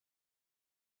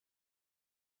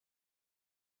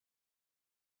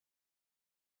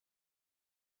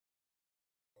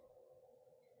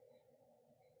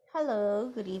Hello,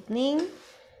 good evening.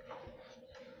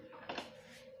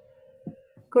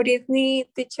 Good evening,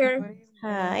 teacher.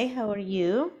 Hi, how are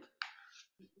you?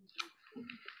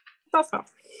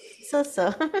 So.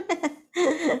 So.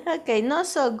 Okay, not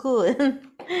so good.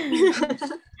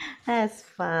 That's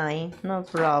fine, no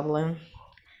problem.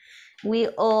 We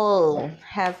all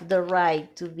have the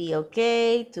right to be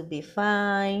okay, to be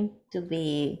fine, to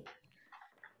be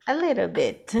a little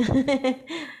bit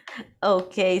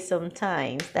okay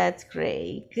sometimes. That's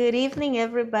great. Good evening,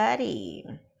 everybody.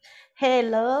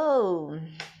 Hello.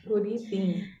 Good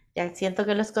evening. Ya siento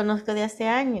que los conozco de hace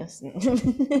años.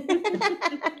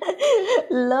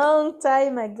 Long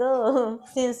time ago,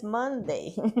 since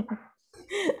Monday.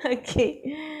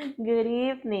 Okay, good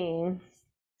evening.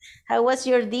 How was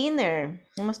your dinner?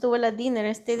 ¿Cómo estuvo la dinner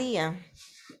este día?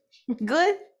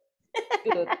 Good?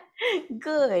 Good.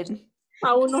 Good.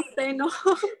 Aún no sé, ¿no?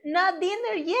 Not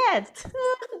dinner yet.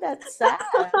 That's sad.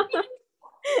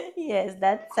 Yes,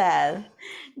 that's sad.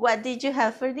 What did you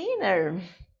have for dinner?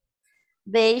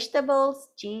 Vegetables,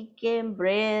 chicken,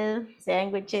 bread,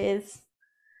 sandwiches,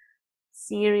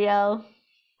 cereal,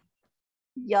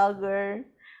 yogurt,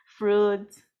 fruit,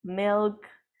 milk.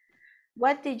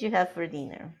 What did you have for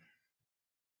dinner?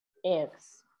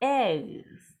 Eggs.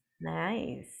 Eggs.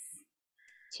 Nice.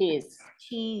 Cheese.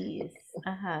 Cheese.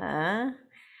 Uh-huh.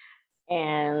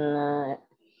 And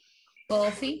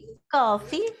Coffee.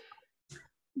 Coffee,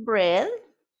 bread,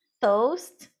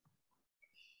 toast,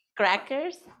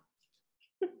 crackers.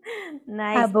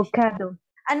 Nice. Avocado.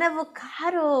 An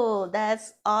avocado.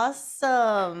 That's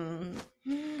awesome.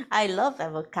 I love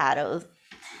avocados.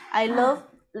 I love,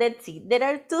 let's see, there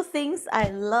are two things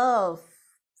I love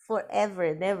forever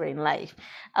and ever in life: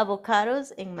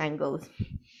 avocados and mangoes.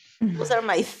 Those are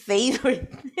my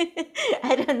favorite.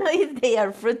 I don't know if they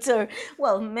are fruits or,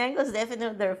 well, mangoes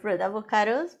definitely they're fruit.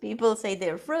 Avocados, people say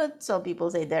they're fruit, some people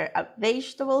say they're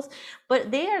vegetables, but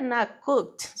they are not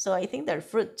cooked, so I think they're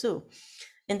fruit too.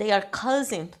 And they are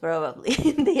cousins probably.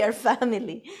 They are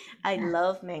family. I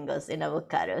love mangoes and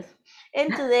avocados.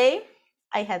 And today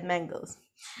I had mangoes.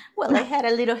 Well, I had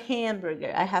a little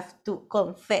hamburger, I have to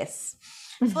confess.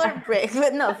 For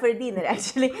breakfast, no, for dinner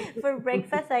actually. For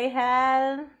breakfast, I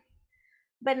had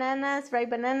bananas, fried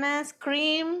bananas,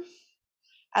 cream,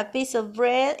 a piece of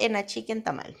bread, and a chicken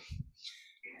tamal.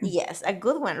 Yes, a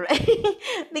good one, right?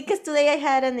 Because today I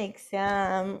had an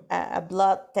exam, a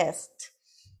blood test.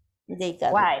 They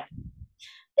got why?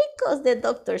 because the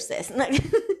doctor says.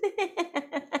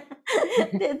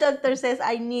 The doctor says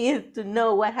I need to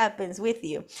know what happens with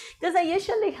you because I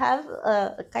usually have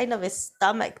a kind of a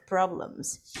stomach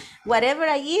problems. Whatever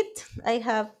I eat, I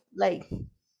have like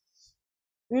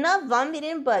not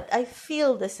vomiting, but I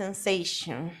feel the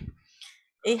sensation.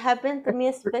 It happened to me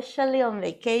especially on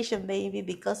vacation, maybe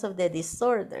because of the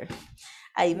disorder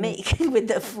I make with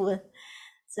the food.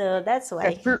 So that's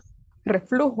why.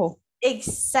 Reflujo.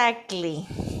 Exactly.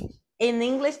 In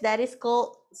English, that is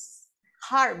called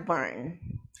heartburn.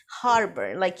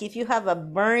 Heartburn, like if you have a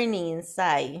burning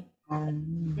inside.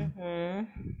 Mhm.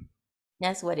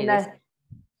 That's what it is. Una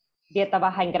dieta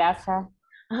baja en grasa.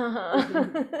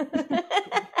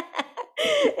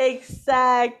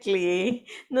 Exactly.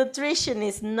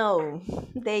 Nutritionists know.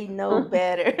 They know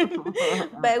better.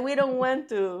 But we don't want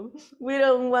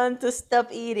to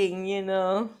stop eating,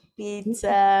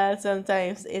 Pizza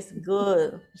sometimes is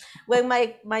good. When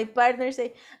my partner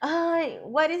say, "Oh,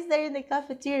 what is there in the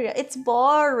cafeteria? It's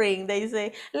boring." They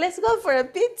say, "Let's go for a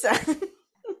pizza."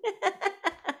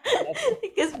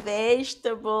 Because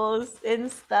vegetables and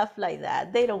stuff like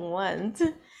that, they don't want.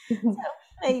 So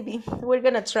maybe we're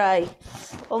gonna try.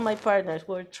 All my partners,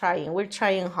 we're trying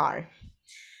hard.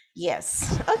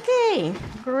 Yes. Okay,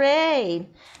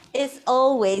 great. It's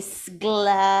always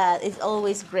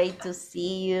great to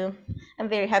see you. I'm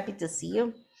very happy to see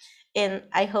you. And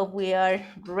I hope we are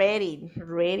ready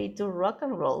to rock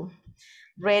and roll,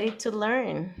 ready to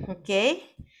learn. Okay?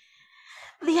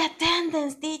 The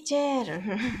attendance, teacher.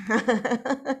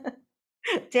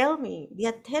 Tell me, the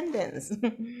attendance.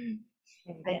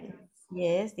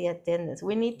 Yes, the attendance.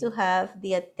 We need to have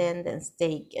the attendance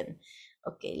taken.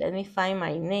 Okay, let me find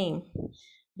my name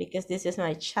because this is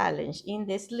my challenge. In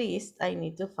this list, I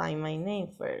need to find my name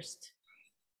first.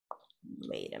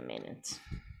 Wait a minute.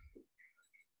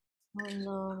 Oh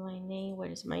no, my name. Where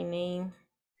is my name?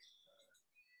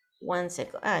 1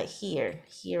 second. Here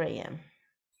I am.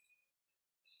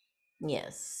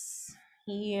 Yes,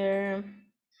 here.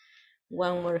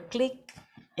 One more click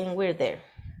and we're there.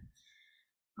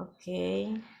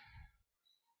 Okay.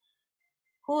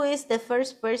 Who is the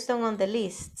first person on the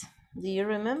list? Do you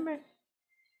remember?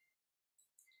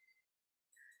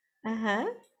 Uh-huh.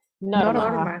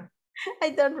 Norma.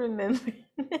 I don't remember.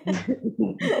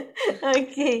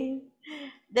 Okay.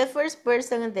 The first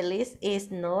person on the list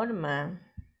is Norma.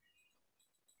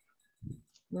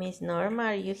 Miss Norma,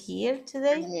 are you here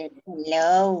today?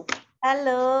 Hello.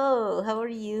 Hello, how are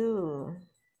you?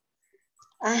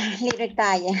 Little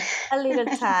tired. A little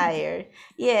tired.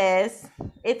 Yes,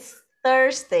 it's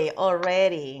Thursday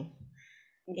already.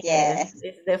 Yes.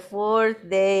 It's the fourth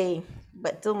day,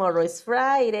 but tomorrow is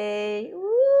Friday.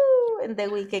 Woo, and the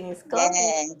weekend is coming.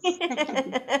 Yes.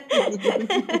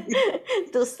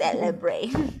 To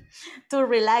celebrate, to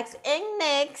relax. And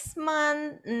next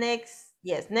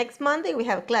Monday we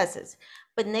have classes.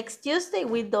 But next Tuesday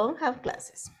we don't have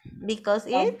classes because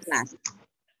Monday.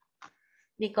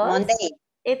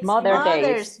 it's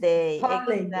Mother's Day.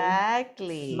 Holiday.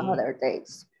 Exactly. Mother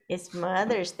days. It's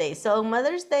Mother's Day. So on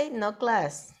Mother's Day, no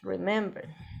class, remember.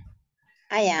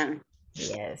 I am.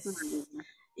 Yes.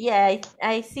 Yeah,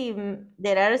 I see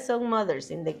there are some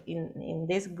mothers in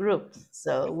this group.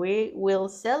 So we will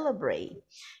celebrate.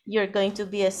 You're going to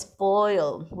be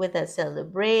spoiled with a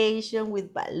celebration,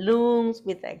 with balloons,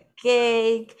 with a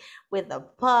cake, with a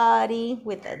party,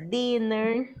 with a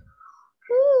dinner.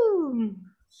 Woo.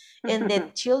 And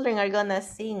the children are gonna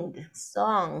sing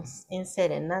songs in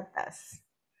serenatas.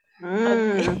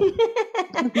 Okay.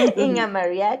 In a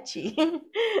mariachi.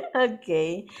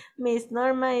 Okay. Miss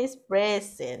Norma is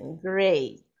present.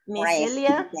 Great. Miss Right.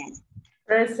 Celia? Yes.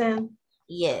 Present.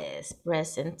 Yes,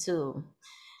 present too.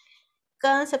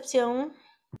 Concepcion.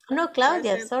 No,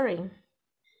 Claudia, Present. sorry.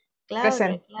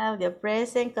 Present. Claudia,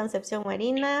 present. Concepcion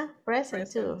Marina, present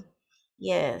too.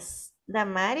 Yes.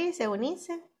 Damaris,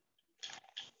 Eunice.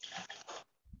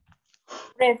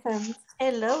 Present.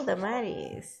 Hello,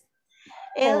 Damaris.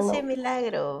 Hello. Elsie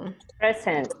Milagro.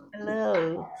 Present.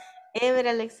 Hello. Ever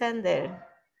Alexander.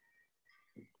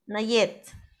 Not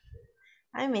yet.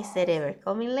 I Mr. Ever,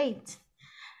 coming late.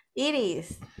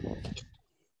 Iris.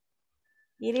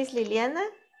 Iris Liliana.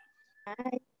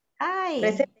 Hi.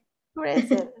 Present.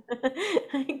 Present.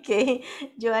 Okay.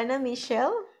 Joanna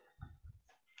Michelle.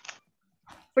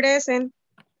 Present.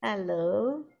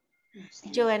 Hello.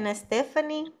 Joanna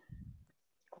Stephanie.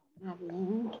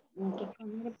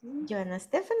 Joanna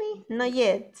Stephanie. Not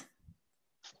yet.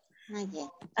 Not yet.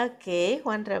 Okay.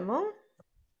 Juan Ramon.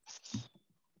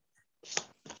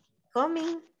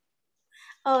 Coming.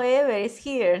 Oh, Ever is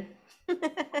here.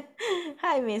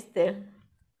 Hi, mister.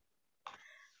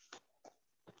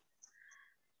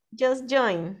 Just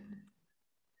join.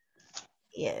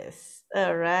 Yes.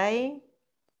 All right.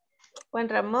 Juan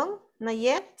Ramon, not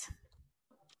yet.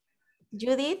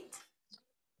 Judith.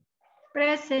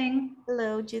 Present.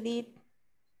 Hello, Judith.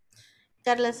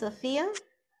 Carla Sofia.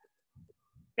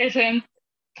 Present.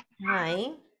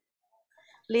 Hi.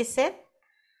 Lisette.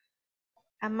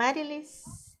 Amarilis.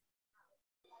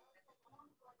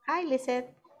 Hi,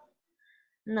 Lisette.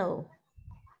 No.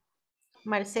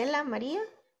 Marcela Maria.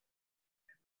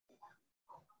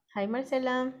 Hi,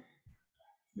 Marcela.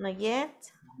 Not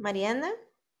yet. Mariana.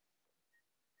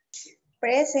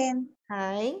 Present.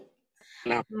 Hi.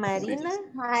 Marina.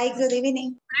 Hi, good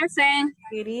evening. Present.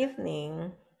 Good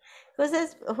evening. Who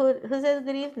says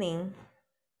good evening?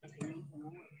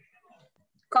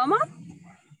 ¿Cómo?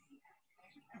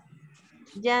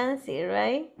 Jancy,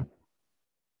 right?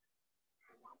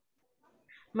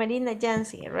 Marina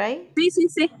Jancy, right? Sí, sí,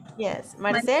 sí. Yes.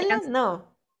 Marcela? No.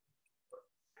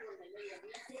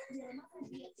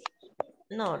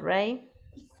 No, right?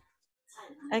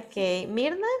 Okay.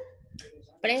 Mirna?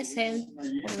 Present.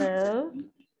 Hello.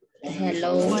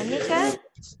 Hello. Monica?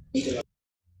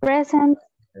 Present.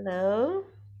 Hello.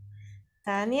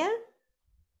 Tania?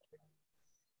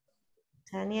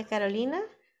 Tania Carolina?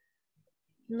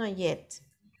 Not yet.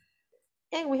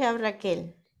 And we have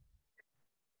Raquel.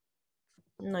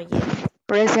 Not yet.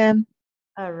 Present.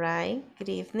 All right. Good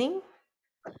evening.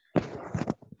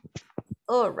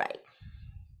 All right.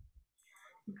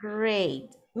 Great.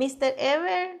 Mr.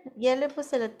 Ever, ya le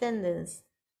puse el attendance.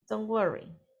 Don't worry.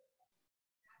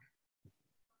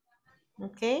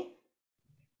 Okay?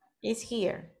 It's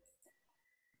here.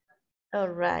 All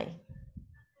right.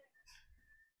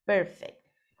 Perfect.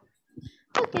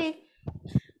 Okay.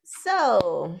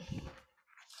 So,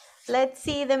 let's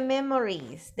see the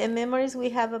memories. The memories we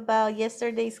have about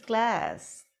yesterday's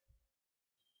class.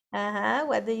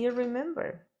 What do you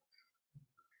remember?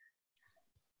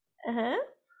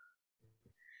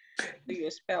 Do you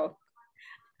spell?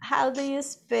 How do you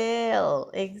spell?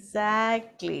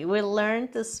 Exactly. We learn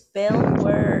to spell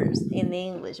words in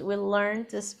English. We learn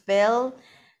to spell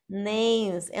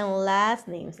names and last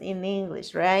names in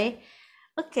English, right?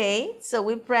 Okay, so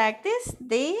we practice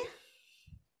the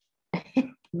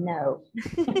No.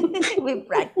 We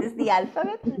practice the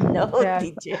alphabet? No, Yeah.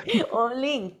 teacher.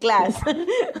 Only in class.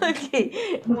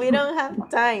 Okay. We don't have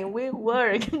time. We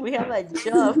work. We have a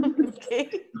job.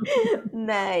 Okay.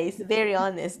 Nice. Very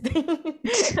honest.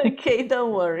 Okay,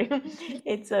 don't worry.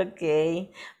 It's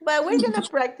okay. But we're gonna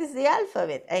practice the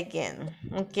alphabet again.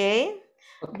 Okay?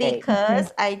 Okay.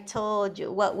 Because I told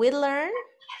you what we learn,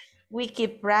 we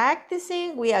keep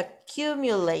practicing, we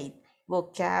accumulate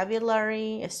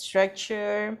vocabulary,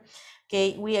 structure,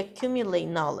 okay, we accumulate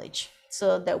knowledge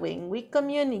so that when we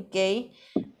communicate,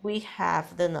 we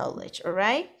have the knowledge, all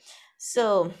right?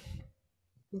 So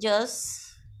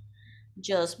just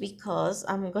because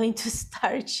I'm going to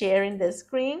start sharing the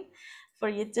screen for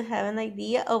you to have an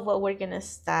idea of what we're gonna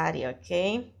study,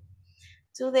 okay?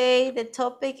 Today, the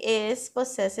topic is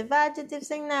possessive adjectives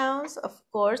and nouns. Of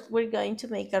course, we're going to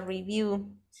make a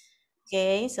review.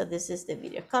 Okay, so this is the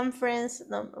video conference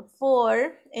number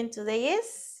 4, and today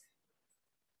is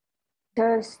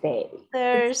Thursday.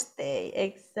 Thursday,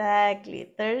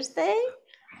 exactly. Thursday,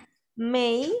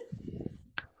 May,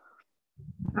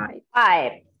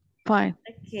 5. Fine.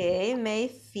 okay, May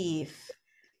 5th,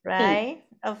 right,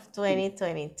 of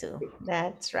 2022.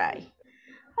 That's right.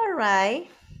 All right.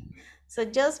 So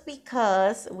just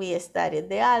because we studied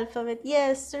the alphabet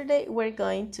yesterday, we're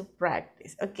going to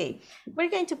practice. Okay, we're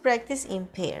going to practice in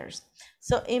pairs.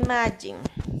 So imagine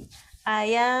I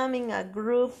am in a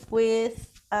group with,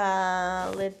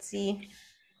 let's see,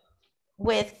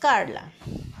 with Carla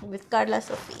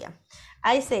Sofia.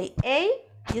 I say A,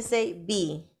 you say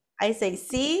B. I say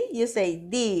C, you say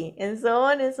D, and so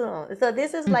on and so on. So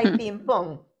this is like ping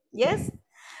pong. Yes?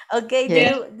 Okay,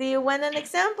 Yes. do you want an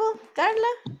example,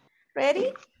 Carla?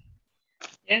 Ready?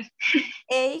 Yes.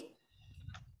 A,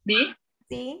 B,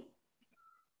 C,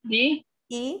 D,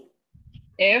 E,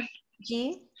 F,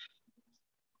 G.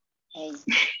 Hey,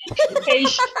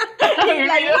 H. You're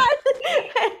like, what?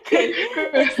 Okay,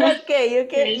 it's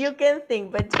okay. You can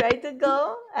think, but try to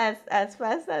go as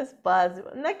fast as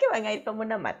possible. No que van a ir como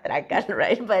una matraca,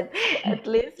 right? But at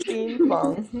least ping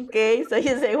pong. Okay, so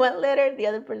you say one letter, the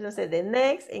other person says the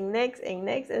next, and next, and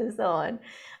next, and so on.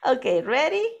 Okay,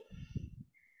 ready?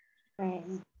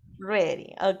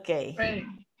 Ready. Okay. Ready.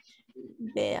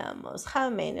 Veamos,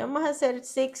 how many? Vamos a hacer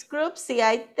 6 groups. Si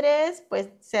hay 3, pues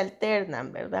se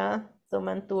alternan, ¿verdad?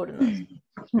 Toman turnos.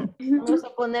 Vamos a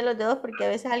poner los dedos porque a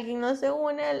veces alguien no se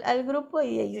une al grupo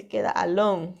y ahí se queda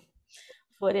alone.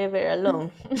 Forever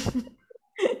alone.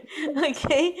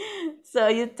 Okay, so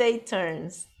you take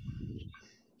turns.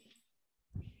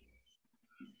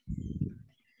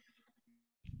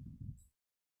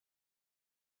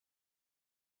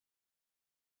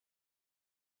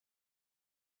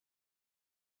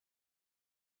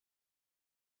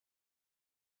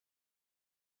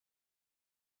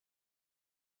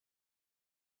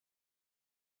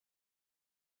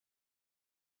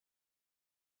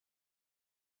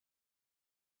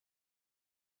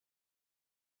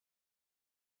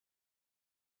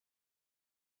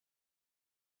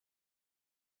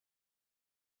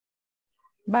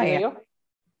 Vaya, ¿Yo?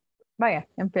 vaya,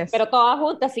 empieza. Pero todas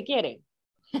juntas si quieren.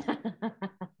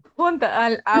 Junta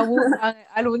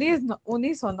al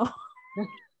unísono.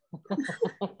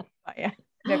 Vaya,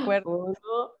 de acuerdo. 1,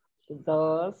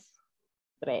 2,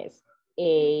 3. A,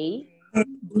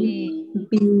 B,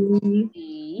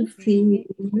 B, C, C,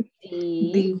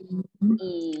 D,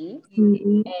 D,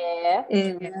 E,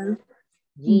 F, L,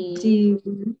 G, G,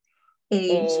 H,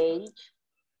 H,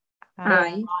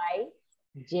 I, I,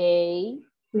 J,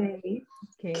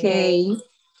 K,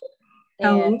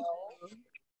 L, L,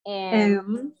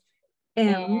 M,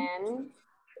 M, N,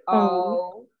 O,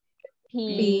 O,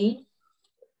 P,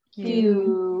 P,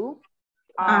 Q,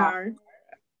 R,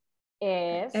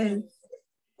 S, S,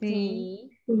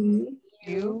 T, T,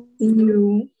 U,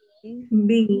 U,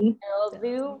 V,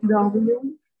 W,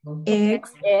 W,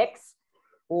 X, X,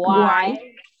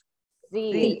 Y,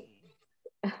 Z.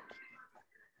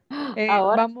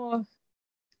 Ahora, vamos,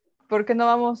 ¿por qué no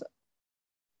vamos?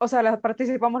 O sea,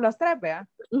 participamos las 3, ¿vea?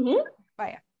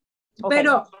 Vaya. ok.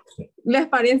 Pero, ¿les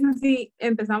parece si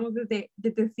empezamos desde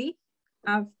sí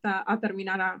hasta a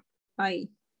terminar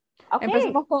ahí? Ok.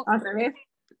 Empezamos con, Al revés.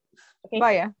 Ok.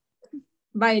 vaya.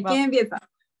 Vaya, ¿quién empieza?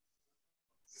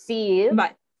 C,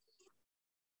 Vaya.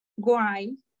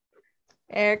 Y,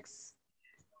 X,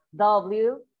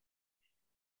 W,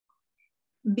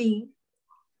 B,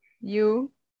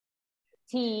 U,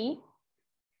 T,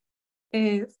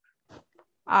 S,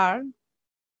 R,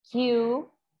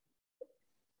 Q,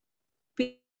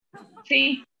 P.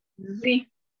 Sí,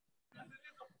 sí.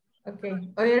 Ok,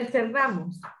 hoy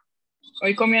alternamos.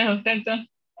 Hoy comienza usted entonces.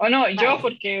 O no, yo Vale.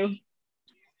 porque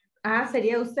Ah,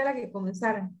 sería usted la que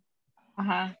comenzara.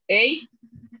 Ajá. A,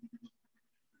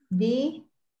 D,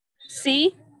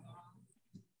 C,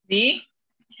 D,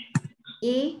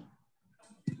 E,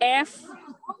 F,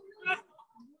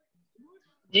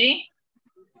 G,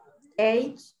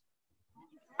 H,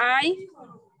 I,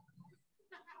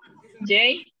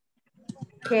 J,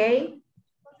 K,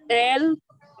 L,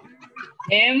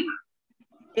 M,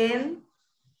 N,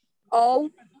 O,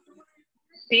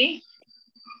 P,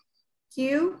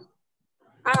 Q,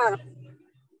 R,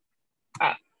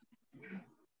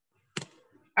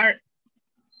 R,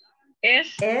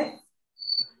 S, S,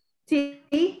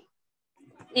 T,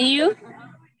 U,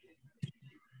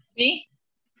 V,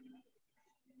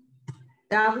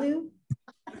 W,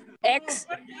 X,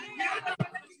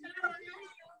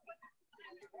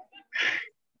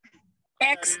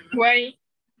 X, Y,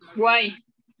 Y,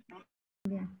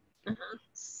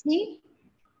 C,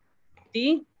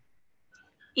 D,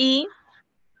 E,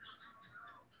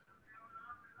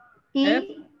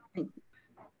 E,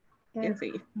 ¿quién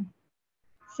sigue?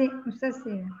 sí, usted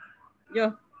sí.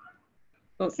 Yo,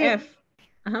 con Sí. F.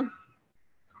 Ajá.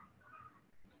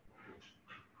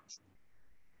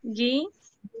 G,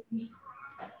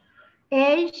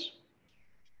 H,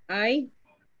 I,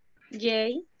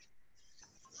 J,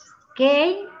 K,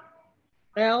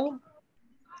 L,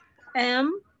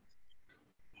 M,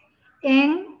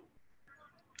 N,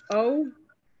 O,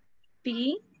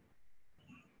 P,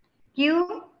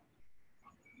 Q,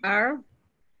 R,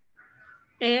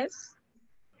 S,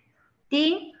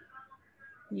 T,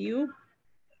 U,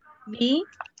 V,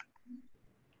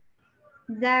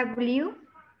 W,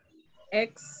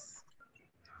 X,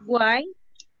 Y.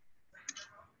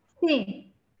 sí.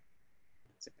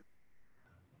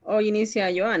 O inicia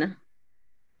Joana.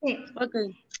 Sí. Ok.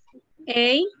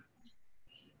 A,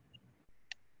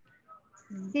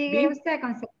 Sigue B, usted,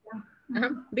 Concepción.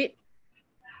 ajá, B,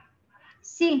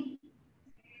 Sí.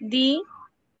 D,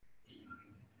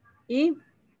 E,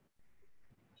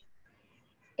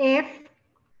 F,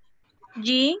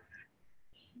 G,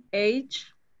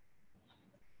 H,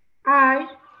 R,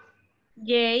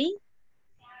 J,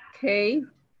 K,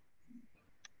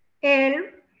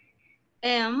 L,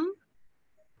 M,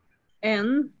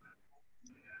 N,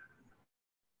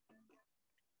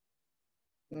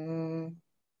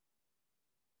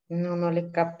 No, no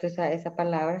le capto esa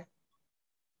palabra.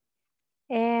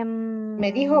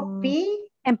 Me dijo P,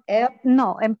 F,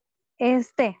 No,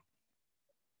 T.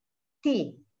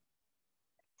 T,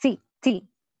 Sí, T.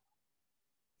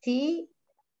 T,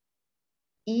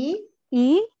 E,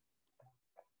 E,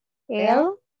 L,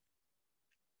 L,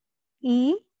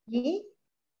 E, E,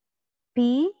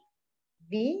 P,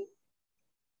 V,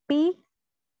 P,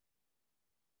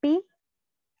 P,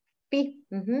 P.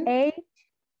 Ujú. H,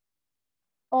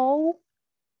 O,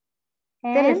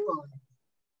 N. Teléfono.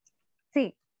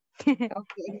 Sí.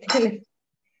 Ok, teléfono.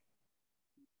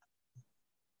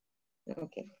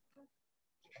 Ok.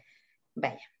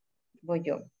 Vaya, voy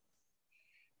yo.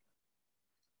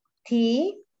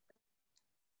 T,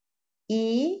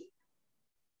 E,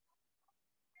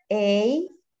 A,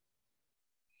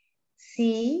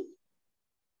 C,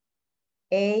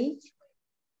 H,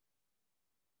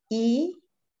 E,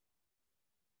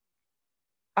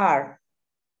 R.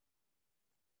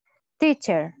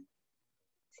 Teacher.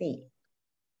 Sí.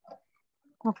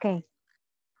 Ok.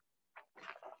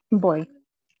 Voy.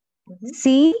 Ujú.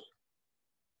 C,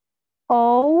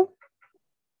 O,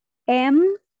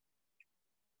 M,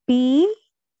 P,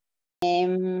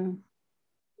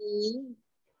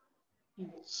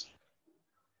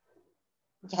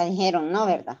 Ya dijeron, ¿no?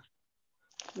 ¿Verdad?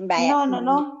 Vaya. No, no,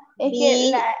 no. Es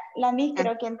que la Miss Ah.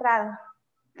 creo que ha entrado.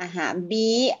 Ajá.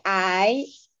 B,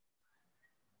 I,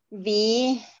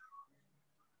 B,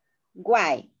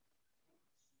 Y.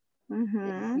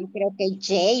 Ujú. Creo que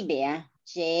J, vea.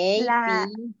 J, La,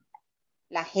 P.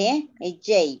 La G es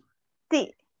J.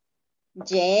 sí,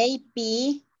 J,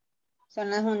 P. Son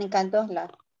las únicas dos.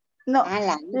 no.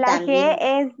 La I La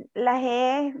también. La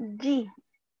G es G.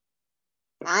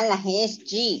 La G es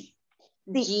G.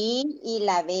 Sí. G y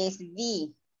la B es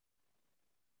V.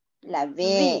 La B.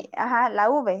 V. Ajá, la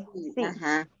V. Sí.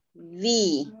 Ajá.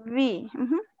 V. V.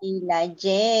 Ujú. Y la Y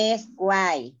es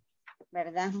Y.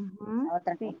 ¿Verdad? Ujú, La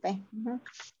otra sí. con P. Ujú.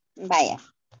 Vaya.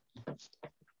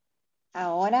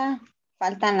 Ahora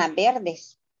faltan las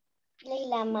verdes.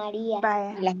 Leila María.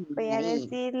 Vaya, Y las voy a amarillas.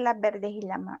 decir las verdes y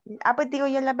las amarillas. Ah, pues digo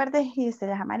yo las verdes y usted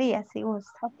las amarillas, si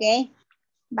gusta. Ok.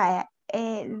 Vaya,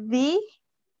 V,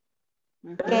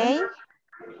 Ujú. K,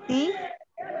 C,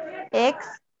 X,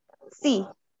 C.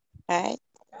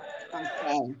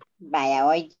 Ok. Vaya,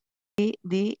 hoy.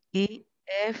 D, E,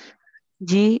 F,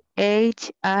 G,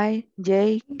 H, I,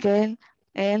 J, K,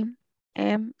 L,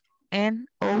 M, N,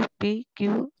 O, P,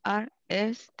 Q, R,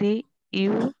 S, T,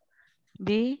 U,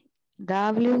 V,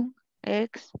 W,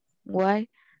 X, Y,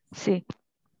 Z.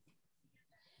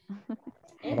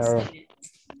 Excellent.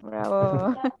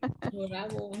 Bravo.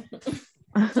 Bravo.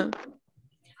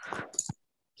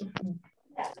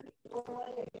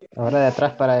 Ahora de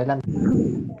atrás para adelante.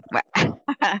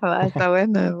 Está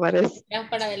bueno, me parece. Vamos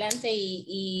para adelante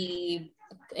y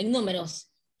en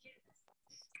números.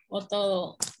 O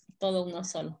todo uno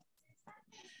solo.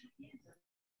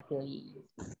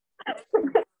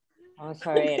 Vamos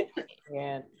a ver.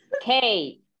 K,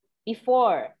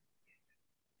 before.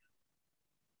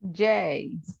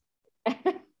 J.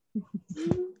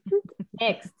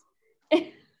 Next.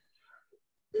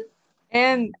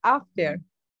 And after.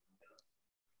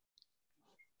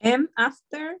 M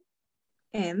after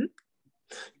N.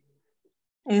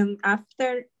 And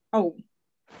after O.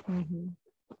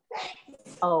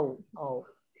 Oh.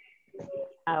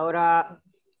 Ahora.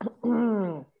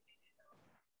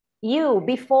 You,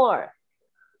 before.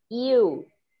 You.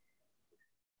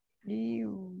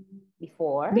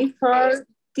 Before. Before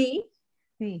T.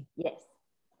 Sí. Yes.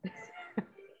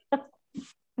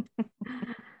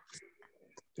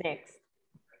 Next.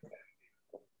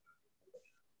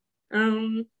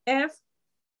 F.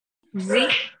 Z,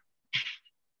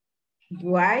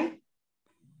 Y.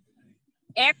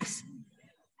 X,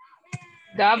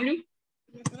 W,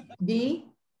 D.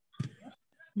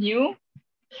 U,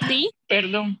 T,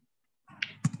 perdón.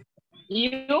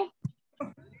 U,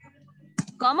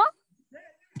 ¿cómo?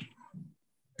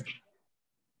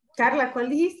 Carla, ¿cuál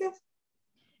dijiste?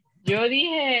 yo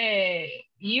dije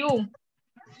U.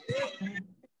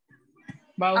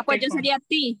 Va Ah, pues usted yo con- sería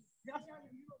T,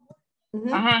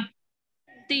 Ajá.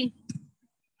 T,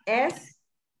 S.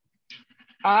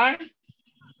 R,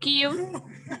 Q,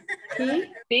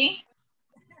 P. T,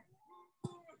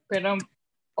 perdón.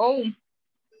 O,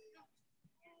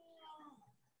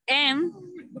 M,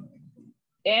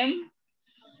 M,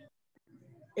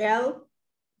 L.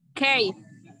 K,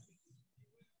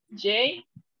 J,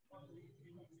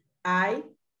 I.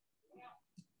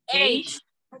 H.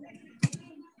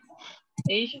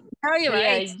 H, How are you,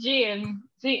 sería H? G,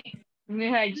 sí, no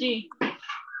es G.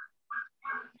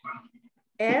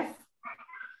 F.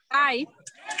 I.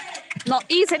 No,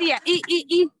 I sería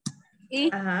I.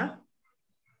 Ajá.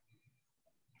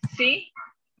 C,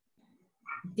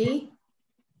 D.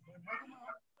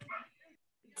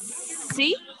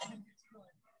 Sí.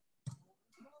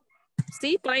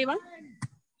 Sí, por ahí va.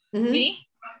 C,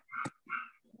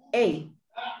 A.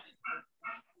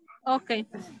 Ok.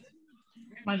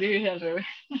 más difícil al revés.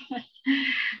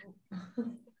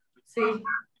 Sí.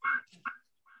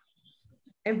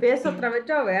 Empiezo otra vez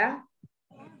yo, ¿verdad?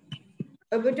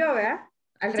 Oigo yo, ¿verdad?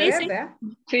 Al Sí, revés, sí. ¿verdad?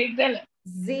 Sí, dale.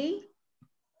 Z.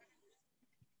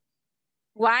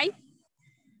 Y,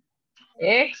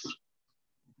 X,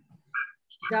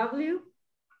 W.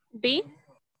 B,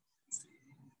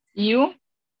 U,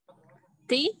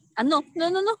 T. Ah, no. ¿Quién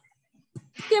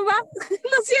va?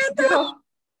 Lo siento. Yo.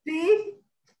 C.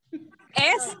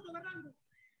 S,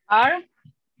 R,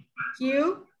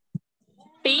 Q.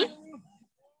 P,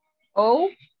 O,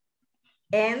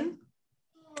 N.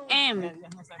 M,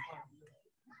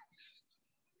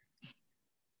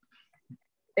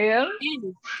 L,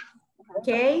 N,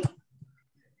 K.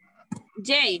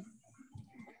 J,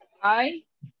 I,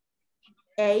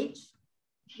 H.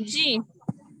 G,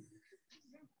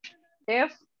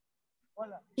 F,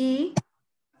 E.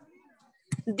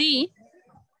 D,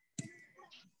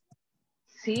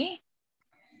 C,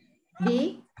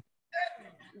 B.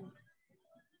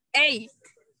 A.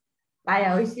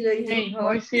 Vaya, hoy sí lo dije hey, mejor.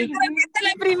 hoy sí. Esta es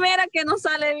la primera que no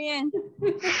sale bien.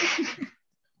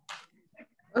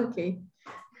 Ok.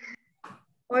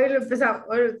 Hoy lo empezamos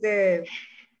hoy de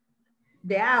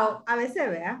A veces,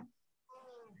 ¿verdad?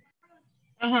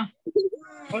 Ajá.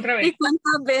 Otra ¿Y vez.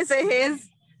 cuántas veces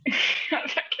es?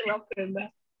 Ahora que lo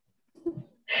aprenda.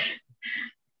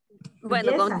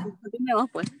 Bueno, Empieza. continuemos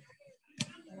pues.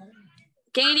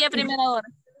 ¿Quién iría primero ahora?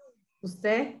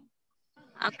 Usted.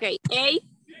 Ok. A,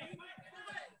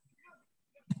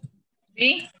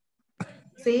 Sí,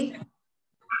 Sí.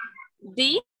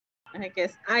 D, Que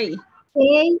es I.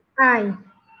 AI.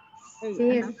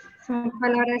 Sí, Ajá. son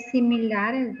palabras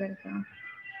similares, ¿verdad?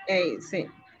 Sí.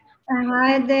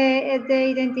 Ajá, es de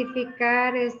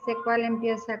identificar cuál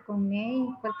empieza con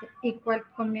A y cuál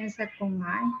comienza con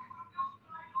I.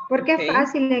 Porque Ok. es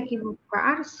fácil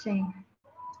equivocarse.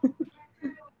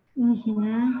 Ujú.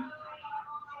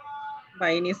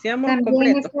 Va, iniciamos También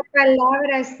completo. esta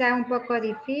palabra está un poco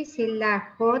difícil,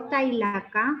 la J y la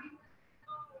K.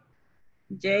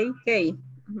 J-K.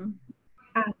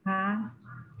 Ajá.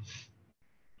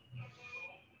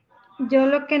 Yo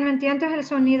lo que no entiendo es el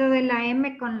sonido de la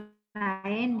M con la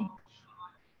N.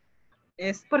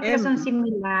 Es Porque M. son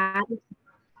similares.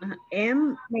 Ajá,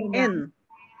 M, ¿verdad? N.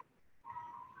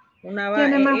 Una va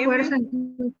Tiene más M. fuerza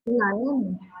entonces la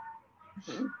M.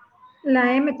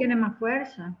 La M tiene más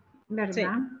fuerza, ¿verdad? Sí.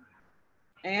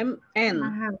 M, N.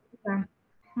 Más aguda.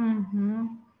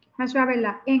 Más suave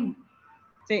la N.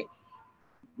 Sí.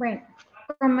 Bueno,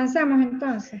 comenzamos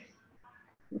entonces.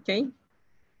 Ok.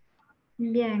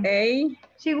 Bien. A.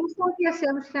 Si gusta, ¿qué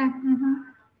hace usted?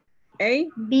 A.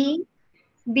 B.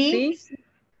 B. C.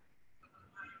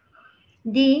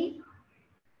 D.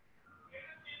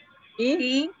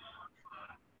 E.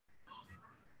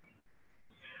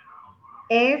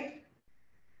 F.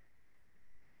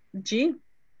 G.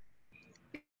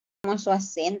 Como su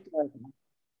acento, ¿verdad?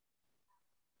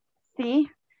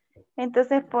 Sí,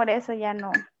 entonces por eso ya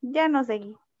no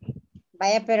seguí.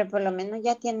 Vaya, pero por lo menos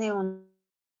ya tiene un...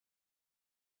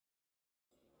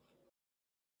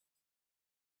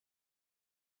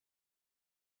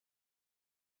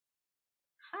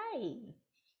 Hi.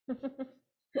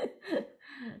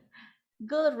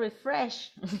 Good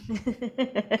refresh.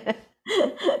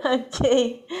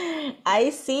 Okay.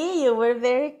 I see you were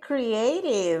very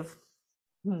creative.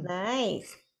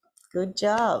 Nice. Good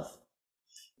job.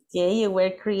 Okay, you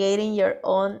were creating your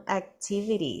own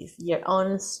activities, your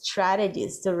own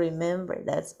strategies to remember.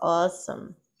 That's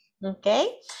awesome.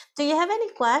 Okay. Do you have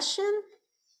any question?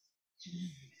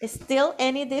 Still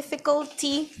any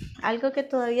difficulty? Algo que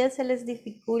todavía se les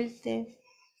dificulte.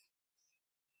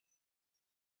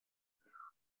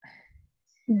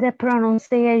 The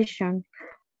pronunciation.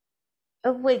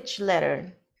 Of which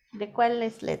letter? ¿De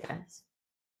cuáles letras?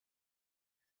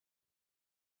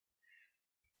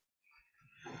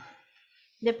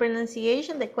 The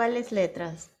pronunciation de cuáles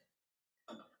letras.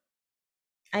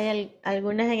 ¿Hay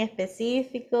algunas en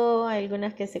específico?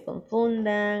 ¿Algunas que se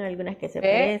confundan? ¿Algunas que se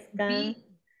parezcan?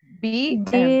 B,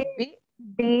 D, B.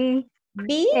 B,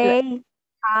 B.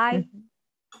 A, I.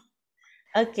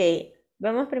 Ok,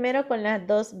 vamos primero con las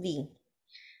dos B.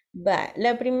 Va,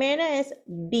 la primera es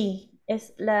B.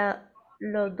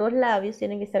 Los dos labios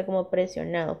tienen que estar como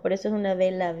presionados. Por eso es una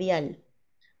B labial.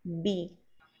 B.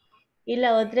 Y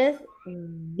la otra es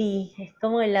B. Es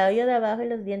como el labio de abajo y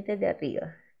los dientes de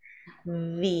arriba.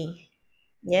 B.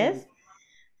 ¿Yes?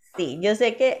 Sí, yo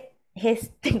sé que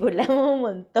gesticulamos un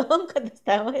montón cuando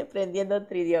estamos aprendiendo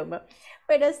otro idioma,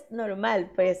 pero es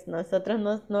normal, pues nosotros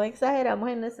no exageramos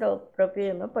en nuestro propio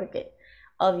idioma porque,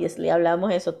 obviously,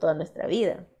 hablamos eso toda nuestra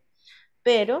vida.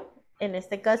 Pero en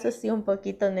este caso sí un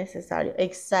poquito necesario,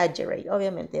 exaggerate,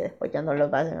 obviamente después ya no lo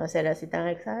van a hacer así tan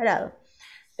exagerado,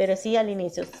 pero sí al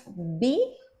inicio es be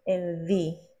and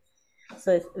the,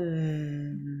 so es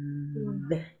un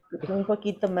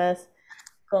poquito más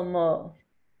como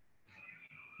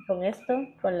con esto,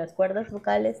 con las cuerdas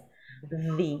vocales,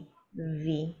 the,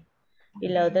 y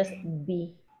la otra es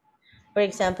be. For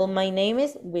example, my name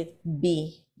is with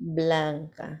B,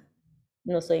 Blanca.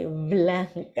 No soy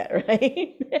blanca,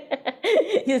 right?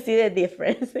 You see the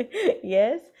difference?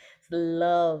 Yes?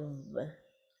 Love.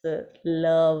 So,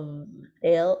 love.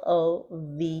 Love.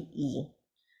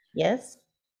 Yes?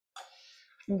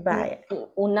 Vaya.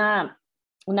 Una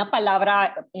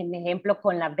palabra, en ejemplo,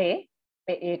 con la B,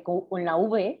 con la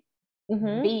V,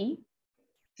 B.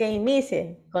 Que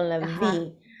inicie con la Ajá.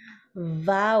 V.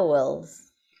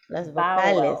 Vowels. Las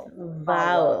vocales.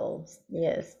 Vowels.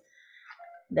 Yes.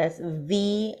 That's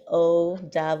V-O-W-E-L-E.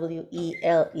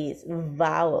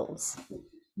 Vowels.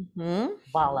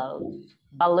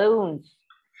 Balloons.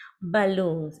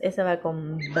 Balloons. Esa va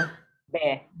con B.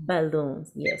 B.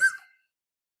 Balloons. Yes.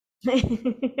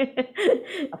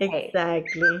 Okay.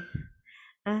 Exactly.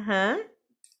 Ajá.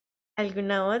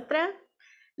 ¿Alguna otra?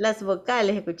 Las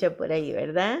vocales escuché por ahí,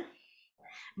 ¿verdad?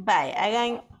 Vaya,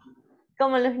 hagan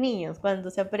como los niños cuando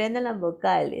se aprenden las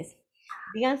vocales.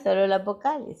 Digan solo las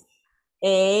vocales.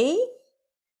 A.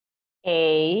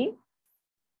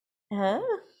 Ajá.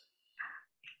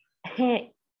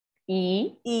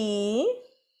 I.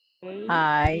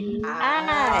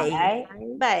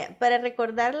 Vaya, para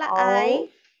recordar la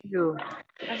I.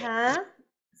 Ajá.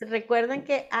 Recuerden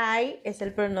que I es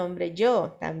el pronombre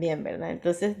yo también, ¿verdad?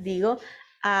 Entonces digo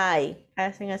I.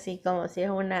 Hacen así como si es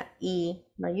una I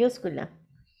mayúscula.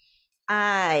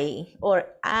 I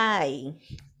or I.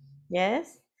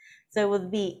 Yes? So it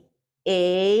would be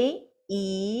A-E-I-O-U.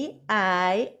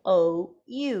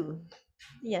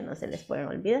 Ya no se les pueden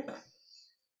olvidar.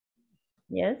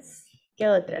 Yes? ¿Qué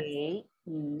otras? A-E-I.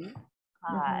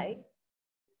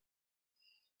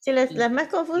 Sí, las más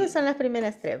confusas son las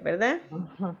primeras tres, ¿verdad?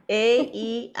 A,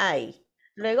 E, I.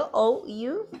 Luego O,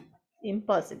 U,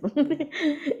 impossible.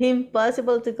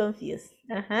 Impossible to confuse.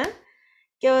 Ajá.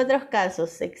 ¿Qué otros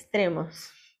casos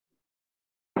extremos?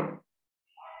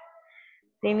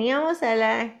 Teníamos a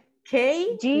la K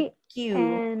G y Q.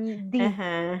 and D.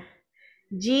 Ajá.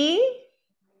 G,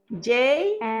 J,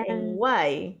 and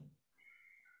Y.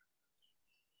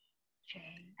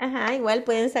 Ajá, igual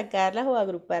pueden sacarlas o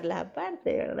agruparlas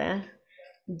aparte, ¿verdad?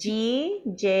 G,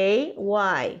 J,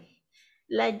 Y.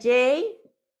 La J,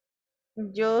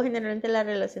 yo generalmente la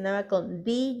relacionaba con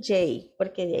DJ,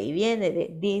 porque de ahí viene, de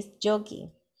disc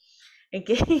jockey.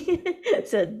 Okay.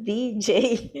 So,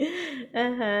 DJ.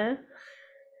 Ajá.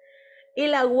 Y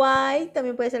la Y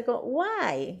también puede ser como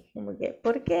why. Como que,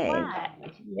 ¿por qué?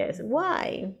 Why? Yes,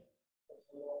 why.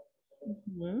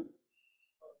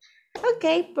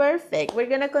 Okay, perfect. We're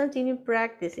gonna continue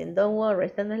practicing. Don't worry,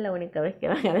 esta no es la única vez que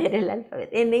van a ver el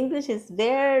alfabeto. In English, it's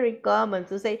very common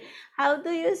to say, how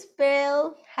do you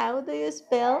spell? How do you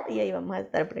spell? Y ahí vamos a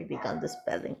estar practicando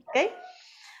spelling, okay?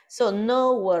 So,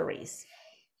 no worries.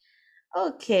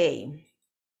 Okay.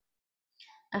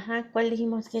 Ajá, ¿cuál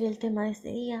dijimos que era el tema de este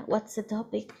día? What's the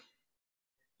topic?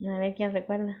 A ver, ¿quién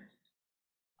recuerda?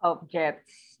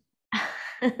 Objects.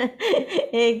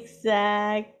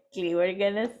 Exactly. We're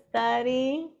gonna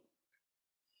study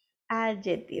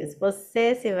adjectives,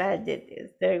 possessive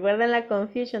adjectives. ¿Te recuerdan la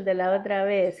confusion de la otra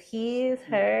vez? His,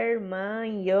 her,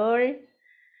 mine, your.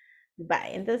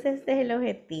 Bye. Entonces este es el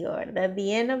objetivo, ¿verdad? At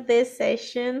the end of this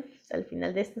session, al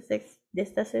final de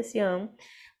esta sesión,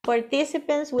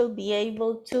 participants will be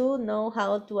able to know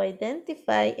how to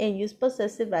identify and use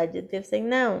possessive adjectives and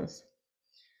nouns.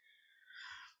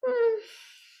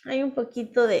 Hay un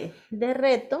poquito de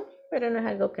reto, pero no es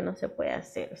algo que no se puede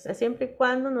hacer. O sea, siempre y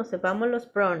cuando nos sepamos los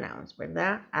pronouns,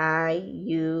 ¿verdad? I,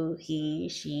 you, he,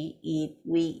 she, it,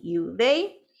 we, you,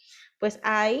 they. Pues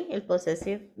I, el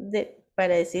possessive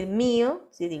para decir mío,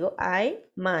 si digo I,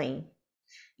 mine.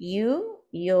 You,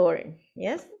 your.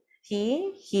 Yes?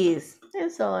 He, his.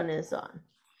 And so on and so on.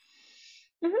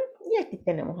 Y aquí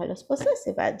tenemos a los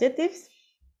possessive adjectives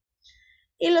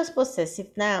y los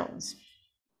possessive nouns.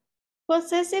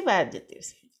 Possessive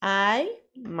adjectives. I,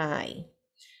 my.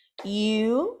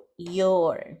 You,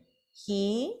 your.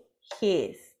 He,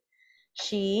 his.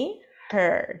 She,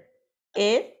 her.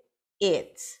 It,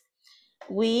 its.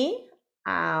 We,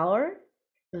 our.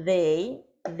 They,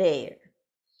 their.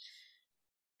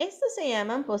 Estos se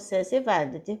llaman possessive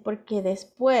adjectives porque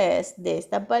después de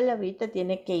esta palabrita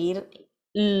tiene que ir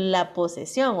la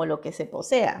posesión o lo que se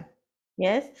posea.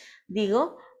 Yes?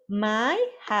 Digo, my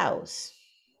house.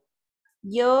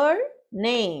 Your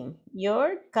name,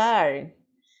 your car,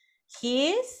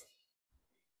 his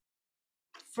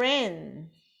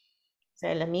friend, o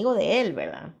sea, el amigo de él,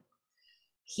 ¿verdad?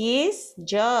 His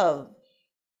job,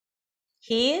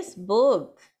 his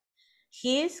book,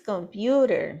 his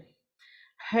computer,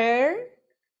 her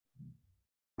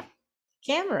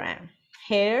camera,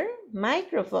 her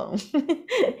microphone,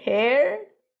 her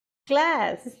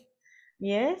class,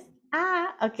 yes?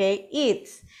 Ah, ok,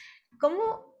 it's.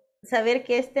 ¿Cómo saber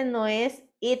que este no es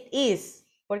it is?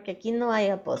 Porque aquí no hay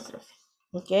apóstrofe,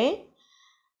 ¿ok?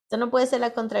 Esto no puede ser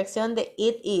la contracción de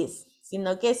it is,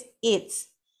 sino que es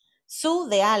it's. Su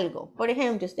de algo. Por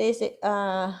ejemplo, usted dice,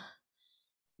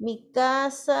 mi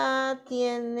casa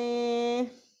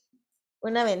tiene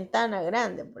una ventana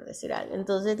grande, por decir algo.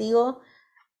 Entonces digo,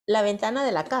 la ventana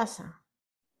de la casa.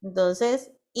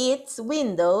 Entonces, its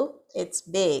window, it's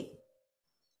big.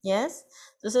 Yes?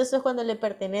 Entonces eso es cuando le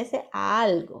pertenece a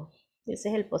algo. Ese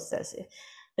es el possessive.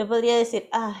 Yo podría decir,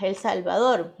 El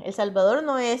Salvador. El Salvador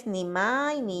no es ni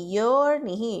my, ni your,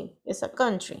 ni he. Es a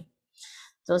country.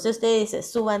 Entonces usted dice,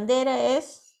 su bandera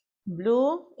es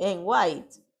blue and white.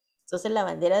 Entonces la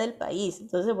bandera del país.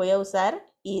 Entonces voy a usar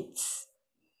its.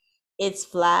 Its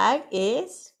flag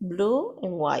is blue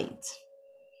and white.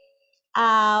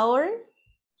 Our,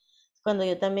 cuando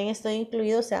yo también estoy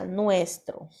incluido, o sea,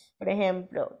 nuestro. Por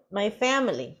ejemplo, my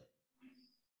family.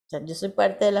 O sea, yo soy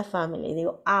parte de la familia y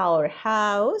digo our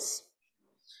house,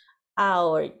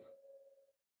 our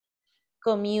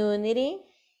community,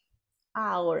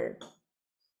 our,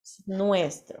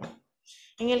 nuestro.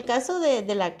 En el caso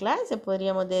de la clase,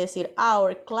 podríamos decir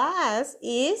our class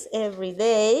is every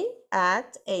day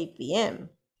at 8 p.m.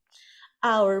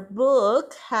 Our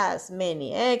book has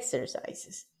many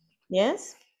exercises.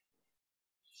 Yes?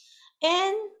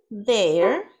 And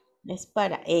there es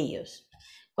para ellos.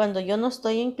 Cuando yo no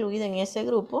estoy incluido en ese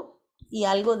grupo y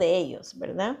algo de ellos,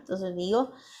 ¿verdad? Entonces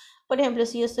digo, por ejemplo,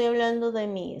 si yo estoy hablando de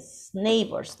mis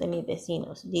neighbors, de mis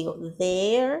vecinos, digo,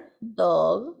 their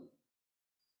dog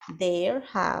their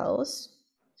house,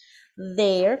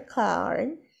 their car.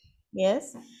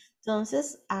 Yes.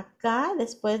 Entonces, acá,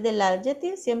 después del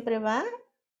adjective, siempre va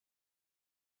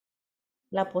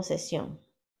la posesión,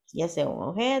 ya sea un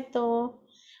objeto,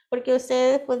 porque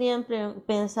ustedes podían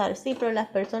pensar, sí, pero las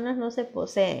personas no se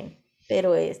poseen,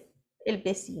 pero es el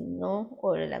vecino,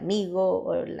 o el amigo,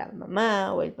 o la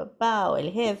mamá, o el papá, o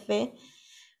el jefe,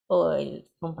 o el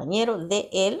compañero de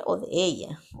él o de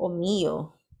ella, o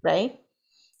mío, right?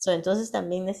 So, entonces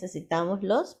también necesitamos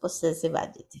los possessive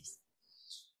adjectives.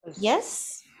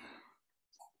 Yes?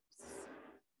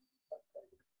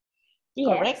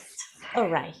 Correct.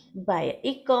 All right. Vaya.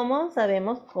 ¿Y cómo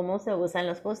sabemos cómo se usan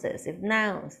los possessive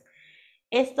nouns?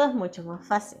 Esto es mucho más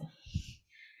fácil.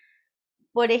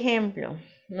 Por ejemplo,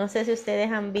 no sé si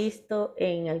ustedes han visto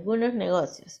en algunos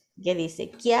negocios que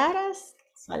dice Kiara's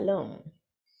Salón.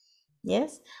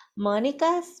 Yes.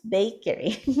 Mónica's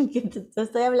Bakery.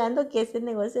 Estoy hablando que es el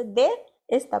negocio de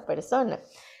esta persona.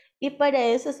 Y para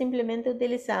eso simplemente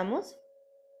utilizamos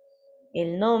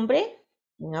el nombre,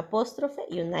 un apóstrofe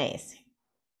y una S.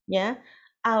 ¿Ya?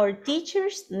 Our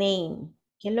teacher's name.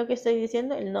 ¿Qué es lo que estoy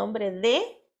diciendo? El nombre de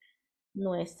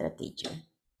nuestra teacher.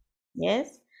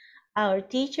 Yes? Our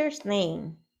teacher's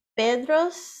name.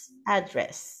 Pedro's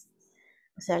address.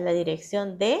 O sea, la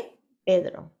dirección de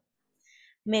Pedro.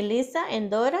 Melissa and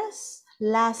Dora's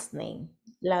last name.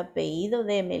 El apellido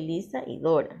de Melissa y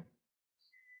Dora.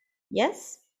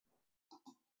 Yes?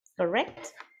 Correct?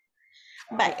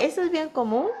 Vale, eso es bien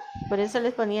común. Por eso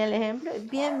les ponía el ejemplo. Es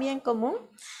bien común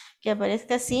que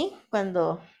aparezca así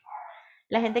cuando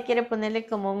la gente quiere ponerle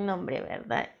como un nombre,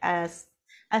 ¿verdad?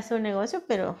 A su negocio,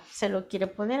 pero se lo quiere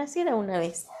poner así de una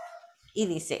vez. Y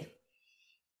dice,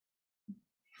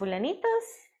 fulanitas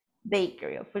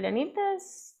bakery o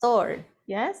fulanitas store,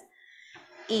 ¿yes?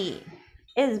 Y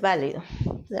es válido.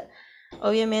 O sea,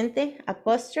 obviamente,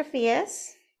 apóstrofe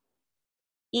es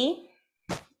y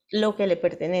lo que le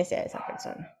pertenece a esa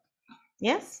persona.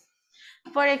 ¿Yes?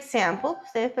 Por ejemplo,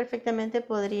 ustedes perfectamente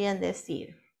podrían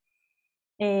decir,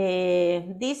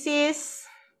 this is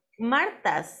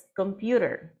Marta's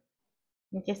computer.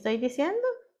 ¿Qué estoy diciendo?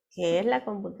 Que es la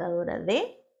computadora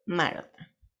de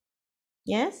Marta.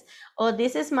 Yes? O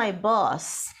this is my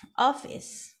boss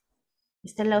office.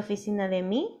 Esta es la oficina de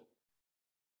mi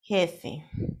jefe.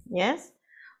 Yes?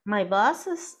 My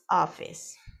boss's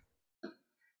office.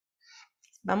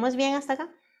 ¿Vamos bien hasta acá?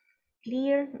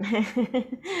 Clear.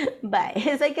 Bye.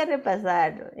 Eso hay que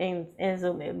repasarlo en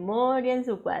su memoria, en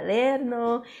su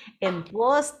cuaderno, en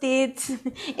post-its,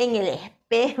 en el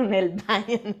espejo, en el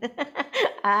baño.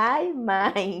 I,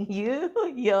 mine, you,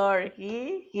 your,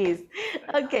 he, his.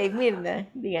 Ok, Mirna,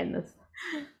 díganos.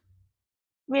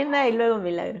 Mirna y luego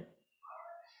Milagro.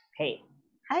 Okay.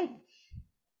 Hi.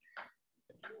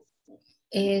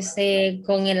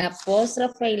 Con el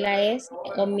apóstrofe y la S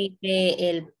omite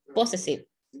el possessive.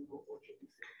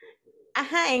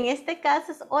 Ajá, en este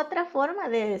caso es otra forma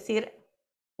de decir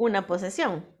una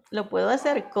posesión. Lo puedo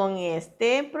hacer con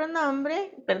este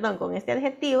pronombre, perdón, con este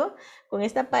adjetivo, con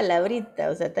esta palabrita,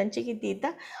 o sea, tan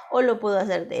chiquitita, o lo puedo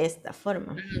hacer de esta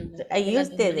forma. Ahí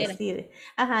usted decide.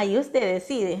 Ajá, ahí usted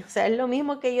decide. O sea, es lo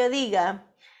mismo que yo diga,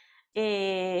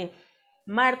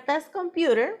 Marta's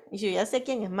computer, y yo ya sé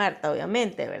quién es Marta,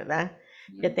 obviamente, ¿verdad?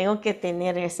 Yo tengo que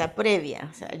tener esa previa,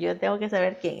 o sea, yo tengo que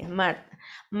saber quién es Marta.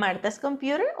 Marta's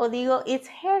computer, o digo, it's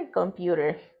her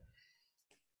computer.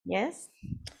 Yes.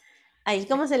 Ahí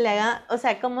como se le haga, o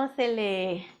sea, como se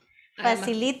le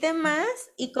facilite más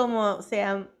y como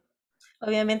sea,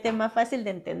 obviamente, más fácil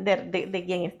de entender de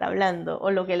quién está hablando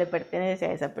o lo que le pertenece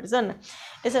a esa persona.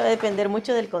 Eso va a depender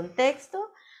mucho del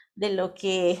contexto, de lo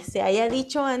que se haya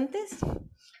dicho antes,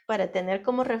 para tener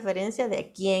como referencia de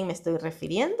a quién me estoy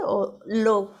refiriendo o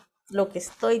lo que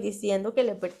estoy diciendo que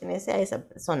le pertenece a esa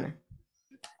persona.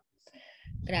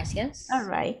 Gracias. All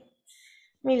right.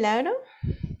 Milagro.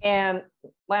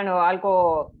 Bueno,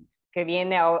 algo que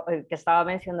viene, que estaba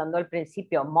mencionando al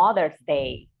principio, Mother's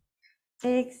Day.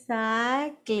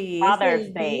 Exactly. Mother's es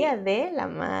el Day. Día de la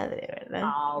Madre, ¿verdad?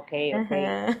 Ah, ok.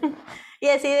 Ajá. Y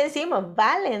así decimos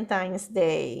Valentine's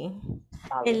Day.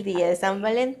 El día de San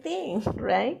Valentín,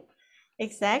 right?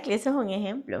 Exactly. Eso es un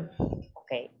ejemplo.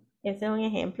 Ok. Ese es un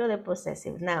ejemplo de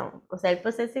possessive noun. O sea, el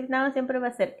possessive noun siempre va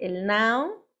a ser el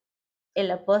noun, el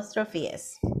apóstrofe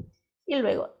es. Y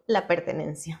luego la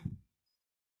pertenencia.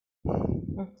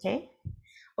 ¿Ok?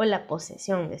 O la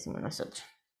posesión, decimos nosotros.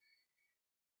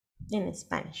 En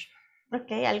español.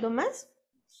 ¿Ok? ¿Algo más?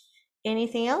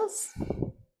 Anything else?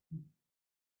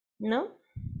 No?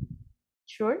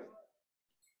 Sure?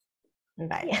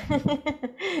 Vaya.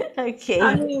 Ok.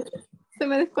 Se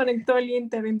me desconectó el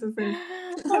Inter, entonces.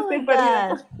 Oh my estoy perdida.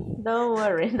 God. Don't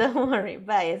worry, don't worry.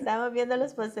 Bye, estamos viendo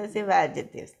los possessive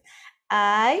adjectives.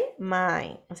 I,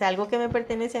 mine. O sea, algo que me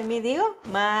pertenece a mí, digo,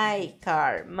 my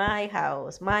car, my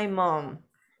house, my mom.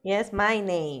 Yes, my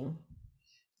name.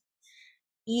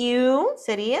 You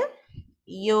sería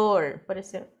your. Por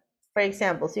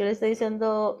ejemplo, si yo le estoy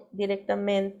diciendo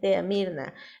directamente a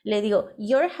Mirna, le digo,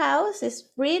 your house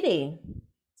is pretty.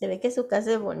 Se ve que su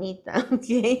casa es bonita,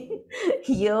 ¿ok?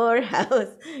 Your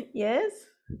house, yes.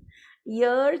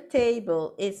 Your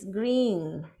table is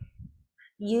green.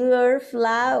 Your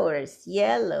flowers,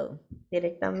 yellow.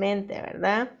 Directamente,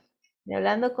 ¿verdad? Y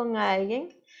hablando con alguien.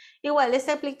 Igual, se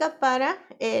aplica para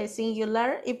el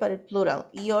singular y para el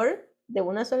plural. Your, de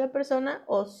una sola persona,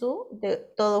 o su, de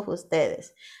todos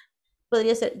ustedes.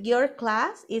 Podría ser, your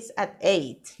class is at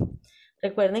 8.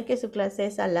 Recuerden que su clase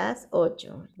es a las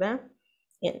 8, ¿verdad?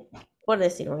 Bien, por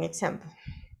decir un ejemplo.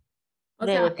 O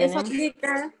Luego sea, eso tenemos-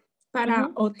 aplica para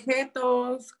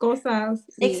objetos, cosas.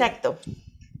 Exacto.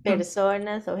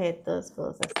 Personas, objetos,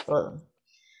 cosas, todo.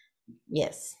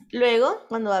 Yes. Luego,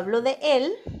 cuando hablo de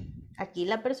él, aquí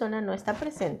la persona no está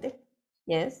presente.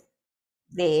 Yes.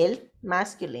 De él,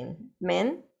 masculine,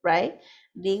 men, right?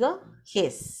 Digo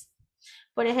his.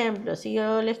 Por ejemplo, si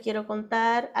yo les quiero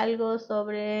contar algo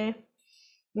sobre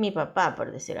mi papá,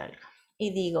 por decir algo,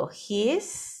 y digo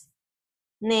his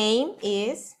name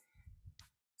is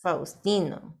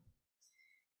Faustino.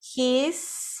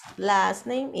 His last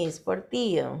name is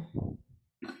Portillo.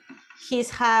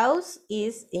 His house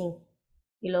is in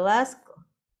Hilo Vasco.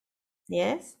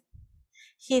 Yes.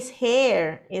 His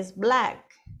hair is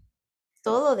black.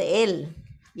 Todo de él.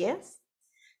 Yes.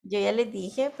 Yo ya les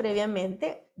dije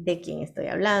previamente de quién estoy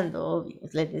hablando, obvio.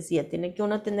 Les decía, tiene que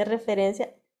uno tener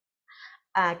referencia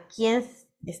a quién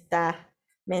está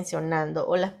mencionando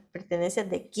o las pertenencias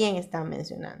de quién está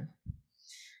mencionando.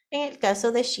 En el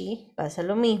caso de she pasa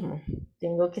lo mismo.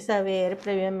 Tengo que saber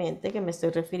previamente que me estoy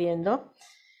refiriendo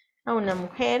a una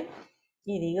mujer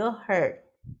y digo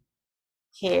her.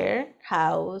 Her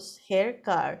house, her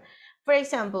car. Por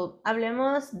ejemplo,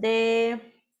 hablemos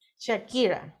de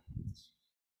Shakira.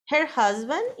 Her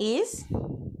husband is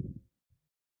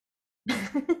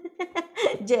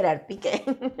Gerard Piqué.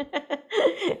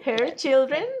 Her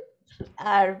children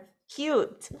are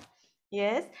cute.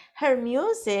 Yes. Her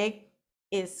music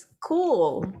is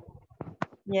cool.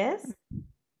 Yes.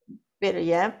 Pero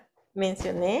ya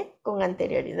mencioné con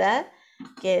anterioridad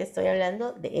que estoy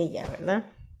hablando de ella,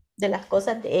 ¿verdad? De las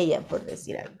cosas de ella, por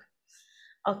decir algo.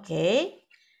 Ok.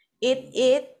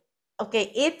 Ok,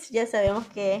 it ya sabemos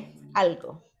que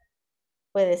algo.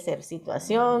 Puede ser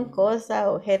situación,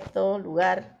 cosa, objeto,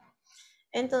 lugar.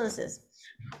 Entonces,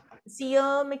 si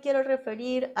yo me quiero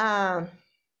referir a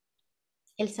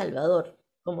El Salvador,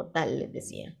 como tal, les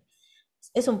decía.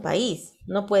 Es un país,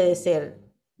 no puede ser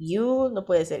you, no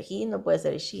puede ser he, no puede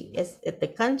ser she, es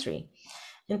the country.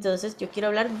 Entonces, yo quiero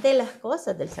hablar de las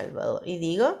cosas del Salvador y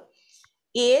digo,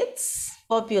 its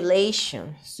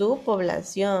population, su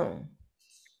población.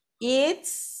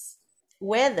 Its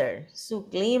weather, su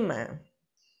clima.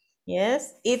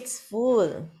 Yes, its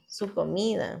food, su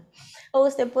comida. O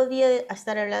usted podría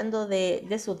estar hablando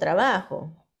de su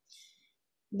trabajo,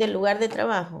 del lugar de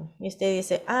trabajo. Y usted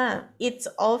dice, it's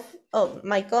of,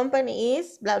 my company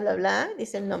is, bla, bla, bla,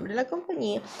 dice el nombre de la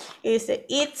compañía. Y dice,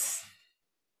 its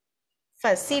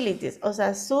facilities, o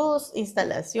sea, sus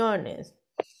instalaciones.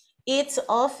 Its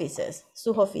offices,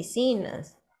 sus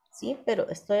oficinas. ¿Sí? Pero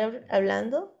estoy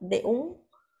hablando de un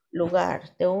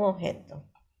lugar, de un objeto.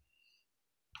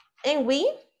 En we,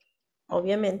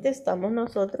 obviamente estamos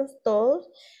nosotros todos,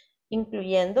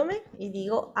 incluyéndome, y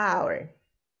digo our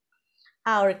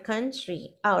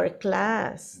country, our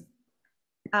class,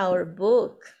 our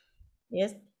book.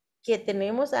 ¿Yes? Que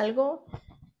tenemos algo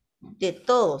de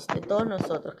todos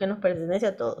nosotros, que nos pertenece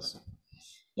a todos.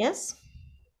 ¿Yes?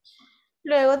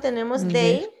 Luego tenemos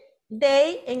they.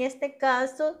 They, en este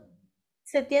caso,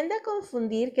 se tiende a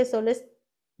confundir que solo es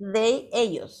they,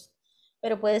 ellos,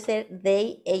 pero puede ser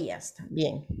they, ellas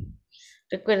también.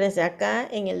 Recuérdense, acá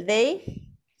en el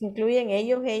they incluyen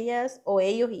ellos, ellas o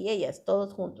ellos y ellas,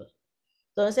 todos juntos.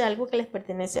 Entonces, algo que les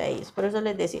pertenece a ellos. Por eso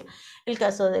les decía, el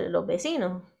caso de los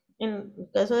vecinos. En el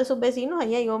caso de sus vecinos,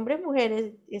 ahí hay hombres,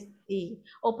 mujeres,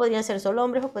 o podrían ser solo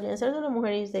hombres o podrían ser solo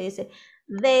mujeres. Y usted dice,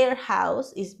 their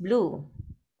house is blue.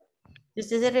 Si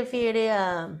usted se refiere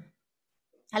a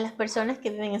las personas que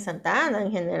viven en Santa Ana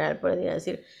en general, podría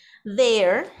decir,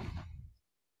 their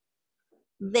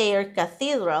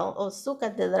cathedral o su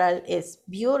catedral is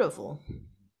beautiful.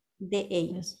 De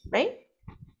ellos, right?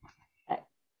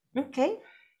 Okay.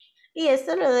 Y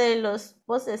esto lo de los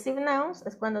possessive nouns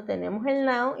es cuando tenemos el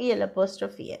noun y el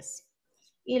apóstrofe s.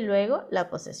 Y luego la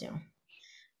posesión.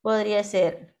 Podría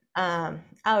ser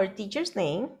our teacher's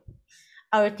name,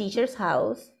 our teacher's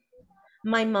house,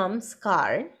 my mom's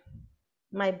car,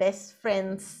 my best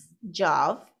friend's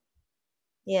job,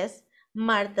 yes,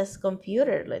 Marta's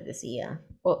computer, les decía,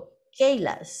 o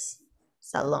Kayla's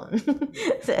salón.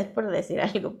 O sea, es por decir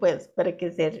algo, pues, para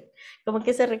que como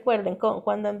que se recuerden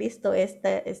cuando han visto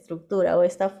esta estructura o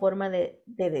esta forma de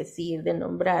decir, de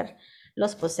nombrar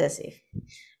los possessive.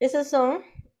 Esas son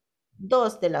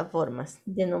dos de las formas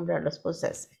de nombrar los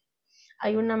possessive.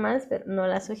 Hay una más, pero no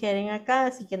la sugieren acá,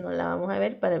 así que no la vamos a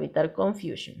ver para evitar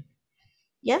confusion.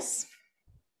 Yes?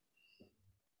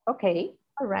 Okay.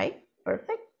 All right,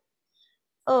 perfect.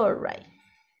 All right,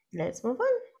 let's move on.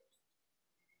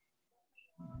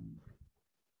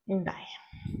 Vaya.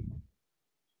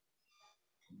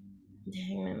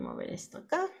 Déjenme mover esto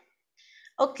acá.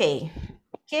 Ok,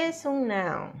 ¿qué es un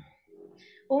noun?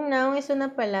 Un noun es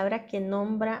una palabra que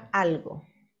nombra algo.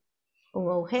 Un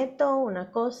objeto,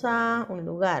 una cosa, un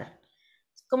lugar.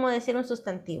 Es como decir un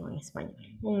sustantivo en español.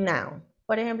 Un noun.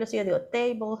 Por ejemplo, si yo digo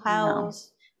table,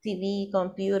 house, TV,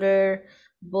 computer,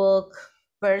 book,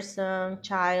 person,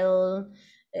 child,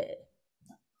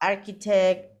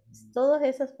 architect, todas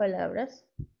esas palabras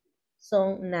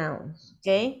son nouns,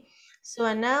 ¿ok? So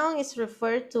a noun is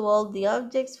referred to all the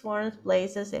objects, forms,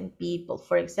 places, and people.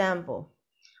 For example,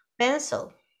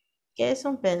 pencil. ¿Qué es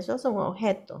un pencil? Es un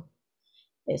objeto.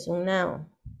 Es un noun.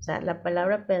 O sea, la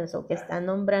palabra pencil que está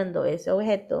nombrando ese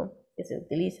objeto que se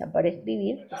utiliza para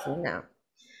escribir es un noun.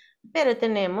 Pero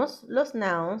tenemos los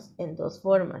nouns en dos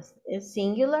formas. Es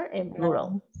singular and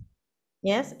plural.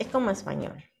 Yes, es como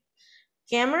español.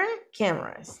 Camera,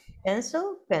 cameras.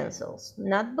 Pencil, pencils.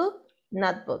 Notebook,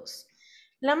 notebooks.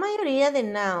 La mayoría de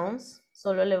nouns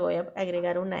solo le voy a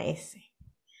agregar una S.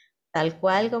 Tal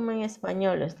cual como en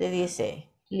español, usted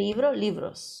dice libro,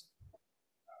 libros.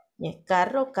 Yes,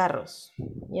 carro, carros.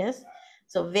 Yes,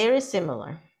 so very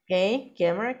similar. Okay,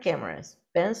 camera, cameras.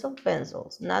 Pencil,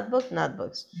 pencils. Notebook,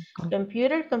 notebooks.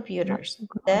 Computer, computers.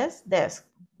 Desk, desk.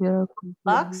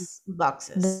 Box,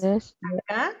 boxes.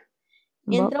 Acá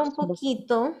entra un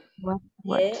poquito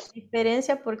de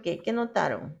diferencia porque, ¿qué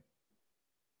notaron?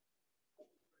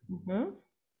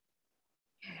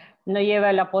 No lleva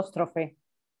el apóstrofe.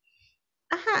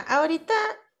 Ajá, ahorita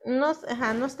no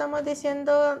estamos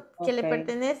diciendo que le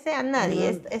pertenece a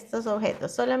nadie estos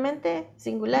objetos, solamente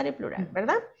singular y plural,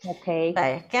 ¿verdad? Ok.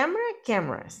 Vaya, camera,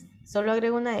 cameras. Solo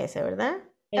agrego una S, ¿verdad?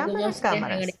 Cámara,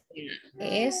 cámaras.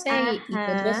 S y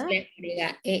otros le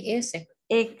agrega ES.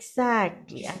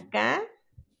 Exactly. Acá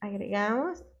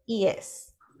agregamos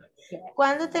ES.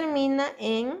 Cuando termina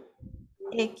en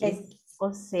X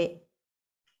o CH,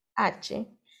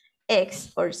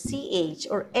 X or CH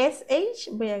or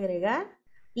SH, voy a agregar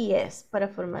ES para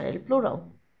formar el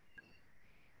plural.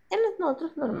 En los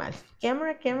otros normal.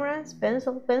 Camera, cameras,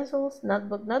 pencil, pencils,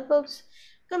 notebook, notebooks,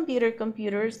 computer,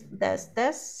 computers, desk,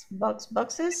 desks, box,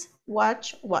 boxes,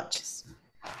 watch, watches.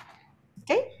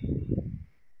 ¿Ok?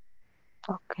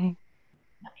 Ok.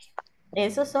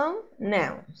 Esos son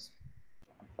nouns.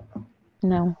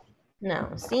 No.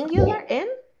 Noun, singular and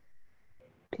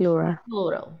Plural.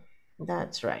 plural.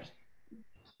 That's right.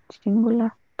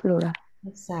 Singular, plural.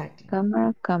 Exactly.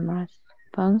 Camera, cameras.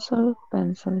 Pencil,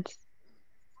 pencils.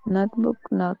 Notebook,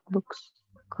 notebooks.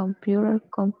 Computer,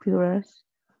 computers.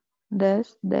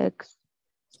 Desk, desks.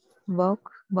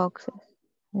 Box, boxes.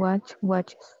 Watch,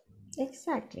 watches.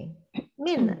 Exactly.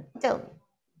 Mirna, tell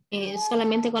me.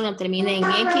 Solamente cuando termina en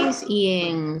X y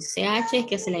en CH es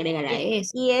que se le agrega la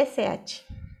S. Y SH.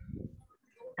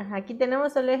 Ajá, aquí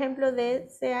tenemos el ejemplo de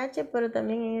CH, pero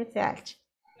también en SH.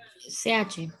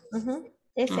 CH.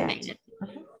 SH.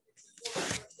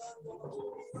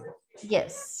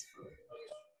 Yes.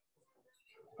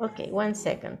 Okay, 1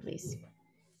 second, please.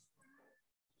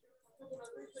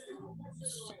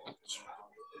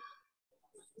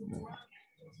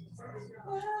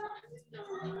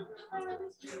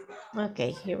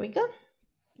 Okay, here we go.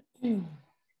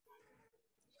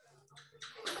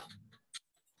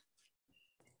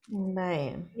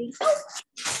 Vale.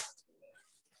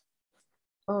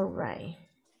 All right.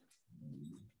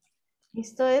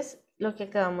 Esto es lo que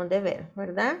acabamos de ver,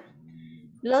 ¿verdad?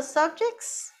 Los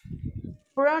subjects,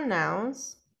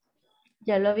 pronouns,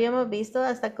 ya lo habíamos visto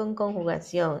hasta con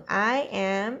conjugación. I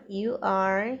am, you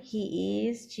are, he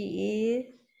is, she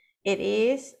is, it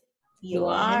is, you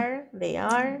are, they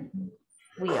are,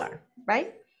 we are,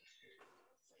 right?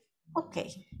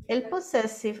 Okay. El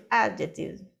possessive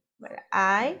adjective.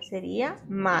 I sería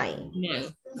my.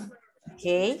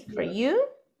 Okay, for you.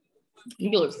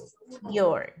 Yours.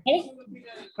 Your. Okay.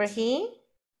 For he,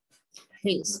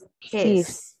 His.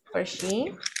 his. For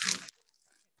she,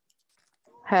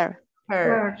 Her.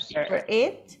 her. Hers. For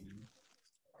it,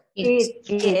 It.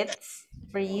 its.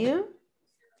 For you,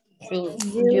 Yours.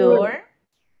 your.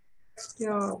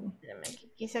 Your. Espérame,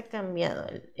 aquí se ha cambiado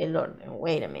el orden.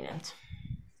 Wait a minute.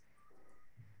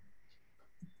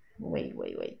 Wait.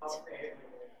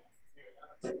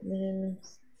 Miren,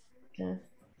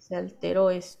 se alteró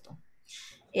esto.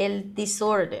 El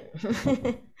desorden.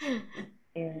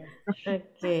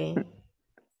 Ok.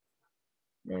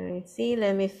 Let me see,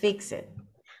 let me fix it.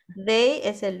 They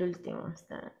es el último,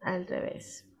 está al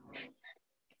revés.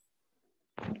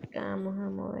 Acá vamos a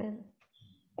mover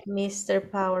Mr.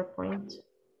 PowerPoint.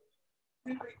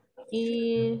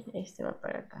 Y este va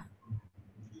para acá.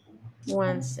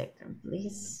 1 second,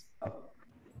 please.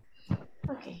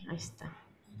 Ok, ahí está.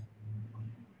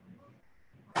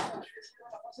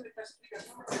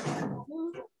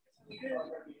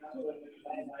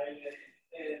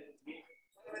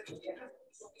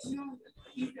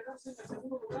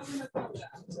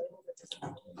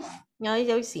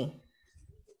 Hoy sí.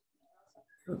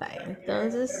 Vale,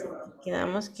 entonces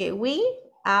quedamos que we,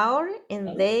 our,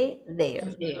 and they,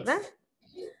 their, ¿verdad?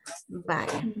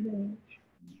 Vale.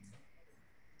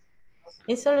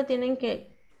 Eso lo tienen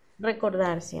que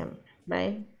recordar siempre,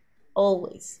 ¿vale?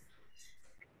 Always.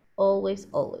 Always.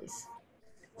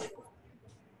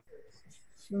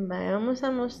 Vale, vamos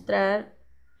a mostrar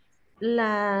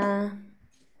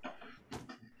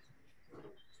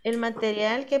el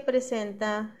material que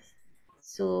presenta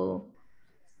su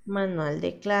manual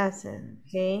de clase,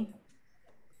 ¿ok?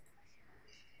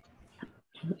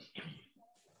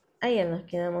 Ahí nos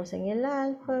quedamos en el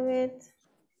alfabeto.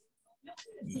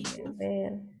 A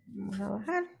ver, vamos a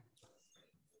bajar.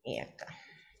 Y acá.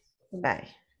 Vale.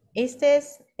 Este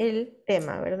es el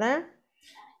tema, ¿verdad?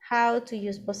 How to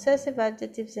use possessive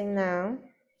adjectives and nouns.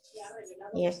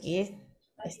 Y aquí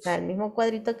está el mismo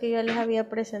cuadrito que yo les había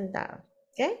presentado.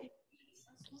 ¿Ok?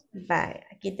 Vale.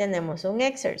 Aquí tenemos un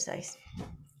exercise.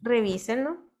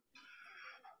 Revísenlo.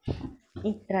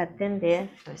 Y traten de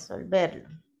resolverlo.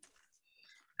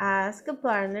 Ask a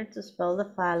partner to spell the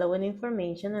following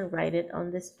information and write it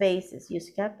on the spaces.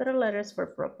 Use capital letters for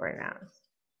proper nouns.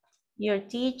 Your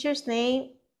teacher's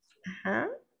name. Ajá.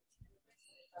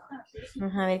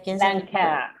 Vamos a ver quién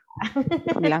Blanca.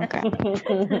 Blanca.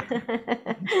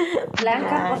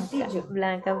 Blanca Portillo.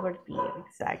 Blanca Portillo,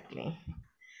 exactly.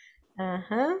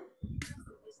 Ajá.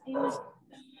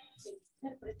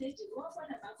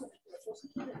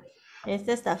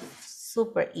 Este está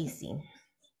super easy.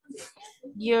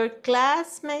 Your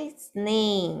classmate's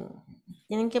name.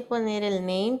 Tienen que poner el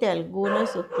name de alguno de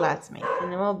sus classmates.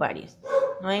 Tenemos varios.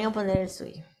 No vayan a poner el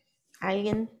suyo.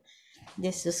 Alguien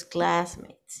de sus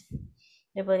classmates.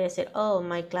 Le podría decir, oh,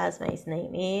 my classmate's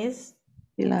name is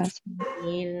Irna,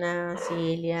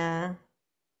 Celia,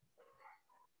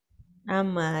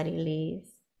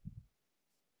 Amarilis.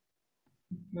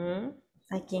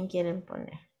 ¿A quién quieren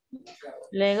poner?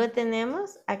 Luego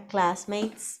tenemos a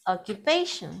classmates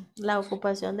occupation, la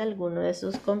ocupación de alguno de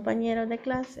sus compañeros de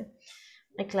clase.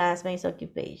 A classmates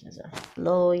occupation, so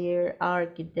lawyer,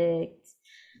 architect,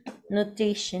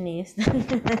 nutritionist,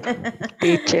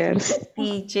 teachers,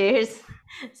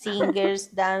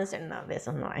 singers, dancers, no, de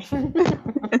eso no hay.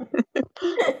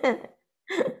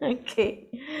 Okay.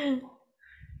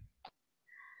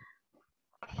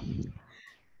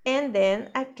 And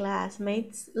then a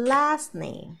classmate's last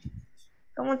name.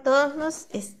 Como todos nos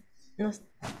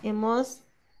hemos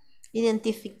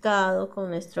identificado con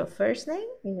nuestro first name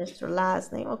y nuestro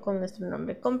last name o con nuestro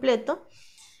nombre completo,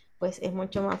 pues es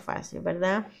mucho más fácil,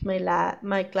 ¿verdad?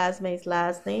 My classmate's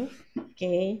last name,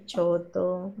 okay,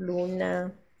 Choto,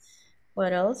 Luna,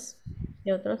 what else?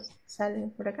 ¿Qué otros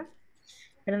salen por acá?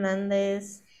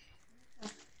 Hernández,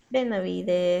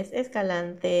 Benavides,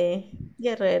 Escalante,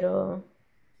 Guerrero,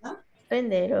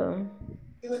 Rendero.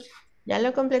 ¿Ya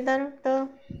lo completaron todo?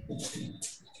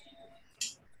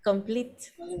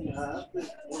 Complete.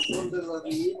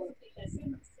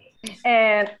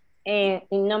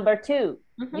 In number 2,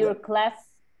 your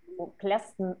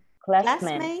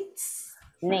classmates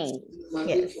name.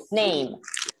 Yes. Name.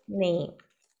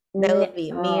 That would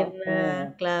be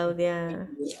Mirna, Claudia,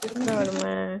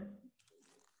 Norma.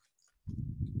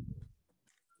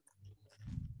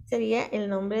 Sería el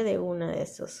nombre de uno de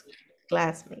esos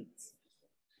classmates.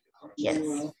 Yes.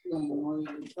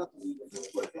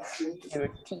 Your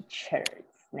teacher's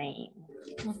name.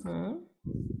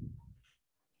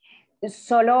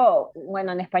 Solo,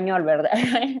 bueno, en español, ¿verdad?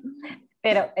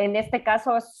 Pero en este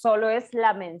caso solo es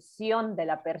la mención de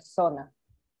la persona.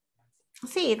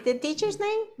 Sí, the teacher's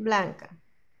name, Blanca.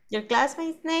 Your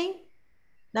classmate's name,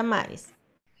 Damaris.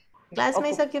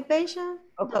 Classmate's occupation,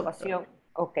 doctor. Ocupación.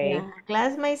 Ok. Yeah.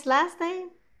 Classmate's last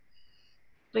name,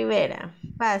 Rivera,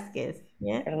 Vázquez.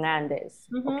 Yeah. Hernández.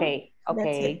 Ok. Ok.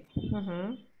 That's it.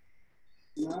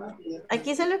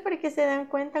 Aquí solo es para que se dan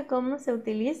cuenta cómo se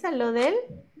utiliza lo del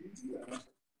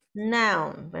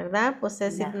noun, ¿verdad?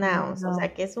 Possessive nouns. O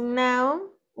sea, que es un noun,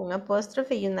 un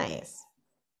apóstrofe y una S.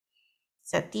 O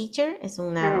sea, teacher es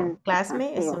un noun.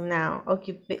 Classmate es un noun.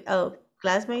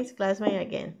 Classmates, classmate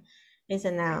again. It's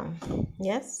a noun.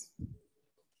 Yes?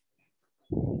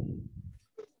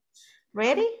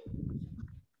 Ready?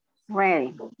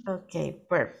 Ready. Ok,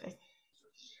 perfect.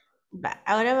 Va,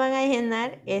 ahora van a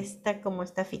llenar esta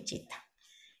fichita.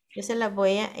 Yo se la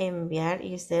voy a enviar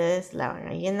y ustedes la van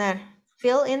a llenar.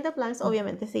 Fill in the blanks,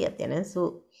 obviamente si ya tienen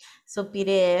su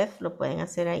PDF, lo pueden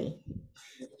hacer ahí.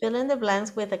 Fill in the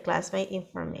blanks with the classmate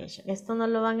information. Esto no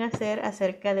lo van a hacer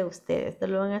acerca de ustedes, esto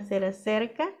lo van a hacer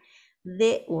acerca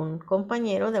de un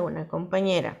compañero, de una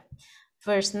compañera.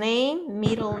 First name,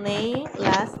 middle name,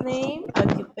 last name,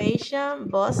 occupation,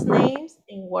 boss names,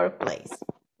 and workplace.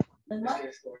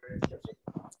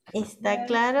 ¿Está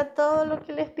claro todo lo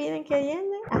que les piden que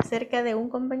llenen acerca de un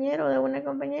compañero o de una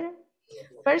compañera?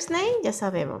 First name, ya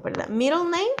sabemos, ¿verdad? Middle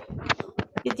name,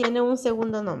 que tiene un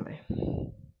segundo nombre.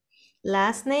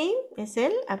 Last name es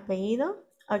el apellido.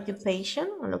 Occupation,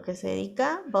 a lo que se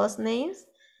dedica. Boss names,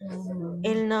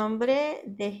 el nombre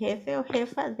de jefe o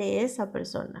jefa de esa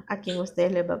persona, a quien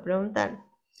ustedes les va a preguntar.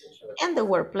 And the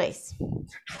workplace,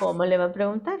 ¿cómo le va a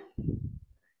preguntar?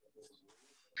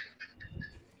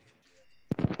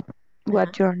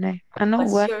 What's your name?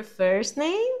 What's your first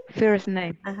name? First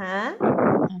name. Ajá.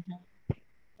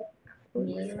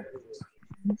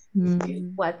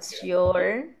 What's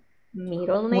your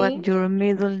middle name? What's your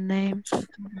middle name?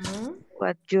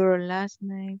 What's your last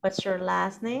name? What's your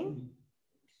last name?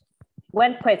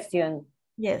 One question.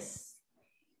 Yes.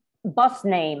 Boss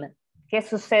name. ¿Qué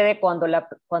sucede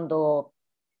cuando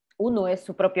uno es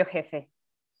su propio jefe?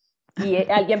 Y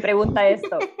alguien pregunta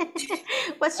esto.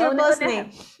 What's your boss name?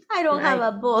 I don't have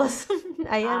a boss.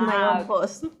 I am my own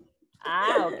boss.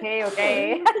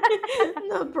 Okay.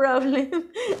 No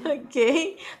problem.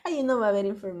 Okay. Ahí no va a haber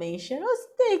information.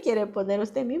 Usted quiere poner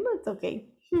usted mismo, it's okay.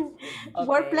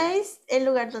 Workplace, el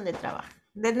lugar donde trabaja.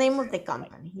 The name of the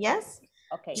company, yes?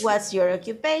 Okay. What's your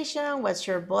occupation? What's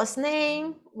your boss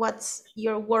name? What's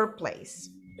your workplace?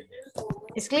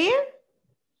 ¿Es clear?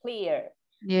 Clear.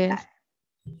 Yes.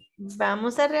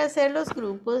 Vamos a rehacer los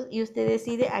grupos y usted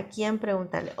decide a quién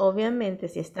preguntarle. Obviamente,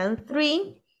 si están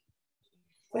three,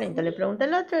 entonces le pregunta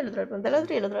al otro, el otro le pregunta al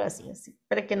otro y el otro así,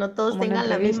 para que no todos Como una tengan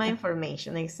la misma entrevista.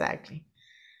 information. Exactly.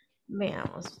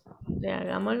 Veamos. Le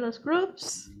hagamos los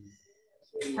groups.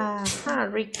 Ajá,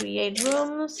 recreate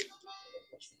rooms.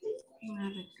 Vamos a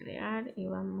recrear y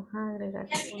vamos a agregar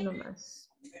uno más.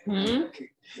 No.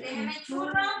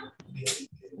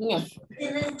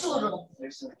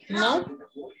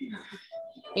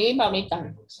 Y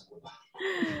mamita.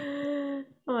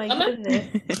 Oh my goodness.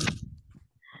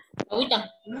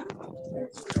 Ahorita.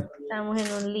 Estamos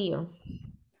en un lío.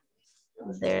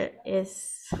 There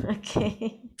is,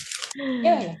 okay.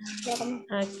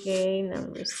 Okay,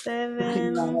 number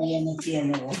 7. No, ya no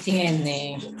tiene.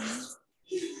 Tiene.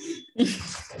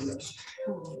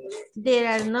 There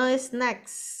are no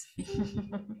snacks.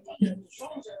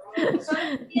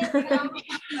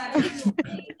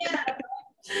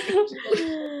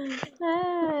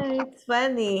 It's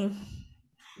funny.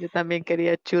 Yo también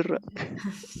quería churro.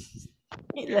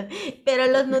 Pero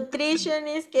los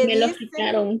nutritionists que Me lo dicen,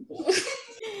 quitaron.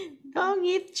 don't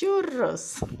eat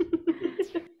churros.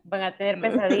 Van a tener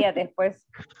pesadillas después.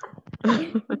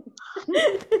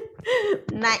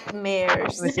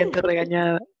 Nightmares. Me siento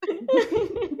regañada.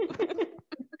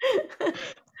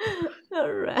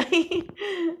 All right.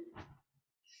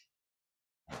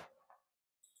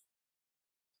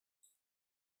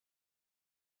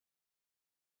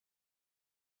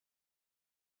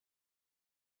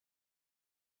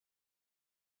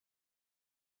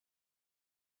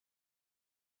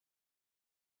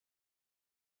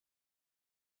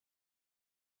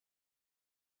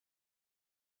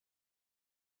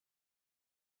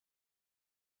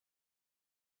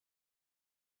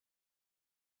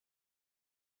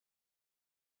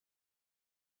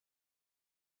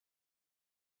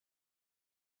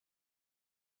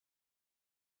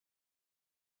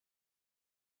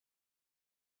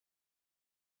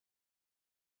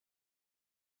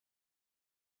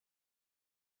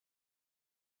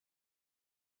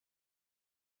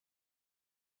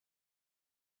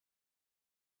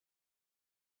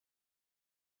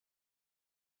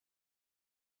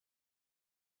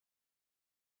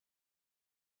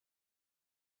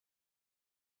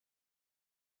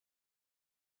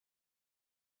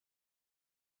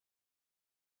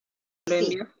 lo Sí,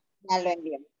 envió. ya lo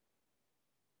envió.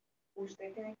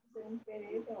 ¿Usted tiene que hacer un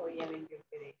PDF o ya le envió el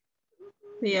PDF?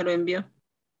 Sí, ya lo envió.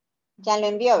 Ya lo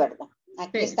envió, ¿verdad?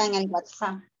 Aquí Sí. está en el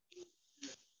WhatsApp.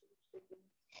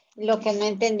 Lo que no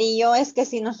entendí yo es que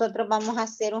si nosotros vamos a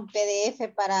hacer un PDF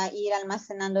para ir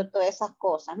almacenando todas esas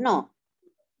cosas, no.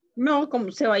 No,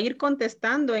 como se va a ir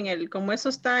contestando como eso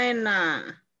está en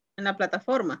la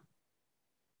plataforma.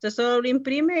 Usted solo lo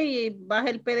imprime y baja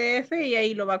el PDF y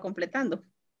ahí lo va completando.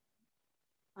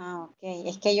 Ah, ok.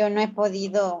 Es que yo no he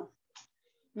podido,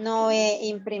 no he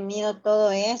imprimido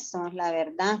todo eso, la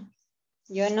verdad.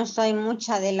 Yo no soy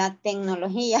mucha de la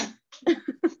tecnología.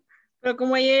 Pero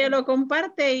como ella lo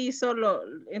comparte y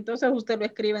entonces usted lo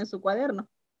escribe en su cuaderno.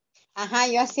 Ajá,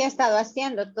 yo así he estado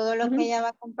haciendo. Todo lo que ella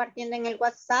va compartiendo en el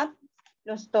WhatsApp,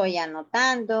 lo estoy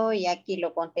anotando y aquí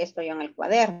lo contesto yo en el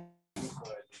cuaderno.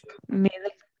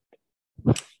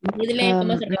 Dile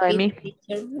cómo se Noemí. repite,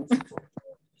 teacher.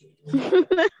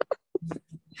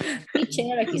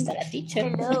 Teacher, aquí está la teacher.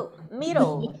 Hello,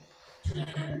 middle.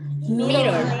 Middle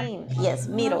Mirror. name. Yes,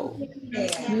 middle.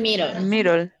 Mirror.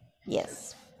 Middle.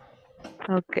 Yes.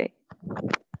 Okay.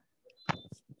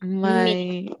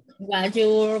 My What's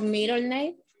your middle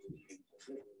name?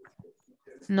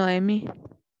 Noemi.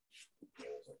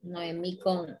 Noemí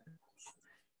con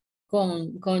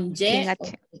Y. Sin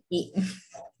H. Y.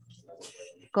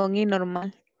 Con I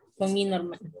normal. Con I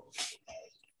normal.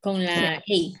 Con la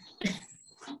E.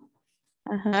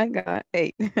 Ajá,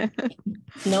 ey.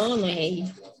 No, no es E.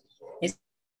 Es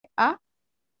A.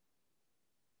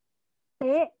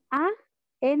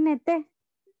 T-A-N-T.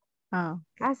 Ah.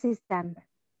 Assistant.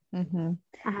 Mhm.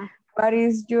 Ajá. What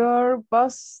is your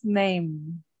boss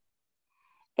name?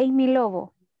 Amy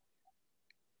Lobo.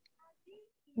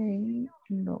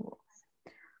 No.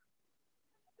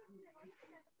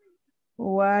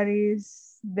 What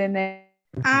is the name?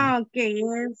 Ah, ok,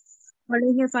 es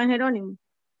Colegio San Jerónimo.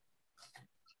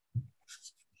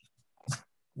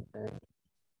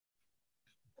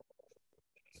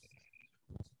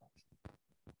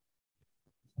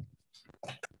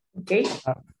 Ok.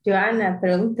 Joana,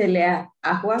 pregúntele a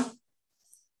Juan.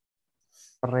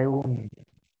 Pregunta.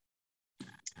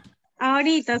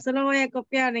 Ahorita solo voy a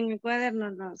copiar en el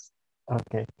cuaderno los.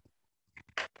 Ok.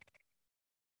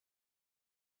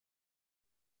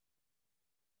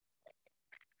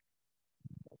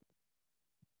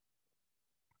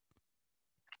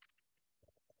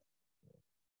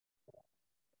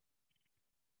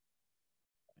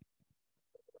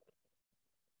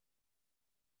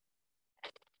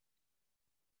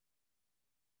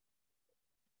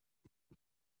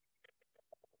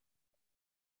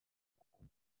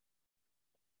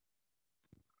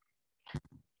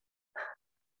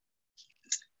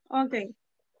 Okay.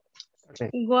 Ok.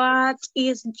 What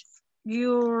is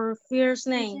your first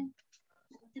name?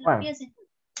 Juan.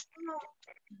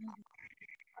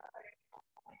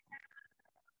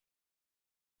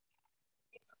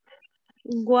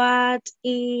 What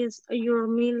is your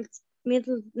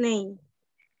middle name?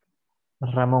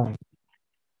 Ramón.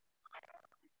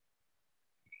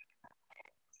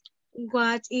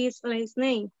 What is last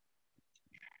name?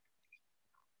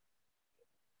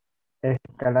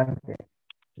 Escalante.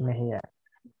 Mejía.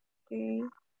 Okay.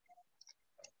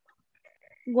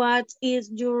 What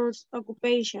is your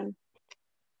occupation?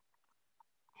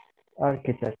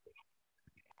 Arquitecto.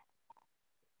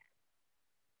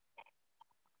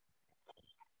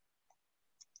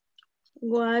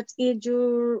 What is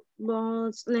your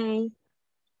boss name?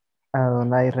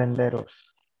 Adonai Renderos.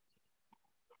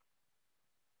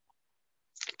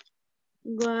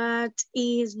 What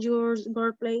is your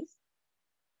birthplace?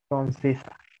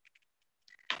 Concisa.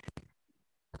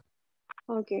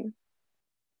 Okay.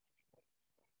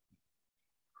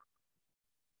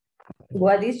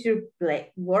 What is your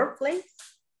workplace?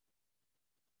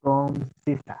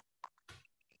 Concisa.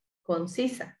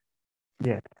 Concisa.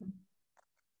 Yes.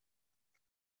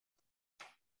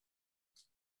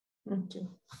 Okay.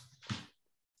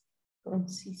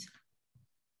 Concisa.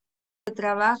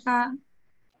 Trabaja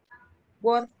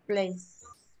workplace.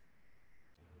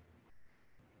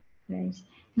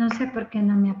 No sé por qué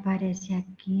no me aparece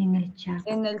aquí en el chat.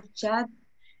 En el chat,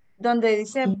 donde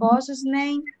dice Sí. boss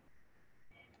name,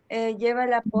 lleva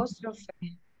el apóstrofe,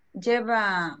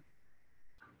 lleva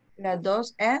las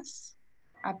dos S,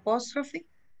 apóstrofe,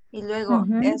 y luego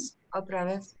Ujú. es otra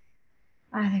vez.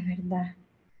 Ah, de verdad.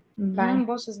 Vale.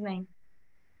 Boss name.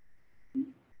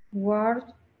 Word,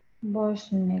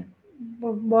 Bosnia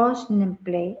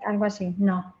Play, algo así.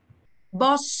 No.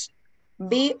 Boss,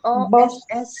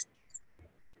 B-O-S-S.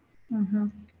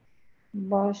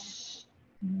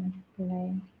 Bosnia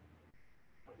Play.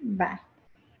 Vale.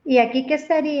 ¿Y aquí qué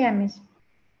sería, Miss?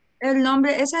 El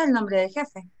nombre, ese es el nombre del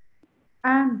jefe.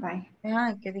 Ah, bye.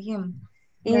 Ah, ¿qué dijimos?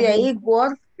 Y Ya de vi. ahí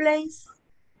workplace,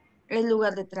 el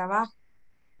lugar de trabajo.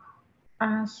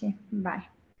 Ah, sí, bye.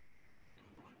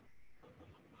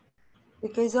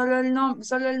 Es que solo el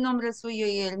nombre suyo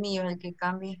y el mío es el que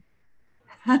cambia.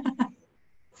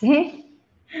 ¿Sí?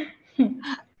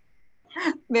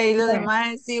 Ve, y lo Bueno,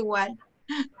 demás es igual.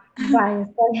 bye,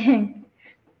 está bien.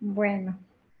 Bueno,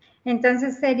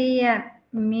 entonces sería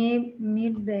mi,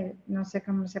 no sé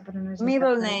cómo se pronuncia esa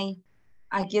Middle palabra. name.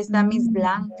 Aquí está Miss Mm,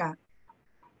 Blanca.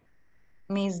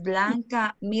 Miss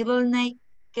Blanca, middle name,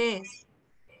 ¿qué es?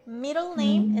 Middle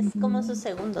name es como su mm,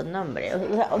 segundo nombre.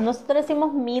 O sea, nosotros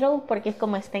decimos middle porque es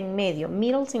como está en medio.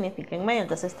 Middle significa en medio,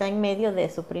 entonces está en medio de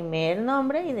su primer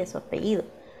nombre y de su apellido.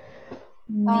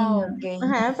 Ah, Middle. ok.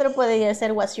 Ajá, pero podría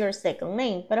ser what's your second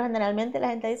name, pero generalmente la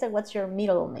gente dice what's your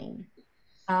middle name.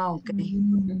 Ah, ok.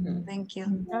 Ujú. Thank you.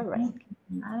 All right.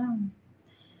 Ah,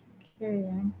 qué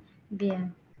bien.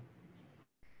 Bien.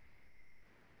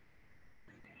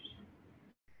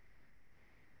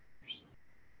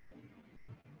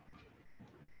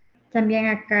 También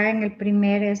acá en el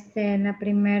primer, en la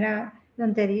primera,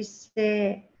 donde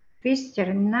dice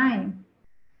Fisher Nine,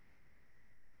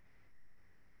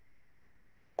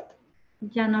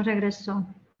 ya no regresó.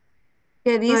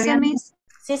 ¿Qué dice Todavía no. Miss?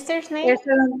 Sister's name. Eso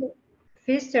donde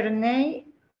Fisher Name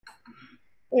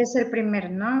es el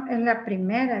primer, ¿no? Es la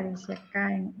primera, dice acá.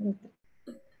 Pero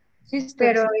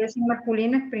Sisters. es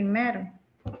masculino es primero.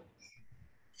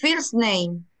 First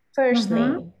name. First Ujú,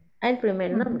 name. El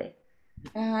primer ujú. nombre.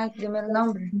 Ah, el primer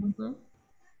nombre. Ujú.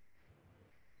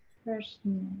 First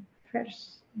name,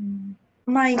 first name.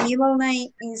 My middle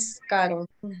name is Carol.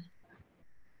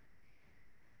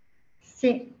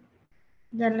 Sí,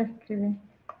 ya lo escribí.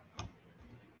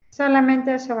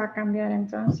 Solamente eso va a cambiar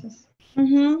entonces.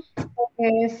 Ujú.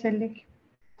 Porque es el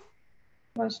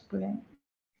cosplay.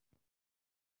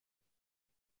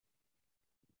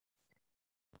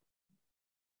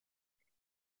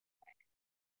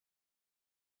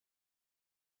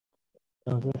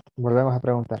 Entonces, volvemos a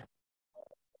preguntar.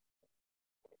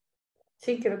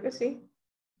 Sí, creo que sí.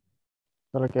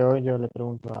 Solo que hoy yo le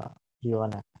pregunto a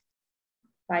Giovanna.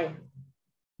 Vaya.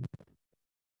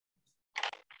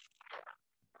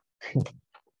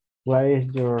 What is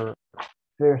your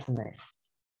first name?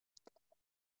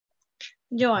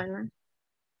 Joana.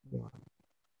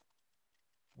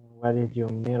 What is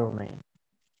your middle name?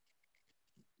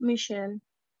 Michelle.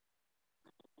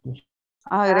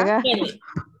 Agregar. Bueno,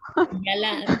 ya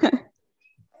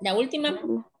la última.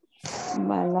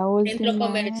 Va, la Centro última.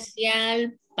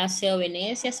 Comercial Paseo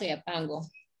Venecia, Soyapango.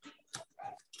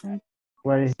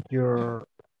 What is your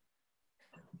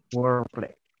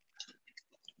workplace?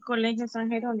 Colegio San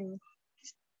Jerónimo.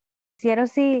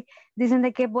 Sí, dicen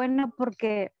de que es bueno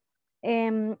porque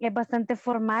es bastante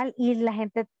formal y la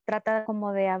gente trata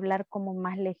como de hablar como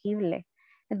más legible.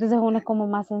 Entonces uno es como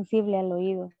más sensible al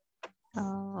oído.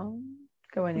 Ah,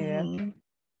 qué buena idea. Ujú.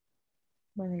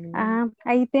 Buena idea. Ah,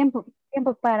 hay tiempo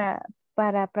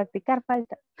para practicar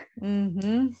falta.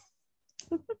 Ujú.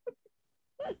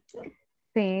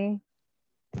 Sí,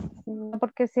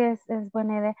 porque sí es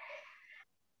buena idea.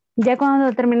 Ya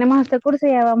cuando terminemos este curso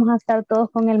ya vamos a estar todos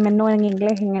con el menú en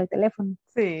inglés en el teléfono.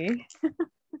 Sí.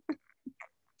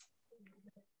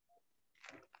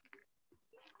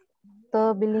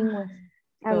 Todos bilingües,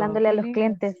 Todo hablándole a los bilingües.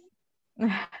 clientes.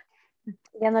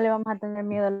 Ya no le vamos a tener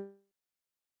miedo.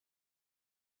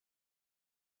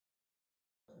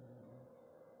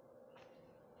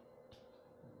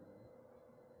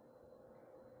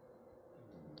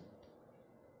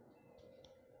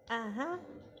 Ajá.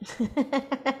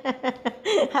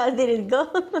 How did it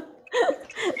go?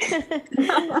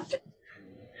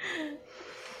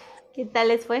 ¿Qué tal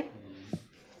les fue?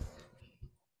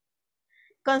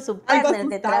 Con su Algo partner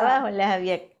de asustada. trabajo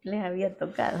les había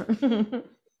tocado.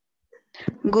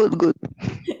 Good, good.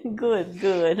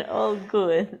 Good, all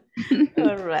good.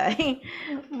 All right.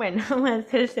 Bueno, vamos a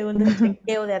hacer el segundo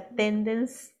chequeo de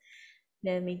attendance.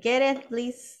 Let me get it,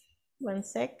 please. 1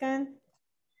 second.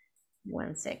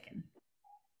 1 second.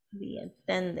 The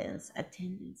attendance.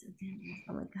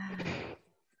 Oh my God.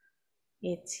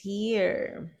 It's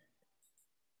here.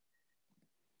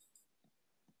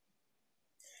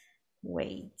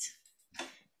 Wait.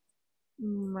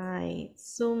 My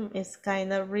Zoom is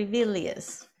kind of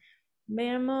rebellious.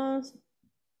 Veamos.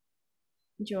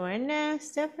 Joanna,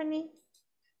 Stephanie.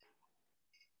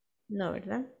 No,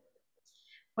 ¿verdad?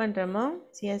 Juan Ramón,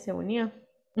 sí, ya se unió.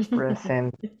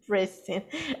 Present. Present.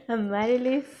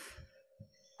 Amarilis.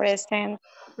 Present.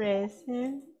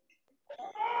 Present.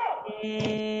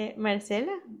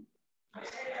 Marcela.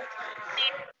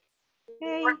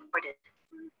 Hey.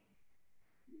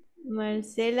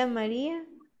 Marcela María.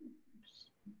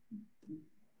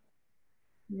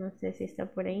 No sé si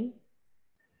está por ahí.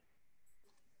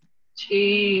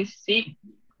 Sí, sí.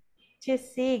 Che,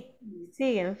 sí,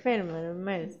 sigue enferma,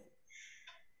 normal.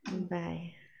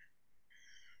 Bye.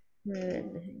 A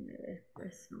ver, déjenme ver,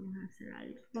 pues vamos a hacer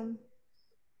algo.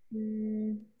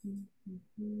 Me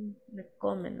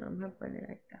comen, vamos a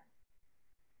poner acá.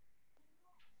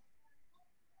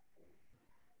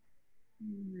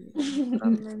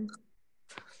 Comen.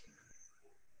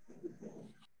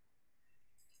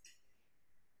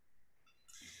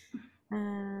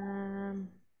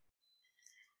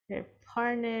 Their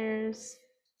partners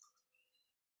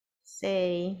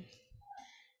say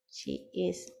she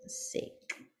is sick.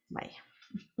 Vaya.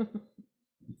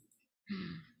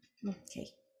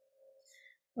 Ok.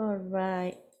 All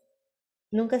right.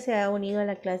 Nunca se ha unido a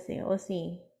la clase, ¿o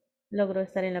sí? Logró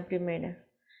estar en la primera.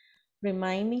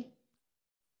 Remind me.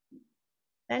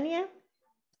 Tania.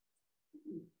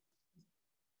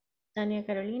 Tania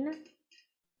Carolina.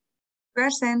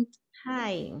 Present.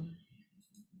 Hi.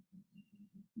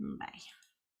 Bye.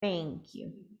 Thank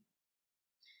you.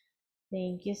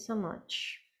 Thank you so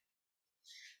much.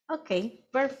 Ok,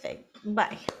 perfect.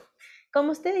 Bye.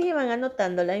 Como ustedes iban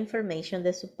anotando la information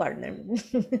de su partner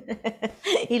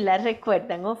y la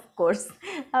recuerdan, of course,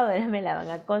 ahora me la van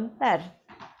a contar.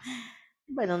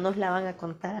 Bueno, nos la van a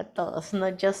contar a todos,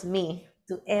 not just me,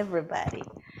 to everybody.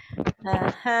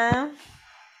 Ajá.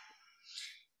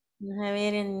 A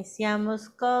ver, iniciamos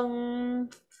con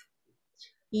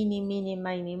Eeny, meeny,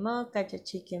 miny, mo, catch a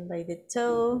chicken by the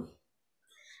toe.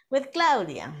 With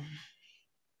Claudia.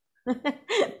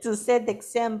 To set the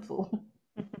example.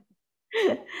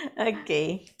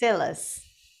 Okay, tell us.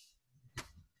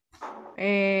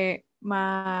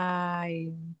 My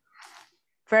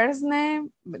first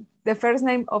name, the first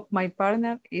name of my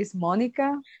partner is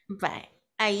Mónica. Bye.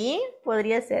 Ahí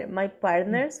podría ser my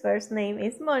partner's first name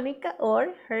is Mónica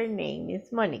or her name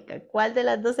is Mónica. ¿Cuál de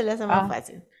las dos se le hace más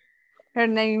fácil? Her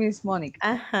name is Mónica.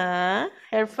 Ajá.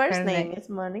 Her first name is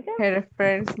Mónica. Her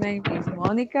first name is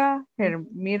Mónica. Her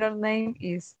middle name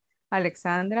is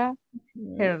Alexandra.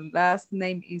 Her last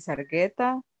name is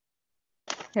Argueta.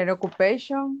 Her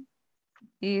occupation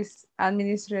is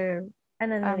administrator.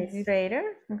 An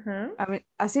administrator.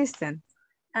 Assistant.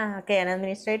 Ah, okay, an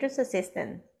administrator's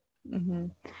assistant.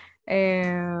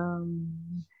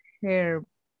 Her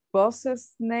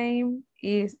boss's name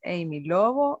is Amy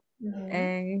Lobo,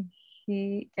 and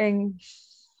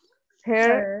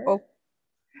her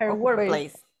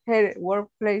workplace. Her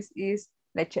workplace is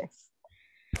Leches.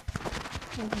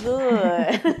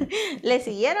 Good. Le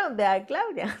siguieron, vea,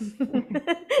 Claudia.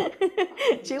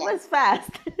 She was fast,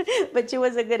 but she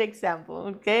was a good example,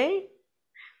 okay?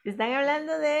 Están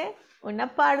hablando de una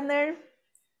partner,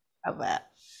 a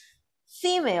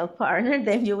female partner,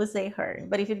 then you would say her.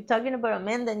 But if you're talking about a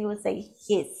man, then you would say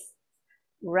his.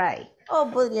 Right.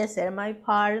 O podría ser my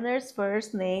partner's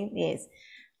first name is.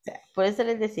 O sea, por eso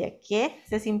les decía que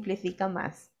se simplifica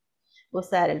más.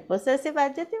 Usar el possessive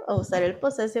adjective o usar el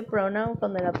possessive pronoun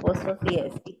con el apóstrofe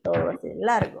es y todo así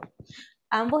largo.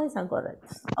 Ambos están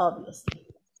correctos, obviously.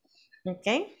 Ok.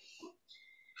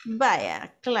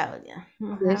 Vaya, Claudia.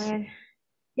 Vamos a ver.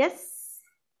 Yes.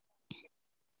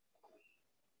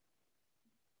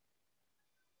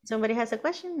 Somebody has a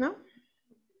question, no?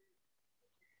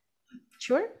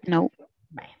 Sure? No.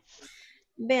 Vaya.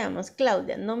 Veamos,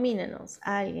 Claudia, nomínenos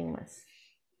a alguien más.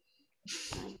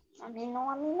 A mí no,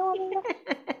 a mí no, a mí no.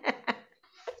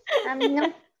 A mí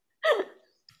no.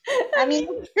 A mí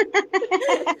no.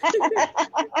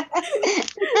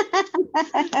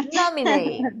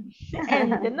 Nominate.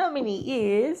 And the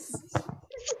nominee is...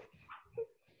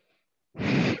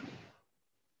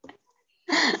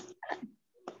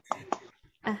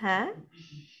 Ajá.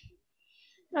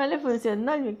 No le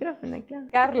funcionó el micrófono, claro.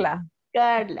 Carla.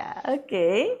 Carla, ok.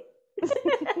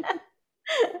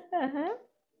 Ajá.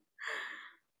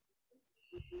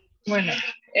 Bueno,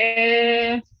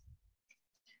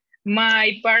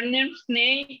 my partner's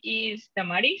name is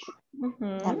Damaris.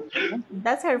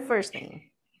 That's her first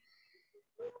name.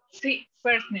 Sí,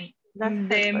 first name. That's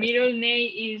the middle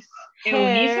name is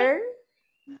Eunice.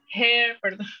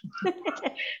 Perdón.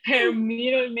 Her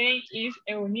middle name is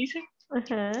Eunice.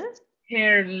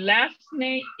 Her last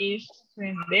name is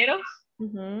Renderos.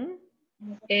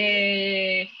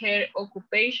 Her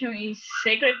occupation is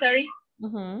secretary.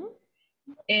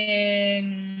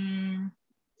 And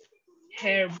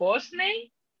her boss name?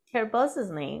 Her boss's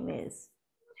name is?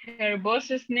 Her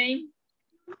boss's name,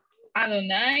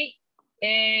 Adonai,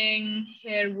 and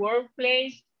her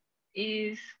workplace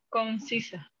is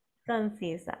Concisa.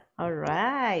 Concisa. All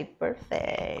right,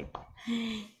 perfect.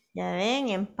 Ya ven,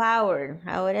 empowered.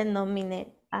 Ahora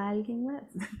nomine a alguien más.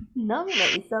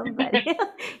 Nominate somebody.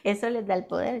 Eso les da el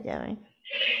poder, ya ven.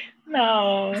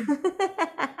 No.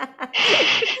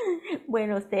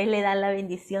 Bueno, ustedes le dan la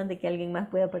bendición de que alguien más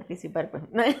pueda participar, pues.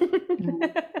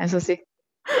 Eso sí.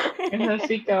 Eso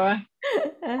sí que va.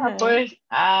 Ajá. Pues,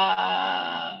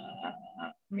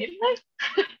 Mirna.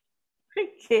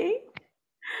 Ok.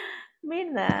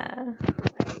 Mirna.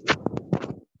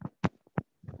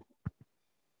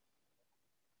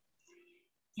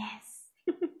 Yes.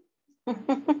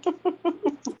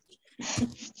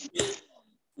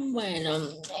 Bueno,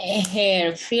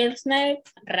 her first name,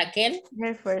 Raquel.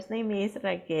 Her first name is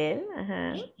Raquel.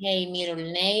 Ajá. Her middle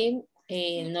name,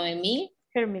 Noemi.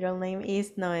 Her middle name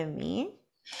is Noemi.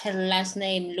 Her last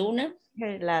name, Luna.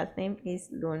 Her last name is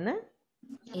Luna.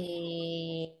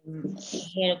 Her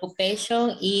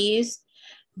occupation is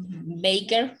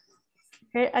baker.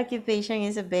 Her occupation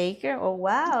is a baker. Oh,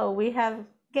 wow. We have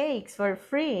cakes for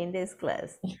free in this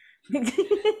class.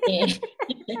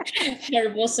 Her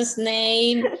boss's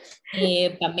name,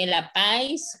 Pamela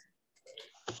Pais.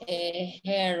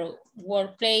 Her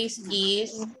workplace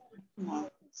is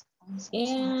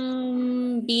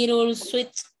Beetle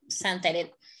Sweet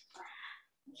Santaret.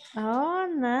 Oh,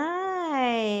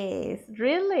 nice.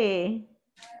 Really?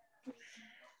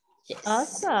 Yes.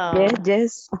 Awesome.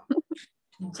 Yes.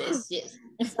 Yes, yes.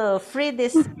 So free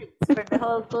desserts for the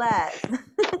whole class.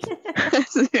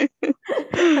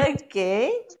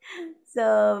 Okay.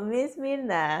 So Miss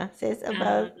Mirna says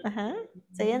about,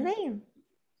 say your name.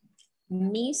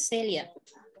 Miss Celia.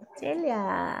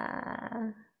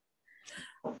 Celia.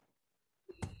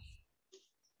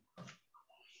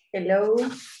 Hello.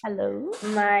 Hello.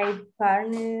 My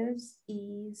partner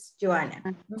is Joanna.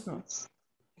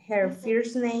 Her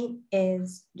first name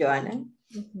is Joanna.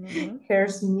 Her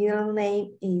middle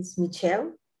name is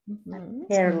Michelle.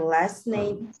 Her last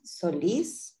name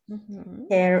Solis.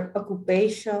 Her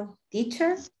occupation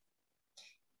teacher.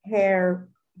 Her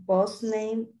boss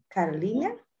name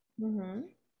Carolina.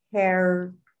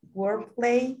 Her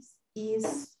workplace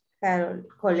is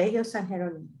Colegio San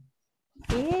Jerónimo.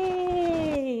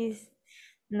 Yes.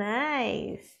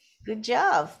 Nice. Good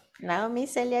job. Now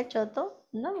Miss Celia Choto,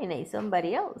 nominate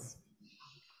somebody else.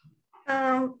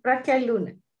 Raquel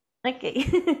Luna. Okay.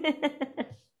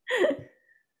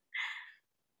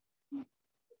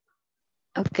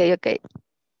 Okay.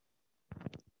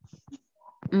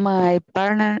 My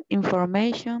partner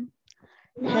information.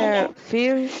 Her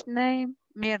first name,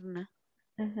 Mirna.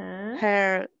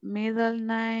 Her middle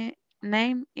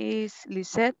name is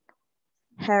Lisette.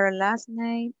 Her last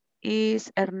name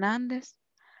is Hernandez.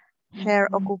 Her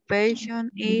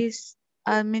occupation is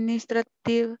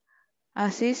administrative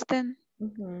assistant.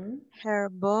 Her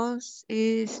boss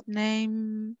is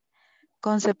named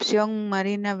Concepción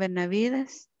Marina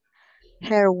Benavides.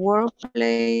 Her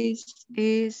workplace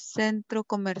is Centro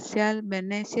Comercial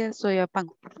Venecia Soyapan.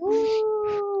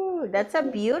 Ooh, that's a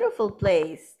beautiful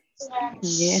place.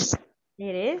 Yes.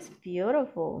 It is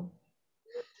beautiful.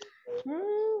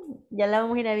 Ya la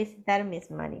vamos a ir a visitar, Miss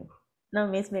Mari. No,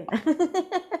 Miss Mirna.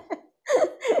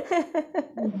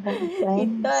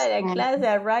 Y toda la clase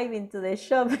arriving to the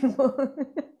shopping mall.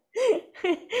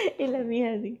 Y la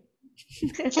mía así.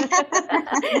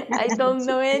 I don't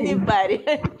know anybody.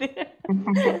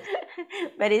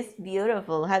 But it's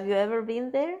beautiful. Have you ever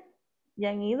been there? ¿Ya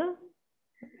han ido?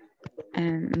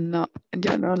 No,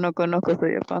 yo no conozco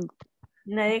Soyapango.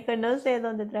 Nadie conoce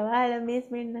dónde trabaja la Miss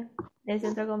Mirna, el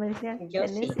centro comercial. Yo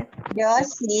sí. Venecia. Yo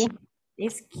sí.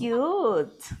 It's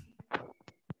cute.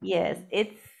 Yes,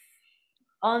 it's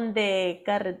on the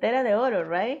carretera de oro,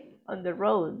 right? On the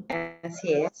road.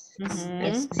 Así es. Así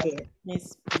es.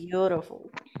 It's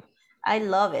beautiful. I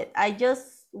love it. I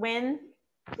just went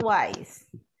twice.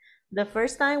 The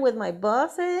first time with my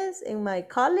bosses and my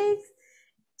colleagues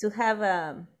to have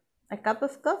a cup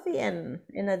of coffee and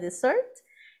a dessert.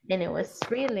 And it was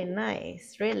really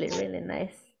nice. Really, really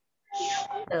nice.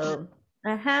 So,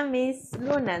 Miss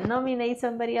Luna, nominate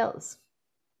somebody else.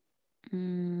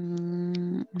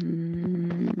 Juan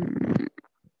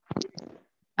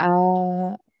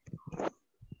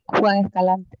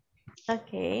Escalante.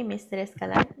 Okay, Mr.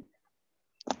 Escalante.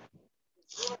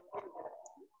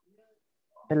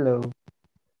 Hello.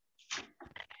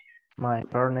 My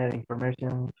partner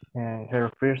information,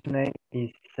 her first name is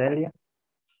Celia.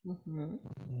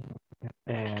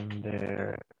 And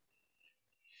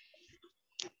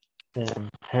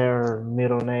her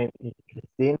middle name is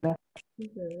Cristina.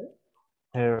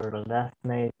 Her last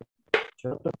name is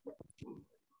Choto.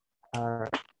 Her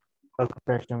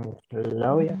occupation is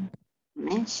lawyer.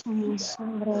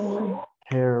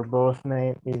 Her boss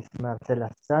name is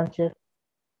Marcela Sanchez,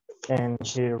 and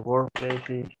her workplace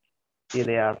is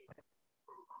Ideal.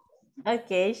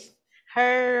 Okay.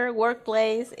 Her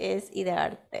workplace is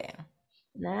Idearte.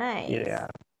 Nice. Ideal.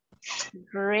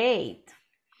 Great.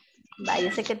 Va,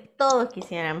 yo sé que todos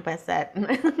quisieran pasar.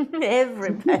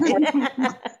 Everybody.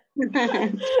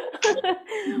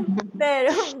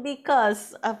 Pero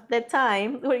because of the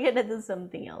time, we're going to do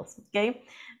something else, okay?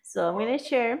 So I'm going to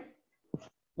share.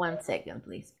 1 second,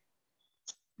 please.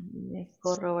 Me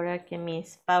corroborar que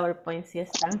mis PowerPoints sí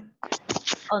están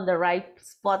on the right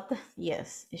spot.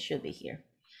 Yes, it should be here.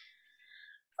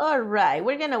 All right,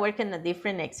 we're going to work on a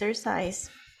different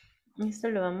exercise. Esto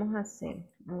lo vamos a hacer.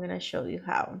 I'm going to show you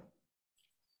how.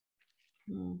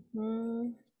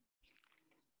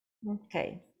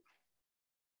 Okay.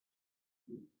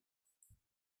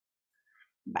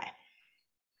 Bye.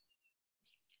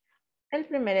 El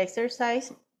primer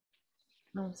exercise.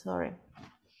 I'm sorry.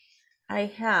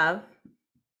 I have.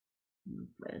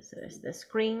 Puede ser este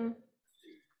screen.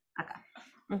 Acá.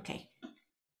 Okay.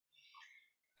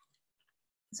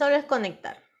 Solo es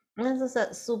conectar. Eso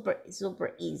es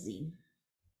super easy.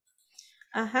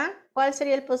 Ajá. ¿Cuál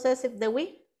sería el possessive de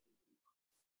we?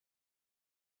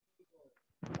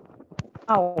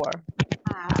 Our.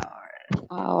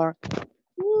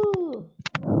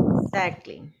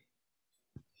 Exactly.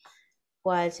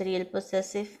 ¿Cuál sería el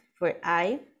possessive for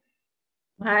I?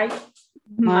 My.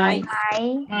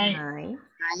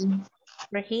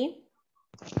 For he?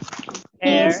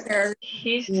 His.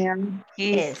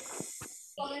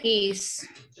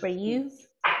 For you?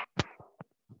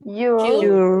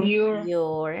 Your.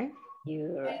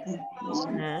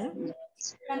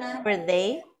 For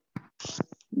they?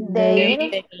 Their.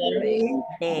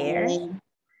 Their.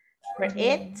 For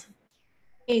it?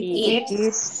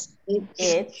 Its.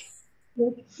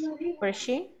 For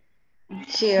she?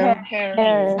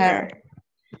 Her.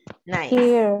 Nice.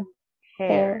 Here.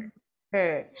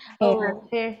 Her. Oh,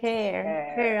 her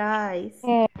hair. Her eyes.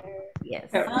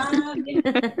 Yes.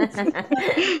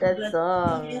 That's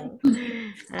all.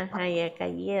 Ajá, ya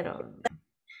cayeron.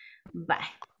 Bye.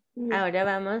 Ahora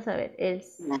vamos a ver el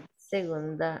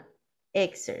segundo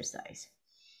exercise.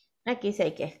 Aquí sí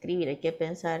hay que escribir, hay que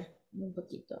pensar un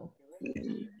poquito.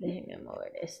 Déjenme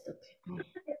mover esto.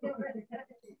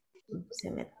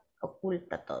 Se me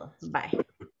oculta todo. Bye.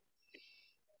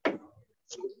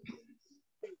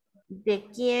 ¿De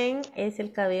quién es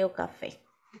el cabello café?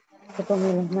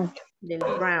 Del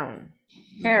brown.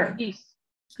 Her. His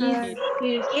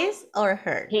or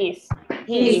her? His.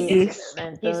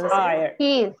 Entonces,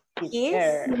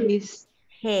 His.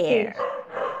 hair.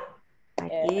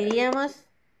 Aquí diríamos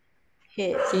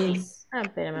his.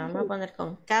 Pero me vamos a poner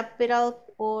con capital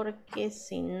porque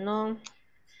si no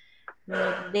me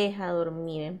deja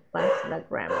dormir en paz la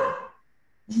grammar.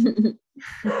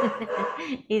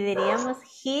 Y diríamos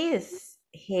his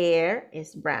hair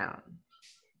is brown.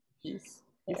 Y si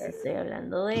estoy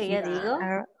hablando de ella, digo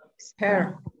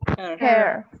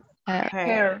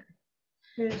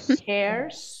her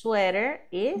sweater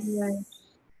is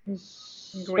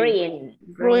green.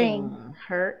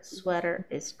 Her sweater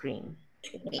is green.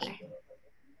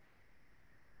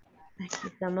 Aquí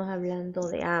estamos hablando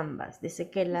de ambas.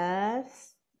 Dice que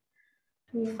las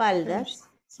faldas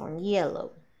son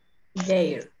yellow.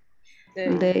 Their.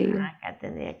 Acá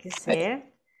tendría que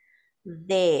ser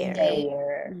their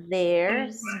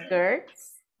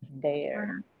skirts.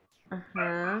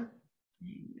 Ajá.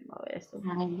 A ver esto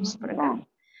por acá.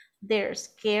 Their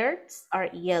skirts are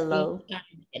yellow.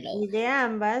 Y de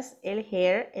ambas el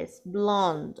hair es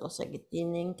blonde, o sea que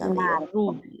tienen cabello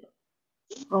rubio.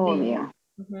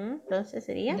 Entonces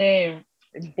sería Their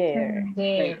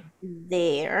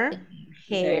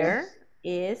hair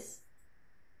is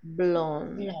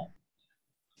blonde.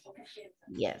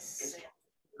 Yes.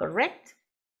 Correct.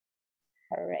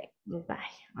 Vaya,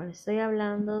 ahora estoy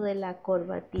hablando de la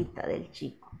corbatita del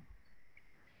chico.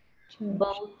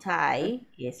 Bow tie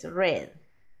is red.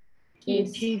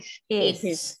 His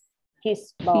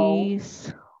bow.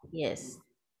 Yes.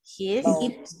 His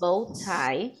bow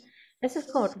tie. Eso es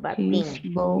corbatín.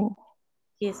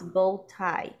 His bow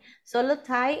tie. Solo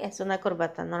tie es una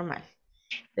corbata normal.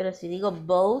 Pero si digo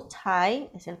bow tie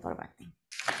es el corbatín.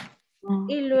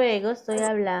 Y luego estoy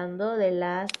hablando de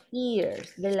las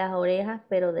ears, de las orejas,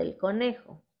 pero del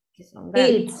conejo, que son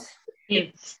grandes.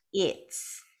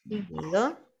 Its.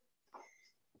 Digo,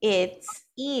 its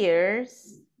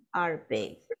ears are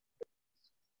big.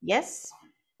 Yes?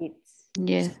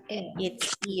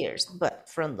 Its ears, but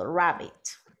from the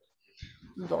rabbit.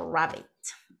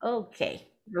 Okay,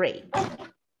 great.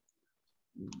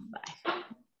 Vale.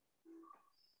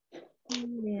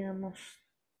 Veamos.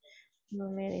 No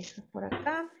me deja por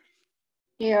acá.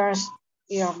 Ears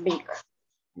are big.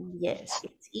 Yes,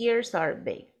 its ears are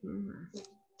big.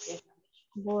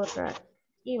 Borrar.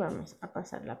 Y vamos a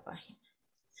pasar la página.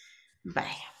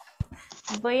 Vaya.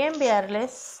 Voy a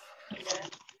enviarles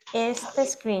este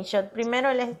screenshot. Primero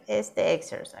este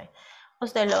exercise.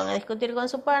 Ustedes lo van a discutir con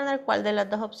su partner cuál de las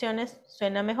dos opciones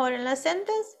suena mejor en las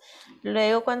sentence.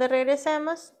 Luego cuando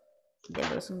regresemos de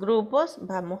los grupos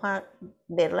vamos a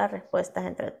ver las respuestas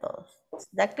entre todos. ¿Is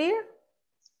that clear?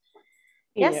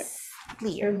 Yes,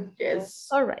 clear. Yes.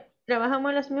 All right. ¿Trabajamos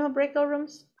en los mismos breakout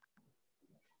rooms?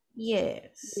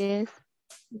 Yes. Yes.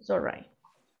 It's all right.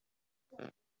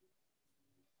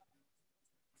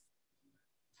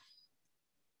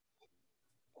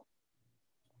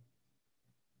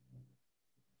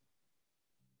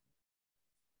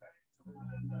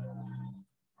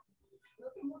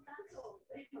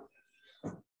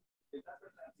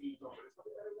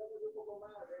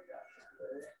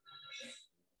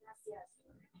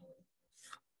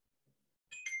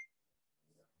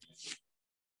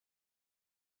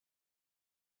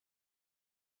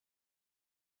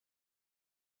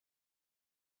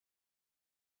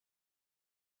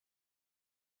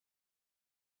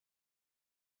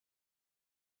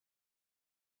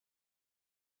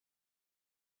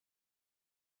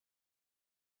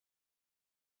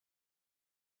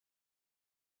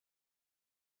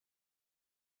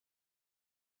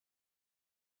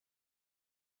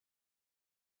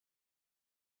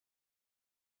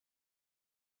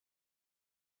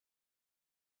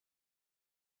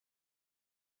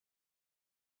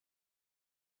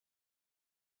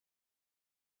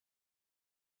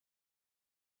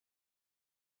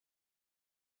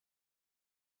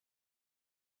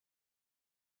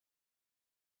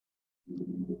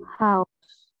 House.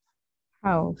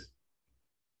 House.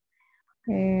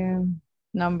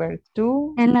 Number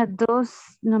 2. En las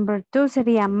dos, number 2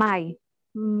 sería my.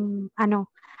 No.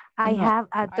 I No, have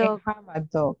a dog. I have a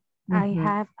dog. I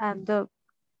have a dog.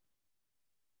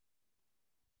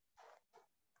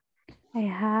 I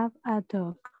have a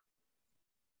dog.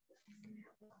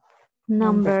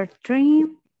 Number 3.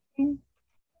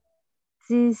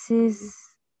 This is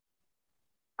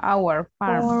Our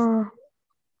farm. for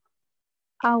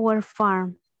our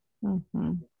farm.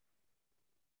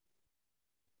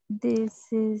 This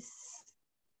is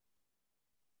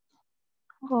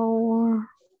our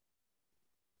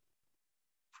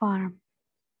farm.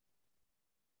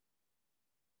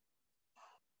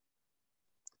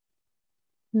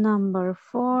 Number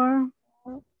 4.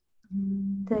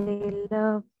 They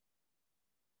love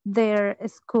their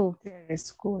school. Their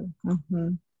school.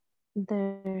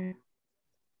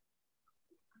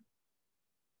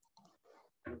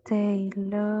 They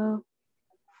love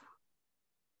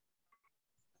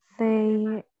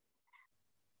their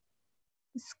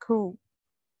school.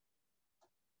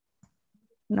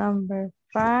 Number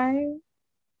 5.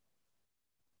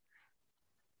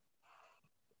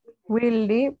 We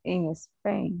live in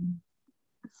Spain.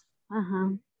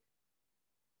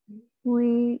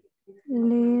 We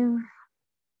live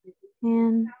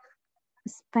in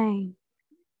Spain.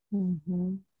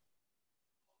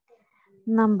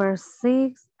 Number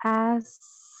 6. Has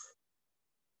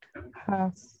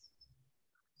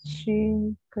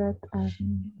she got a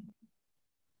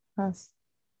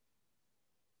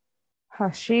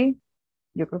has she?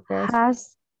 Yo creo que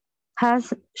es.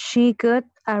 Has she got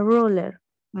a ruler?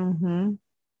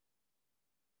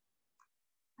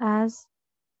 Has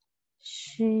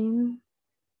she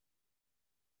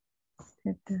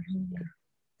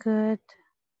got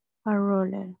a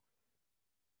ruler?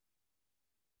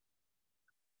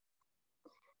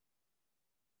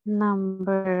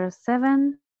 Number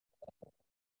 7.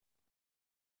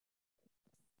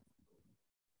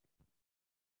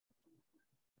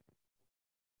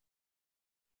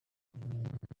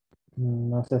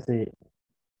 No sé si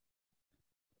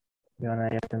Joana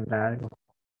ya tendrá algo.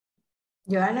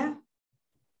 Joana.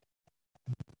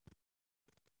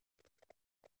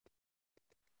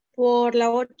 Por la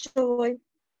 8 voy.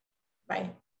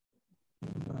 Bye.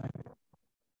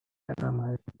 Vamos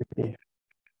a discutir.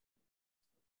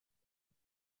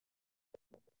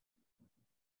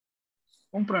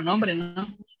 Un pronombre, ¿no?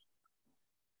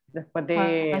 Después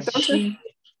de Entonces,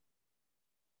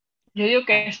 yo digo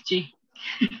que es she.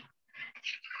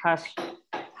 has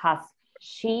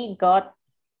she got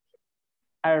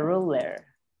a ruler?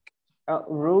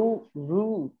 Ruler.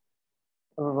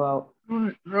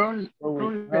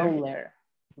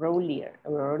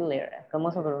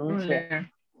 ¿Cómo se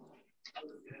pronuncia?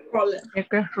 Es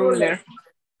que es ruler.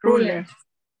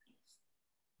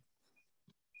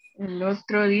 El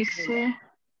otro dice...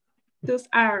 Those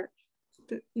are.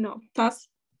 No, thus.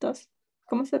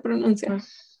 ¿Cómo se pronuncia?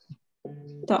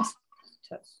 Thus.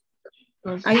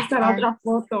 Ahí está la otra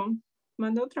foto.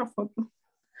 Manda otra foto.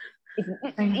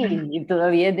 Y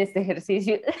todavía de este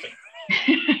ejercicio.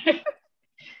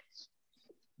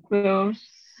 Those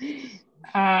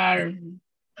are...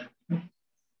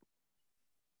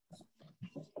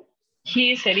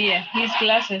 sería, his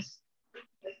classes.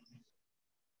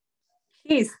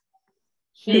 His.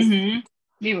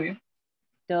 Digo yo.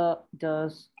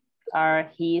 Those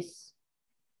are his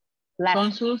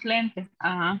Son sus lentes.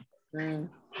 Ajá.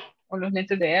 O los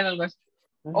lentes de él, algo así.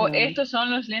 O estos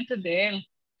son los lentes de él.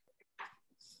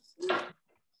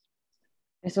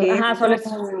 Eso, ajá, solo es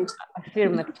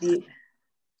affirmative.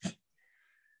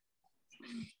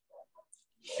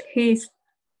 His.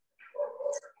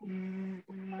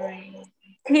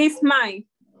 He's my.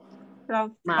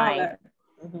 My.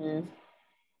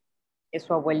 Es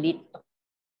su abuelito.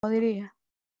 ¿Cómo diría?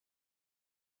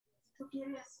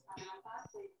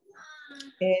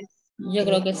 Yo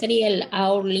creo que sería el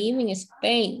our live in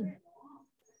Spain.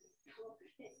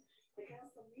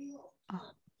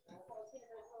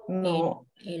 No,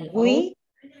 we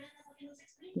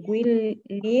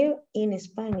live in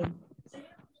Spain.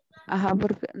 Ajá,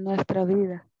 porque nuestra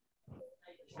vida.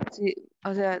 Sí,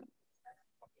 o sea,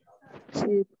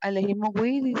 si elegimos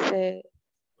we, dice,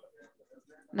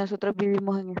 nosotros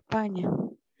vivimos en España.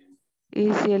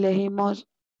 Y si elegimos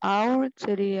our,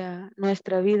 sería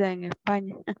nuestra vida en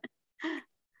España.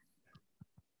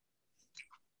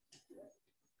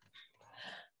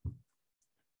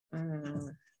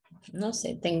 No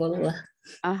sé, tengo dudas.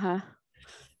 Ajá.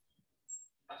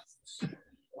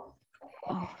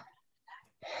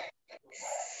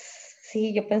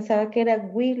 Sí, yo pensaba que era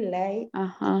we live.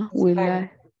 Ajá, we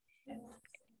live.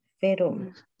 Pero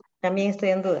también estoy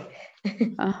en duda.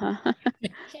 Ajá.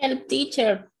 Help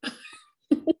teacher.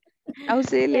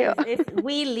 Auxilio. Yes, es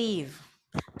we live.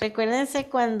 Recuérdense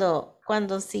cuando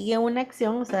sigue una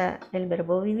acción, o sea, el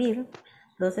verbo vivir,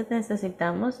 entonces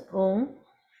necesitamos un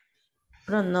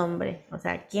pronombre, o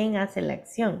sea, ¿quién hace la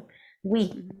acción?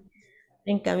 We.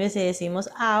 En cambio, si decimos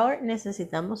our,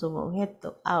 necesitamos un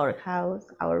objeto. Our house,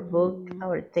 our book,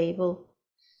 our table.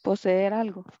 Poseer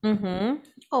algo.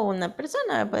 O una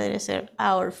persona, puede ser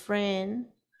our friend,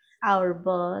 our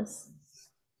boss.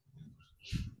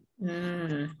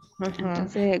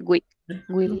 Entonces,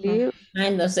 we live.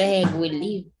 Entonces, we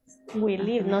live. We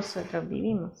live, nosotros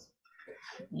vivimos.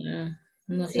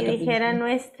 Nosotros Si dijera vivimos.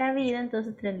 nuestra vida,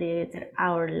 entonces tendría que ser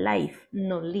our life,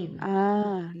 no live.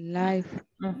 Ah, life.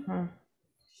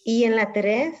 Y en la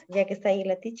 3, ya que está ahí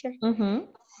la teacher,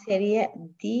 sería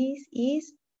this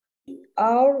is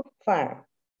our farm.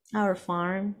 Our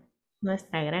farm,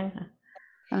 nuestra granja.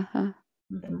 Ajá.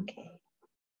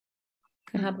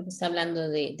 Ajá, porque está hablando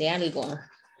de algo.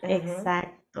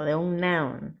 Exacto, de un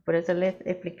noun. Por eso les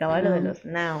explicaba lo de los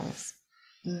nouns.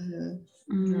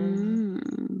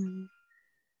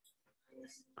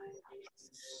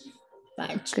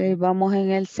 Ok, vamos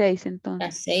en el 6 entonces.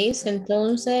 La 6,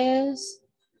 entonces.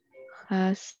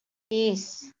 Has.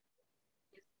 Is.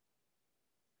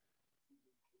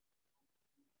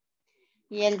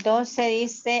 Y el 12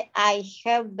 dice, I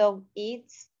have dog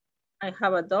eats. I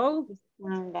have a dog.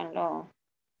 Mándalo.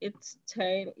 Its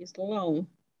tail is long.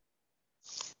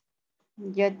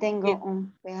 Yo tengo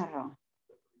un perro.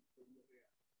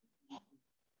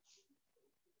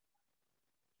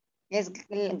 Es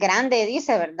grande,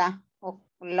 dice, ¿verdad? O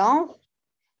long.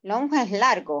 Long es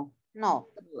largo. No.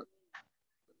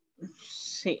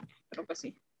 Sí, creo que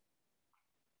sí.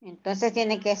 Entonces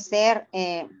tiene que ser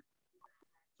he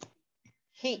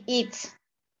eats.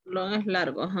 Long es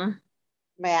largo, ajá.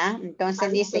 Vea,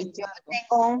 entonces dice, yo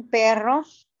tengo un perro.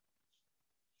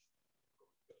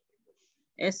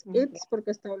 Es it's porque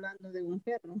está hablando de un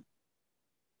perro.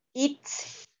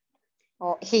 It's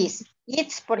o his.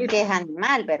 It's porque es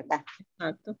animal, ¿verdad?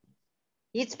 Exacto.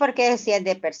 It's porque si es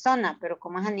de persona, pero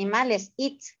como es animal es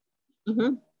it's.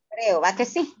 Creo, ¿va que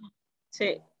sí?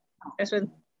 Sí, eso es.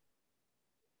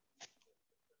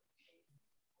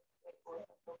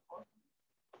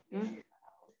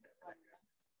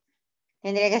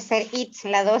 Tendría que ser it's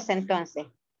la 2 entonces.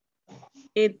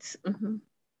 It's.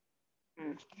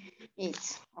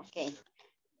 It's, ok.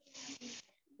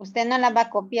 Usted no la va a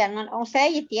copiar, no, usted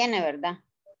ahí tiene, ¿verdad?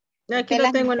 Aquí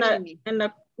lo tengo en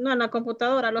la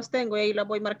computadora, los tengo y ahí los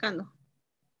voy marcando.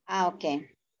 Ah, ok.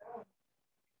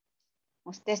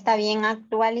 Usted está bien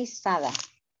actualizada.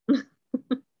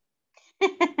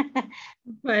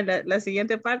 Bueno, la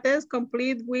siguiente parte es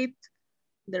complete with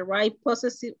the right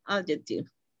possessive adjective.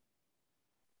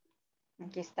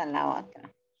 Aquí está la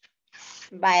otra.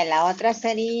 Vale, la otra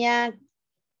sería,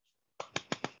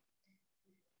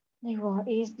 digo,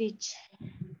 is beach.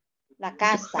 La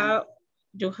casa.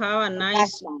 You have a La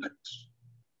nice casa. watch.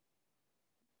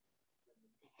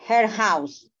 Her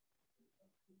house.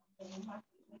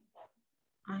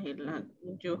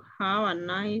 You have a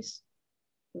nice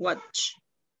watch.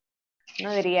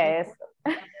 No diría eso.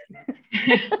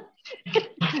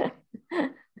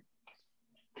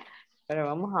 Pero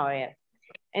vamos a ver.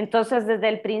 Entonces, desde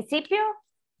el principio,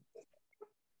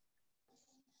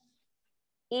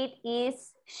 it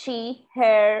is, she,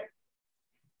 her.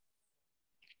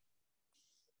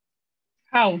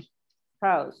 House.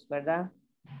 House, ¿verdad?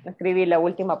 Escribí la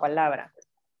última palabra.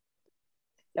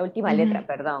 La última letra,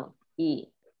 perdón.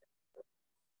 Y.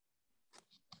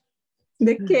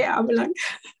 ¿De qué hablan?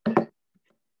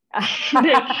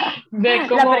 de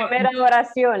cómo... La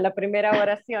primera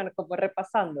oración, como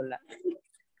repasándola.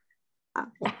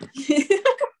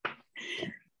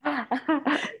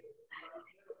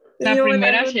 La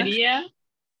primera sería...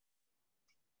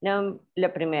 No,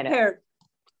 la primera. Her.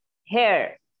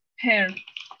 Her. Her.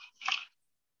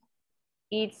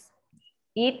 It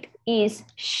is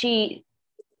she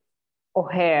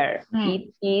or her.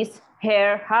 It is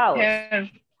her house. Her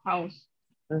house.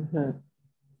 And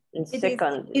It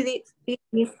second. It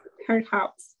is her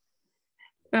house.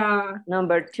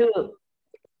 Number 2.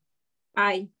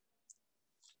 I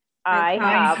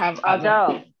have a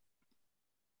dog.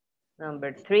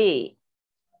 Number 3.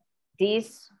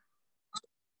 This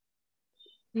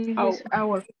is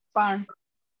our farm.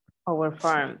 Our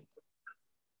farm.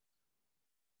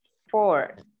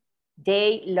 4.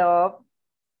 They love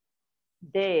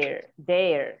their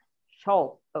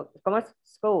show. ¿Cómo es?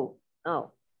 School.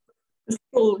 No.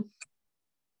 School.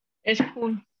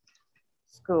 School.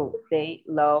 School. They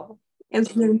love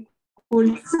School.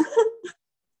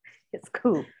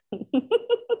 School.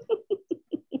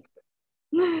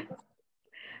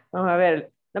 Vamos a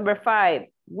ver. Number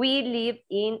 5. We live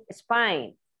in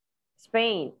Spain.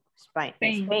 Spain.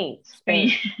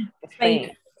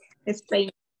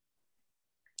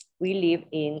 We live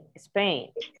in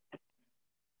Spain.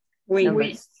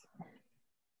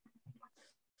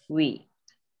 We.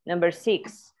 Number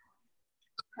 6.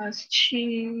 Has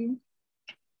she...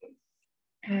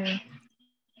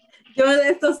 Yo de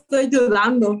esto estoy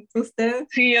dudando. ¿Usted?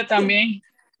 Sí, yo también.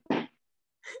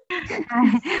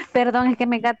 Ay, perdón, es que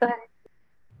mis gatos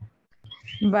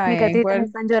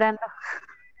están llorando.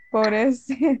 Por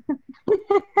eso.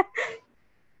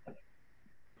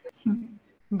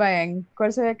 Vayan,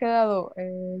 ¿cuál se había quedado,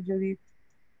 Judith?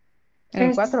 En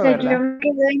el 4, ¿verdad? Yo me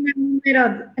quedé en el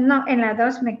número, no, en la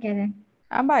 2 me quedé.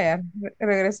 Ah, vaya,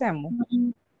 regresemos.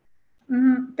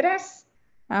 3.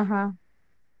 Ajá.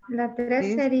 La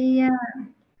 3 sería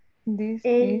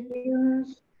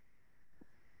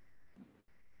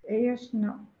ellos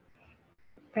no.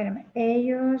 Espérame,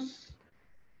 ellos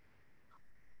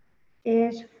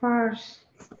es first.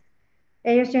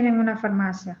 Ellos tienen una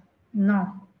farmacia.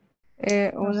 No.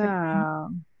 Una...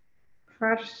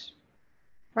 First.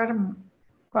 Farm.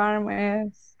 Farm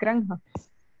es granja.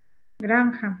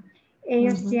 Granja.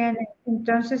 Ellos tienen,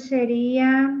 entonces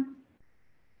sería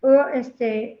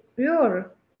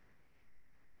your.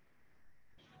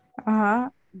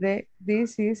 Ajá,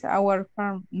 this is our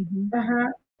farm.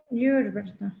 Ajá, your,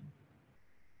 ¿verdad?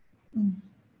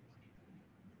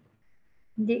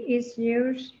 This is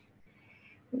yours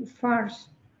first.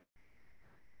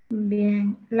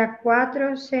 Bien, la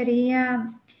 4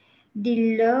 sería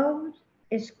the love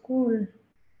school.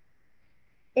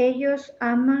 Ellos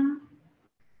aman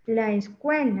la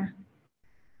escuela.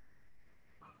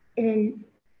 The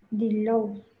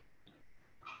love.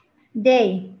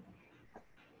 They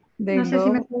no sé si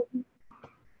me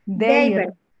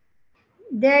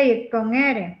They con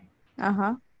R.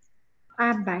 Ajá.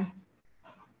 Bye.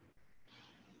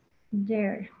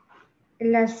 There.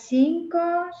 La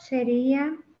 5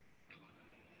 sería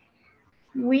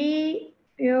we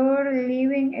are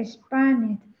living in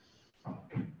Spanish.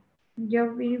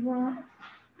 Yo vivo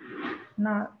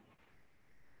no.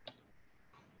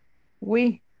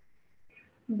 We.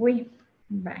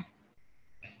 Bye.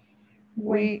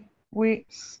 We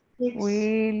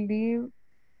live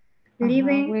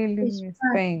living in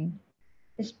Spain.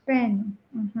 Spain.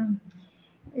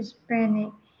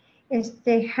 Spain.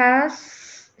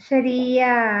 Has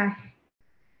sería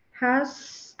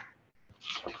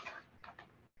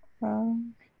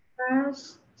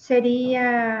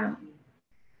sería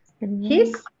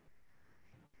his.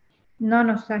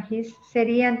 No está his.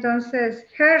 Sería entonces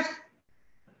hers.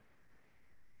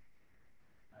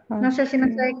 No sé si me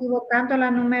estoy equivocando,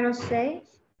 la número 6.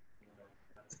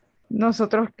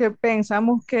 Nosotros que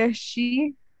pensamos que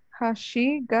has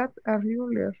she got a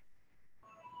ruler.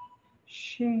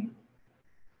 She.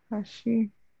 Has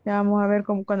she. Ya vamos a ver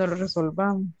cómo cuando lo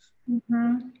resolvamos.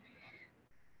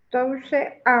 Those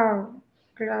are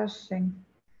classing.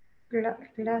 Class.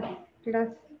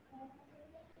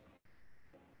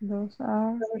 Those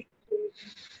are.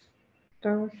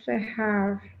 Those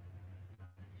are.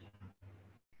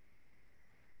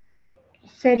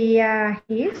 Sería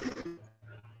his.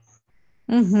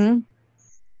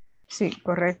 Sí,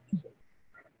 correcto.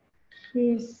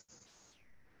 His.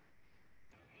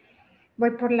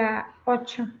 Voy por la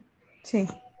 8. Sí.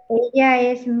 Ella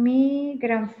es mi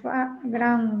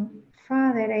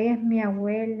grandfather, ella es mi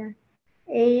abuela.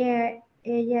 Ella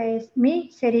es mi,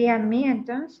 sería mi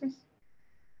entonces.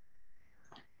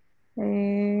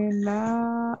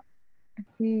 La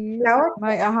 8.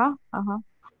 Ajá.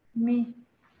 Mi.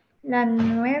 La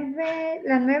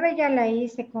 9 ya la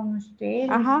hice con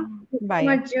ustedes. Ajá,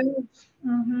 vaya.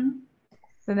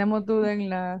 Tenemos duda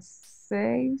en las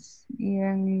 6 y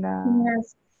en la... En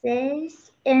las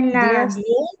 6, en la 10.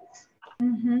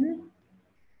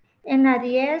 En la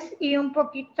 10 y un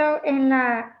poquito en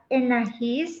la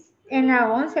his, en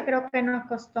la 11 creo que nos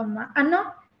costó más. Ah,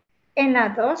 no, en la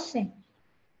 12.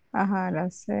 Ajá, la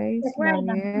 6,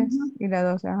 la 10 y la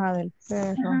 12, ajá, del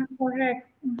perro. Ajá,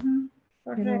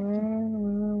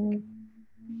 correcto.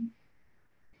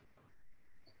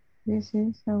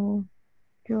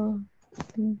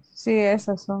 Sí,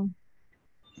 esas son.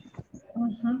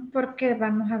 Porque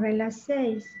vamos a ver las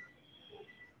 6.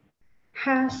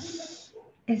 Has,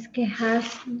 es que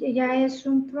has ya es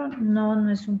un pronombre. No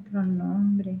es un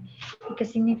pronombre. ¿Qué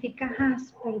significa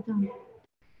has? Perdón.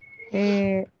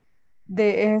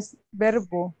 Es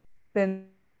verbo.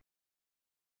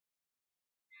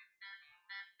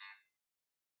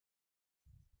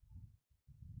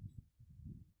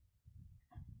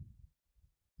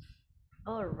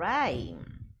 All right.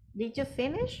 Did you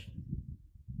finish?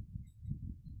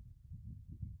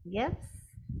 Yes?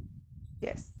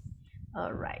 Yes.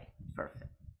 All right.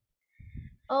 Perfect.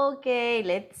 Okay,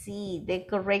 let's see the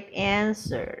correct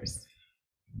answers.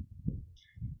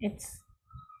 Let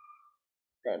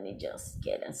me just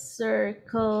get a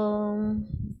circle.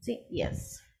 See,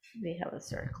 yes, we have a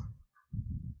circle.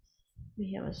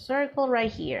 We have a circle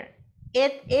right here.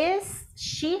 It is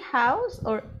she house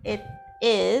or it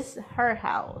is her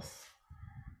house?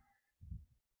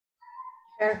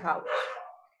 Her house.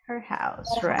 Her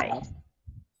house, right.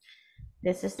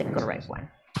 This is the correct one.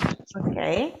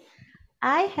 Okay.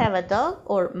 I have a dog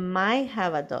or might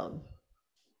have a dog?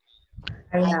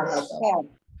 I have a dog.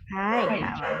 I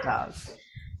have a dog.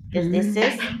 Because this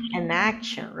is an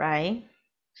action, right?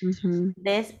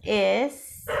 This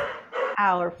is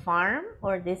our farm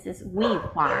or this is we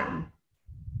farm?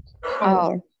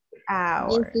 This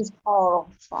is our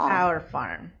farm. Our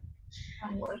farm.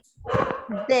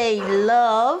 They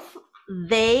love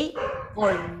they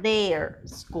or their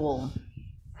school.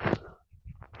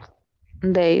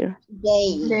 Their.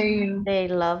 They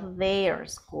love their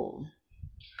school.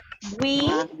 We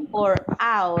or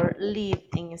our live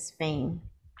in Spain.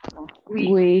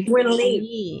 We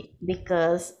live.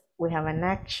 Because we have an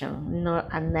action,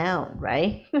 not a noun,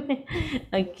 right?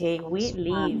 Okay, we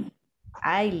live.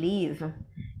 I live.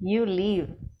 You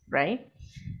live, right?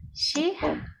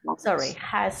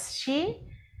 Has she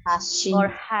or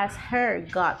has her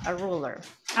got a ruler?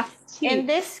 In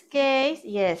this case,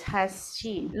 yes, has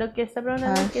she. Lo que está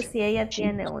preguntando es que si ella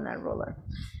tiene una ruler.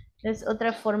 Es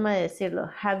otra forma de decirlo.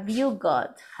 Have you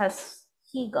got, has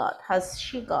he got, has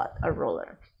she got a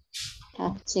ruler?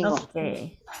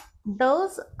 Okay.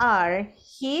 Those are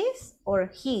his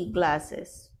or he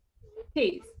glasses?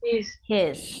 His.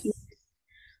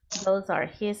 Those are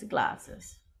his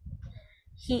glasses.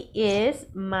 He is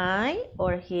my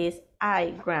or his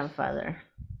I grandfather?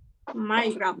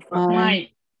 My grandfather.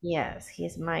 Yes,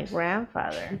 he's my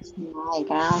grandfather. It's my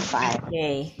grandfather.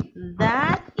 Okay,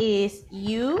 that is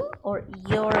you or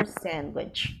your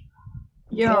sandwich?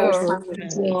 Your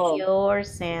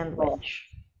sandwich.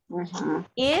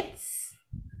 It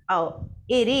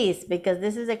is because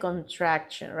this is a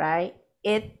contraction, right?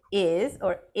 It is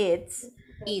or its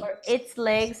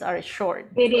legs are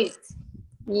short. It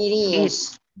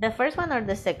is. The first one or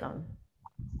the second?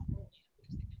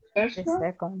 The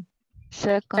second.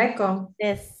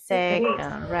 The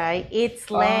second, right?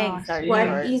 Its legs are What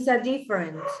short. is the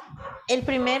difference? El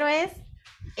primero es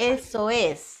eso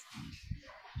es.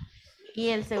 Y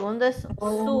el segundo es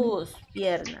sus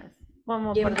piernas.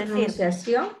 Como por decir.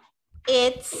 Pronunciación?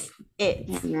 It's.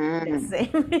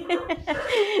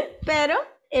 Pero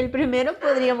el primero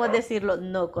podríamos decirlo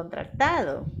no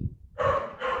contractado.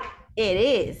 It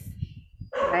is.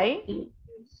 Right?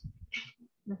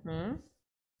 Ujú.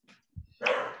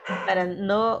 Para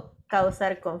no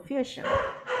causar confusion.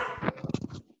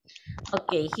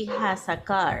 Okay, he has a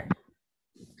car.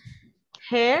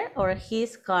 Her or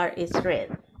his car is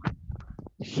red.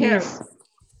 His.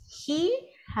 He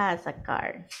has a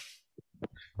car.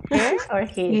 Her or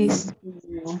his?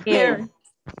 Her.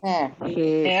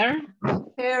 His.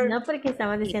 No, porque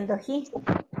estamos diciendo he.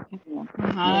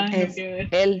 Ajá, Es porque-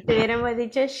 él. Si hubiéramos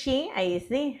dicho she, ahí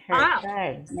sí, her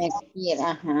car.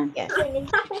 Ajá. Yes.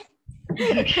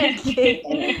 Okay.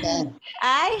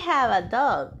 I have a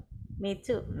dog. Me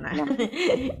too.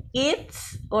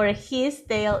 Its or his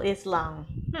tail is long.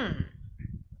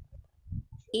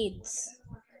 It's.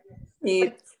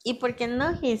 ¿Y por qué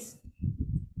no his?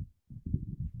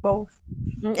 Both.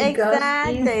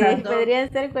 Exacto,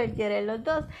 podrían ser cualquiera de los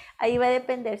dos. Ahí va a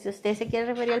depender si usted se quiere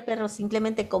referir al perro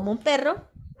simplemente como un perro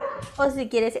o si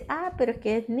quiere decir, pero es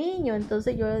que es niño,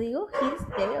 entonces yo digo his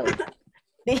tail.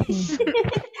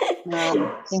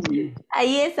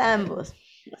 Ahí es ambos.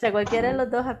 O sea, cualquiera de los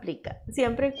dos aplica,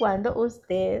 siempre y cuando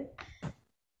usted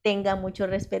tenga mucho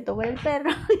respeto por el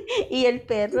perro y el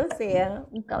perro sea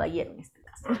un caballero en este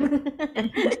caso.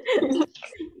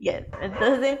 Yes.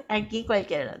 Entonces, aquí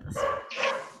cualquiera de los dos.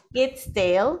 Its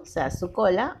tail, o sea, su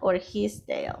cola, or his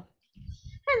tail.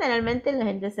 Generalmente la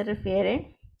gente se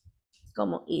refiere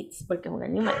como its, porque es un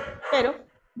animal. Pero,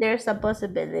 there's a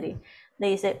possibility. Le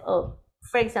dice, oh,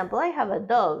 for example, I have a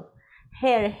dog.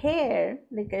 Her hair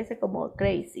le crece como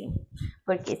crazy,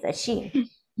 porque es a she.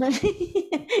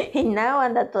 Y now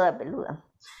anda toda peluda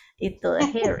y toda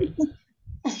hairy.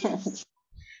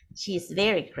 She's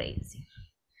very crazy.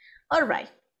 All right.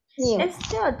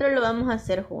 Este otro lo vamos a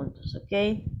hacer juntos, ¿ok?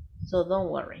 So don't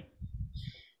worry.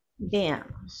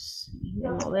 Veamos.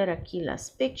 Vamos a ver aquí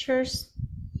las pictures.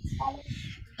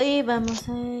 Y vamos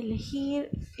a elegir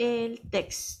el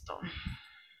texto.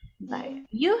 Vale.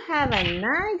 You have a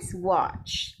nice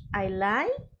watch. I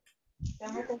like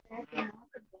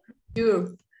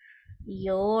your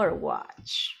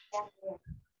watch.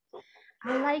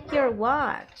 I like your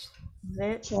watch.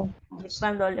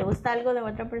 Cuando le gusta algo de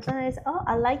otra persona es, oh,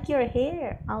 I like your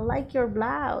hair. I like your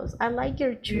blouse. I like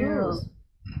your shoes.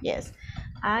 Yes,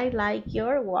 I like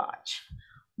your watch.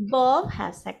 Bob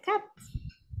has a cat.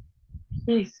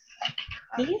 His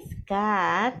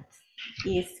cat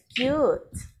is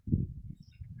cute.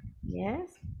 Yes,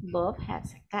 Bob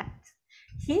has a cat.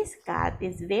 His cat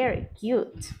is very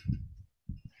cute.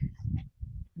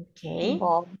 Okay.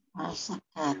 Bob has a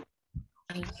cat.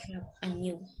 I have a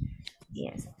new.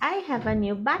 Yes, I have a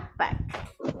new backpack.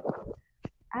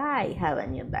 I have a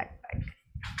new backpack.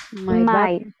 My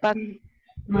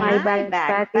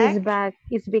backpack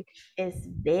is big. It's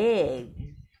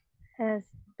big. It's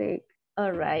big.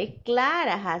 All right,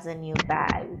 Clara has a new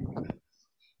bag.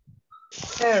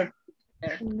 Her.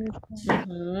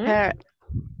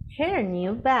 Her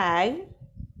new bag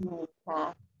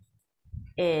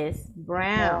is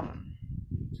brown.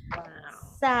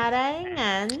 Sarah and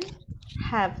Anne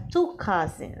have two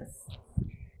cousins.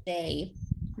 Their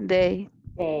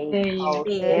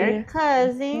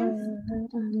cousins.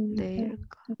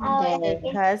 Their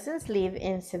cousins live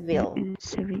in Seville.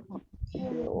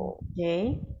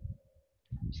 Okay.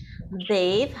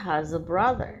 Dave has a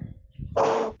brother.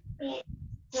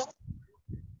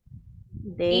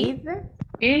 Dave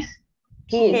is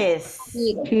his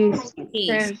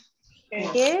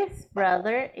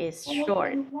brother is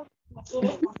short.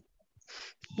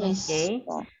 Okay.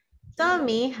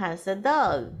 Tommy has a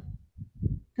dog.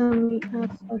 Tommy has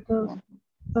a dog.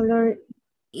 Color.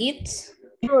 It's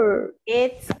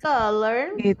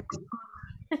color.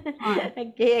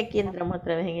 Okay, aquí entramos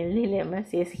otra vez en el dilema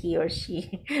si es he or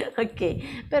she. Ok,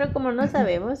 pero como no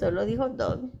sabemos, solo dijo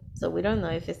dog. So we don't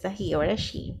know if it's a he or a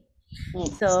she.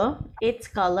 So its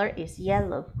color is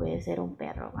yellow. Puede ser un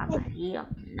perro amarillo.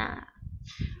 Nah.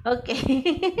 Okay.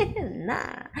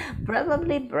 Nah.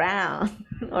 Probably brown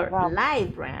or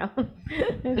light brown.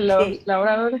 Los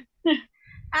labradores.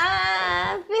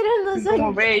 Pero no son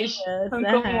como beige. Son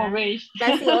como beige.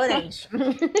 Casi orange.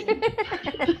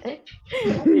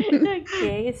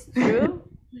 Okay, it's true.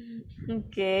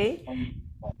 Okay.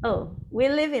 Oh, we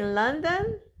live in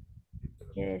London.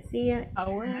 ¿Qué decía?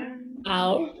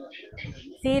 Our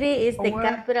city is the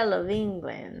capital of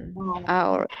England.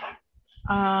 Our.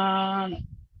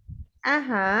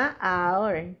 Ajá,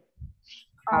 our.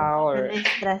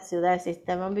 Nuestra ciudad, si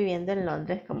estamos viviendo en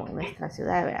Londres como nuestra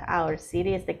ciudad, ¿verdad? Our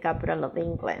city is the capital of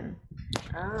England.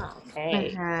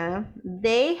 okay. Ajá.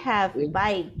 They have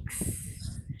bikes.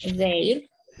 Their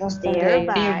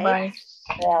bikes.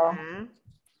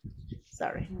 So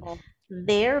sorry.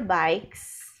 Their bikes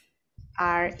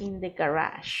are in the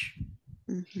garage.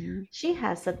 She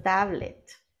has a tablet.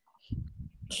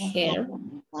 Her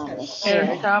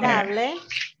Tablet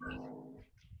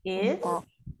is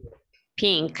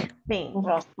Pink. pink.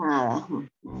 Rosada.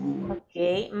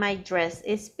 Okay, my dress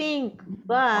is pink,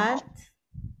 but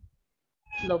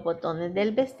los botones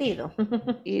del vestido.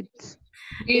 It's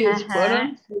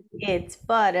Ajá. Its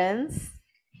buttons.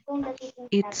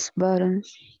 Its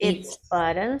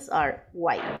buttons are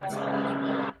white.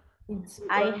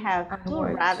 I have two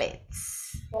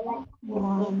rabbits.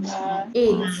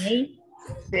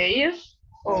 There.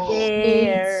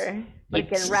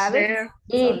 Porque el rabbit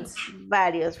son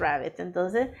varios rabbits.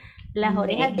 Entonces, las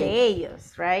orejas de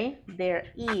ellos, right?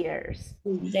 Their ears.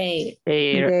 Their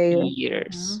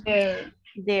ears.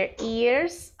 Their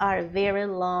ears are very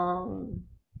long.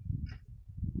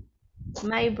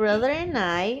 My brother and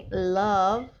I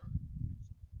love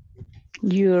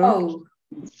your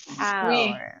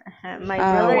our. My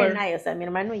brother and I, o sea, mi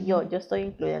hermano y yo estoy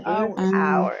incluida. Entonces,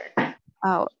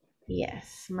 our.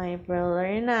 Yes, my brother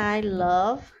and I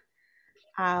love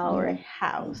our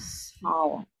house.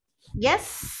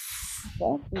 Yes.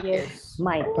 Yes,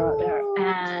 my brother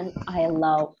and I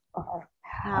love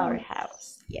Our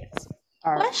house. Yes.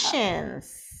 our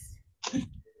Questions.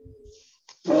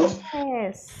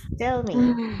 Yes, tell me.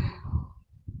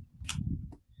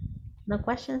 No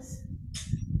questions?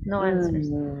 No answers.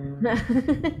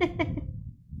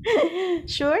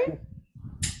 Sure?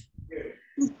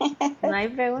 ¿No hay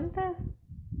pregunta?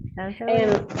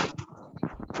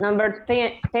 Number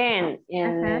 10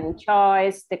 in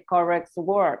choice the correct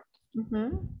word.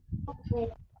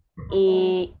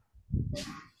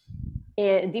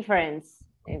 Difference.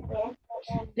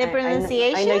 The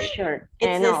pronunciation? I'm not sure.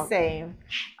 It's the same.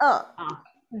 Oh,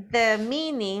 the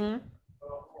meaning.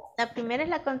 La primera es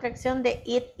la contracción de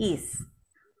it is.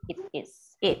 It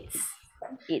is. It's.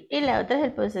 Y la otra es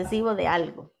el posesivo de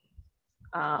algo.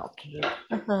 Ah, ok.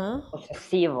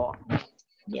 Posesivo.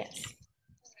 Yes.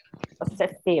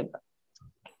 Possessive.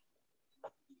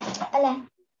 Hola.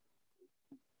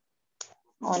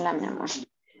 Hola, mi amor.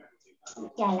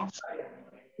 Hola.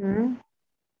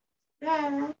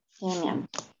 Nada. Sí, mi amor.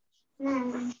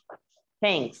 Nada.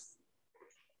 Thanks.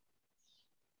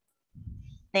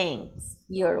 Thanks.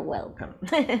 You're welcome.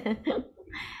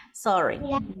 Sorry.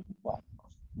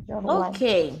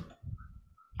 Okay.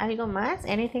 ¿Algo más?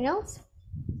 Anything else?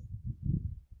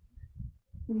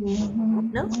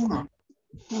 No?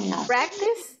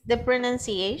 Practice the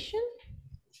pronunciation?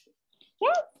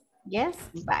 Yes.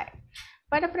 Bye.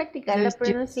 Para practicar la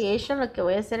pronunciation, lo que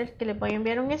voy a hacer es que les voy a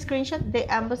enviar un screenshot de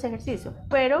ambos ejercicios,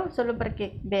 pero solo para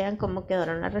que vean cómo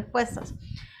quedaron las respuestas.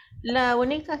 La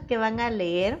única que van a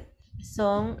leer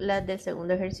son las del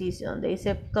segundo ejercicio, donde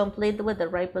dice complete with the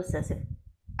right possessive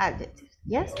adjectives.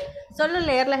 Yes. Solo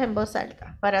leerlas en voz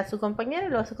alta para su compañero y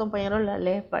luego su compañero la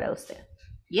lee para usted.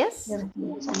 Yes.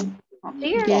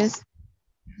 Clear? Yes.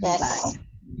 Bye.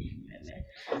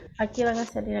 Aquí van a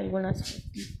salir algunos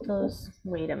fotitos.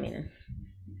 Wait a minute.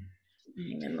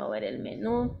 Déjenme mover el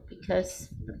menú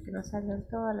porque no salen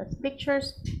todas las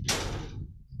pictures.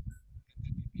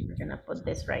 We're gonna put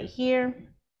this right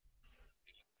here.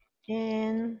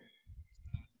 And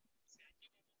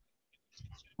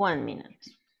 1 minute.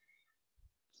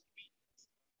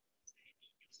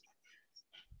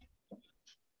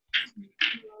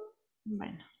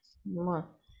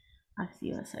 Bueno,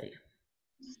 así va a salir.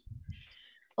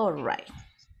 All right.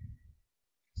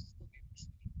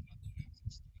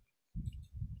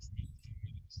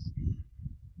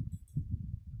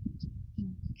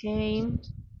 Ok.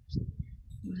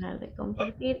 Dejar de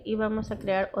compartir y vamos a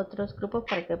crear otros grupos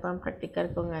para que puedan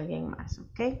practicar con alguien más,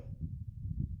 ok.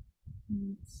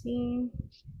 Sí.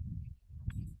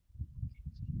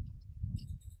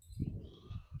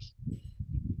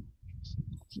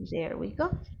 There we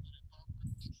go.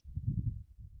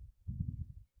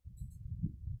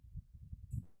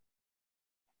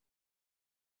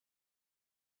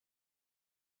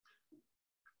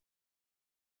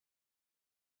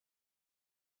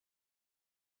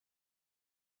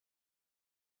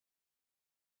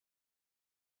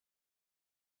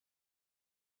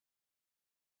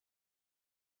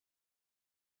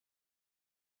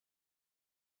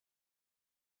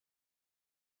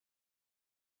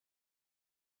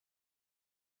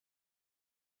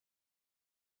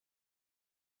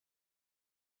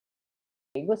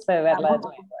 Me gusta verla de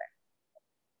nuevo.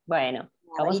 Bueno,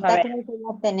 vamos a Ahorita ver. creo que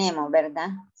ya tenemos, ¿verdad?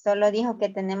 Solo dijo que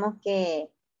tenemos que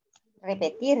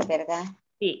repetir, ¿verdad?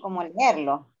 Sí. Como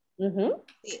leerlo.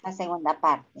 La segunda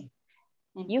parte.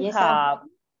 You have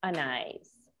a nice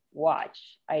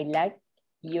watch. I like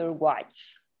your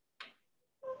watch?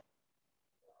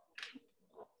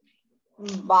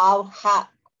 Bob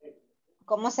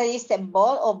 ¿cómo se dice?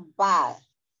 Bob o bad?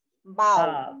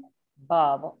 Bob.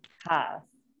 Bob has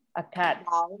a cat.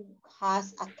 Bob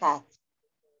has a cat.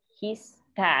 His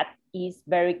cat is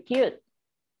very cute.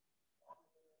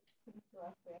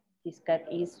 His cat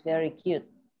is very cute.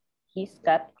 His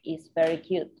cat is very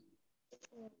cute.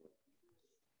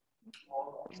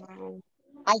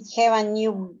 I have a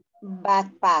new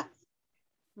backpack.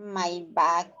 My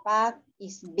backpack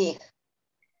is big.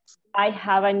 I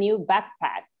have a new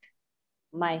backpack.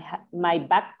 My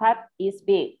backpack is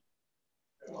big.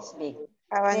 It's big.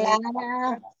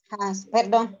 Clara has,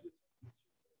 perdón.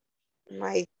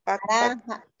 My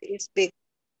backpack is big.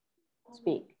 It's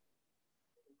big.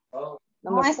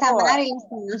 No, esa Mari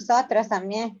con nosotros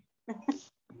también.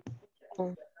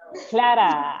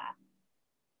 Clara.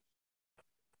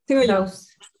 Sigo yo.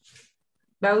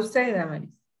 Va usted, Damaris.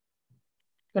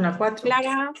 Con la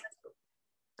 4.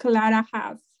 Clara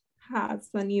has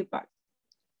a new bag.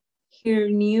 Her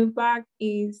new bag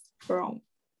is brown.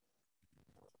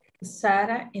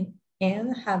 Sarah and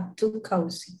Anne have 2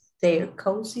 cousins. Their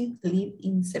cousins live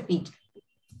in Seville.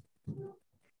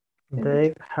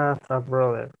 Dave has a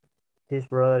brother. His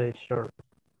brother is short.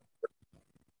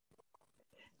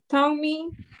 Tommy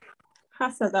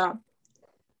has a dog.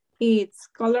 Its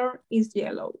color is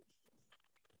yellow.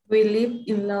 We live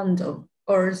in London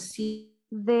or see.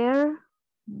 Their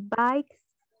bikes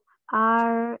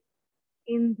are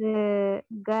in the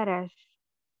garage.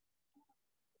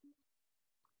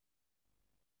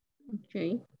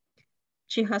 Okay.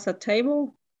 She has a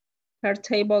table. Her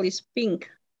table is pink.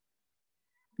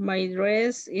 My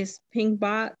dress is pink,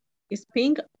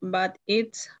 but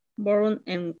it's brown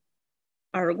and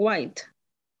are white.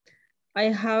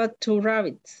 I have 2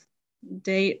 rabbits.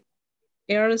 Their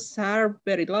ears are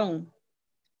very long.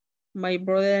 My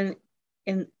brother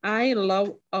and I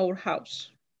love our house.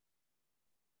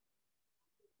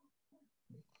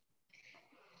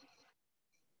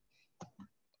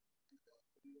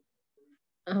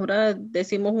 Ahora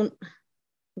decimos un...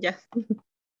 Ya.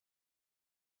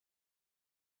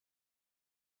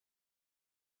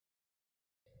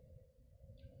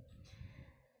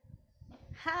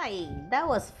 Hi, that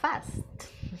was fast.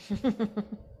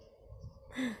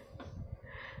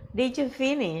 Did you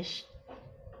finish?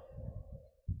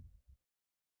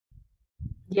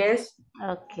 Yes.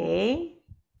 Okay.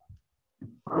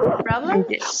 No problem?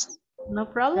 Yes. No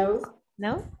problem?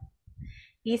 No?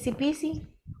 Easy peasy?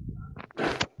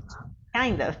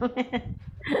 Kind of.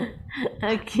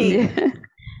 Okay. Yeah.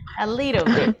 A little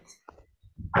bit.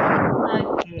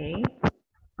 Okay.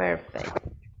 Perfect.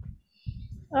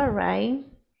 All right.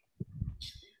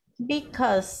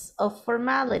 Because of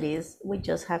formalities, we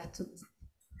just have to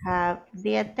have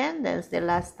the attendance the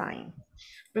last time.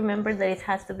 Remember that it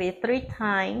has to be 3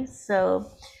 times, so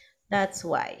that's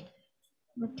why.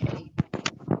 Okay.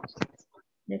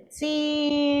 Let's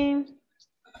see.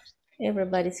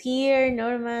 Everybody's here.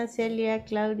 Norma, Celia,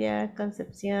 Claudia,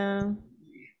 Concepcion,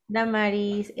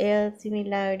 Damaris, Elsie,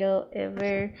 Milagro,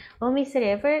 Ever. Oh, Mr.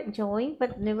 Ever joined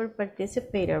but never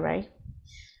participated, right?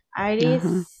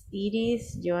 Iris,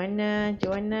 Iris, Joanna,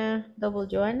 double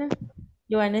Joanna,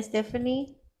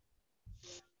 Stephanie.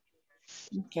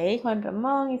 Okay, Juan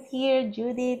Ramon is here,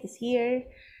 Judith is here,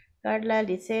 Carla,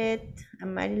 Lisette,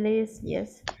 Amarilis,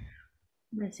 yes.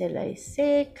 Marcela is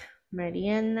sick,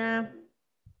 Mariana.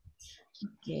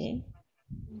 Okay.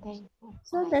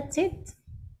 So that's it,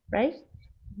 right?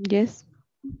 Yes.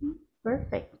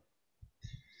 Perfect.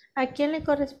 ¿A quién le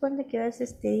corresponde quedarse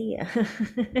este día?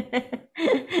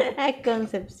 A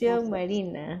Concepción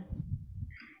Marina.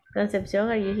 Concepción,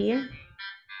 are you here?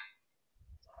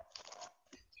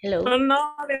 Hello. Oh,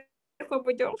 no,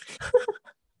 después yo.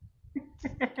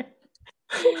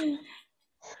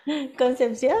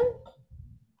 Concepción.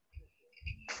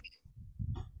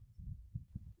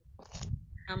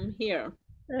 I'm here.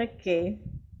 Okay.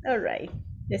 All right.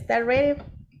 ¿Está ready?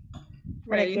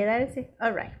 Para Ready. quedarse.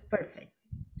 All right. Perfect.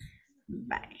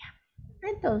 Vaya.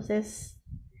 Entonces,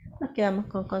 nos quedamos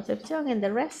con Concepción and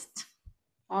the rest.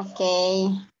 Okay.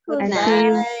 Good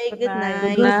night. night. Good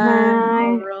night. Good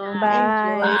night. Tomorrow.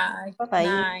 Bye. Enjoy. Bye. Bye.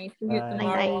 Night. See you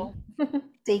tomorrow.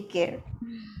 Take care.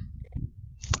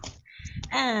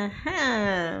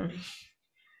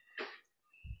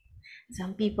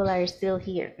 Some people are still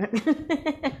here.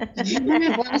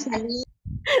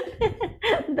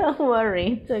 Don't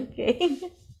worry, it's okay.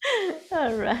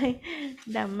 All right.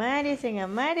 Damaris and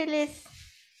Amarilis.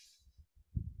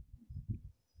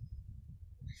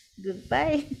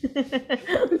 Goodbye.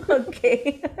 Ok.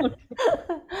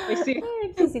 Pues sí.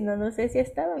 Ay, que si no, no sé si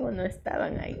estaban o no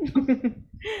estaban ahí.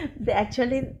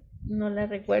 Actually, no la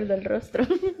recuerdo el rostro.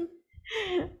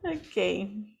 Ok.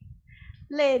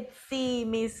 Let's see,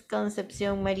 Miss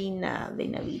Concepción Marina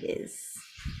Benavides.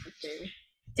 Okay.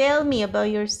 Tell me about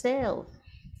yourself.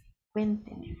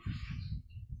 Cuénteme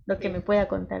lo que me pueda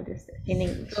contar de usted en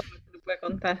inglés. Todo lo que le puedo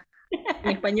contar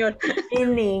en español.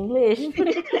 In English.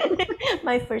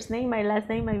 My first name, my last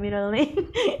name, my middle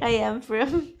name. I am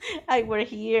from, I work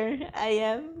here, I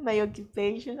am, my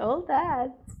occupation, all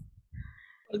that.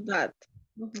 All that.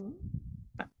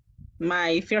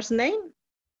 My first name,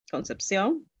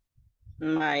 Concepción.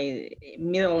 My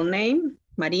middle name,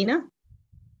 Marina.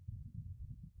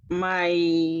 My,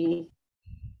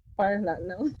 what is that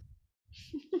now?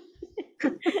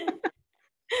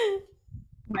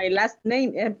 My last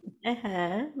name is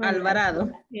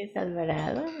Alvarado. Yes,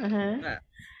 Alvarado.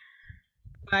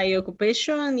 My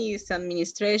occupation is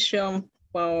administration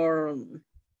for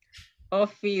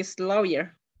office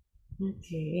lawyer.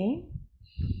 Okay.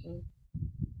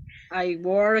 I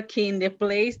work in the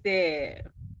place de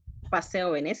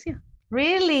Paseo Venecia.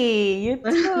 Really? You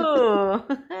too?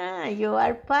 You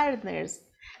are partners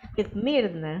with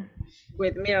Mirna.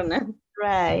 With Mirna.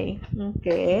 Right.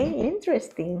 Okay.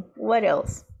 Interesting. What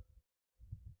else?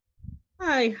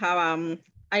 I have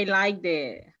I like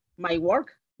my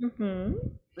work.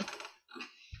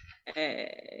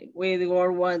 We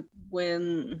work with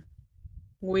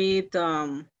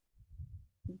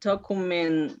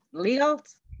document legal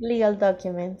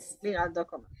documents.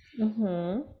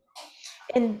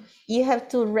 And you have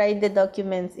to write the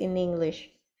documents in English?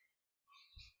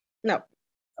 No.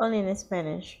 Only in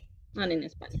Spanish? Only in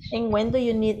Spanish. And when do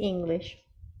you need English?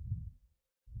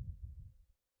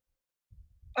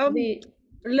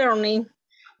 Learning.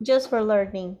 Just for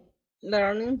learning?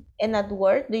 Learning. And at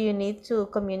work, do you need to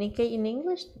communicate in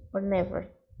English or never?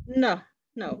 No,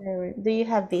 no. Never. Do you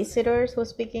have visitors who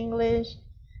speak English?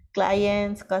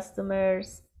 Clients,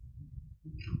 customers?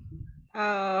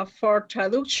 For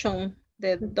traduction,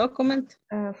 the document.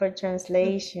 For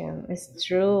translation, it's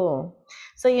true.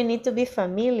 So you need to be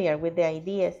familiar with the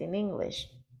ideas in English.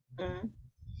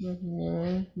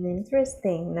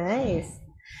 Interesting, nice.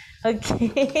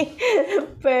 Okay,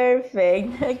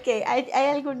 perfect. Okay, ¿hay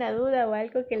alguna duda o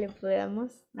algo que le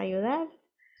podamos ayudar?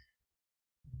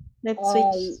 Let's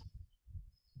switch.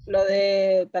 Lo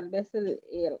de tal vez el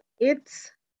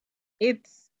it's. It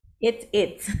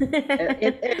is.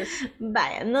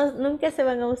 Vaya, nunca se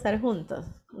van a usar juntos.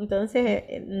 Entonces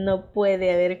no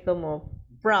puede haber como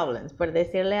problems, por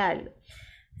decirle algo.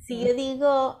 Si yo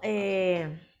digo,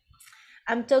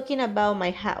 I'm talking about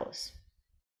my house.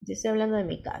 Yo estoy hablando de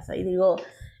mi casa y digo,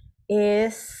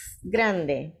 es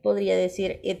grande. Podría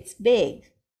decir, it's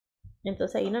big.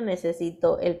 Entonces ahí no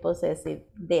necesito el possessive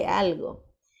de algo.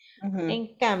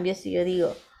 En cambio, si yo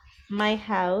digo, my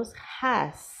house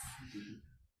has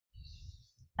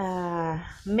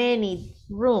many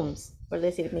rooms, por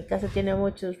decir, mi casa tiene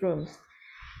muchos rooms,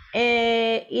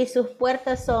 y sus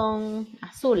puertas son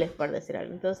azules, por decir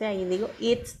algo. Entonces ahí digo,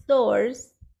 its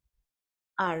doors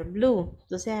are blue.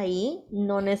 Entonces ahí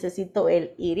no necesito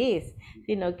el it is,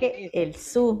 sino que el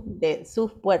su de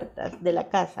sus puertas de la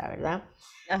casa, ¿verdad?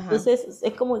 Entonces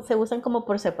es como, se usan como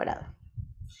por separado.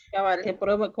 Ya vale,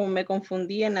 como me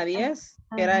confundí en la 10,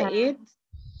 que era it,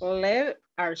 left,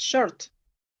 are short.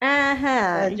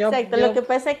 Exacto. Lo que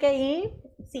pasa es que ahí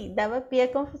sí daba pie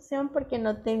a confusión porque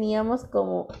no teníamos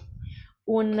como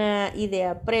una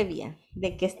idea previa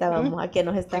de qué estábamos, a qué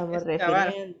nos estábamos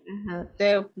refiriendo.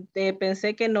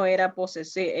 Pensé que no era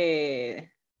posesión.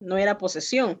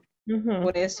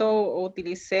 Por eso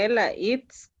utilicé la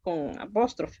it con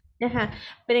apóstrofe.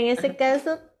 Pero en ese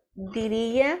caso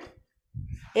diría,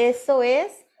 eso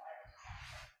es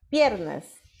piernas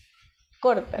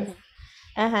cortas.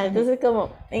 Entonces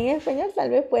como en español tal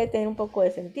vez puede tener un poco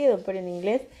de sentido, pero en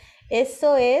inglés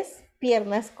eso es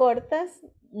piernas cortas,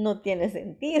 no tiene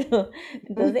sentido.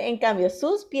 Entonces en cambio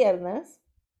sus piernas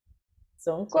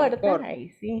son cortas, ahí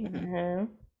sí.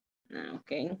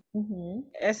 Ok.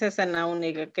 Esa es la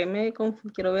única que me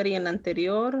quiero ver, y en la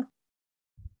anterior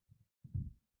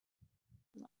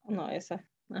no, esa.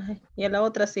 Y en la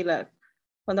otra sí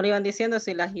cuando lo iban diciendo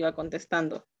sí las iba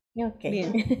contestando. Okay.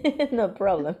 Bien. No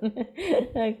problem.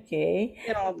 Okay.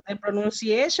 Pero de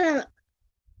pronunciation,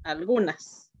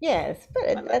 algunas. Yes,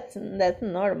 but that's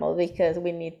normal because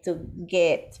we need to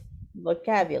get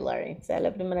vocabulary. O sea,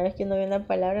 la primera vez que uno ve una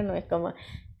palabra no es como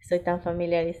estoy tan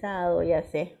familiarizado, ya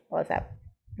sé. O sea,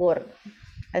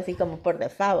 así como por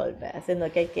default, ¿verdad? Sino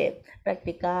que hay que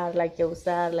practicarla, hay que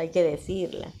usarla, hay que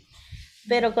decirla.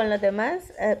 Pero con los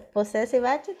demás, possessive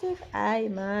adjective, I,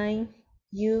 mine,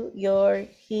 you, your,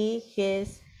 he,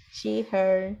 his, she,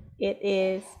 her, it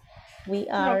is, we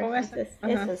No, are. con eso.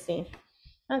 Eso sí.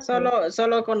 Okay.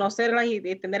 Solo conocerlas y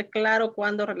tener claro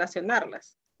cuándo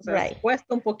relacionarlas. O sea, Right.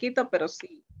 cuesta un poquito, pero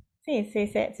sí. Sí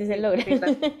se logra. Sí,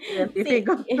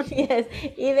 identifico. Sí, yes.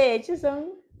 Y de hecho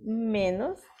son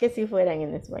menos que si fueran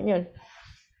en español.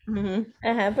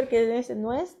 Ajá, porque es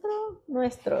nuestro,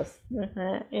 nuestros.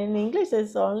 Ajá. En inglés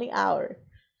es only our.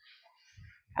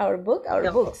 Our book, our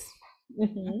No. books.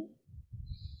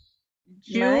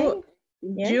 You,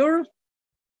 yes. your.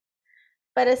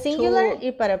 Para singular To.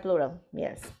 y para plural,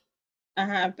 yes.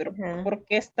 Ajá, pero ¿por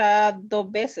qué está dos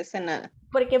veces en la...?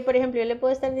 Porque, por ejemplo, yo le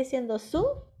puedo estar diciendo su,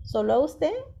 solo a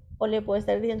usted, o le puedo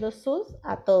estar diciendo sus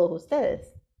a todos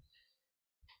ustedes.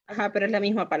 Ajá, pero es la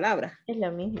misma palabra. Es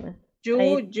la misma. You,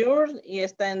 Ahí, yours, y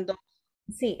está en dos.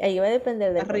 sí, ahí va a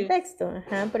depender del Arriba. contexto.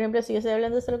 Ajá, por ejemplo, si yo estoy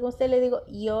hablando solo con usted, le digo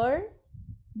your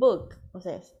book, o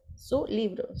sea, su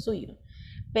libro, suyo.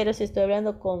 Pero si estoy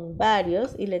hablando con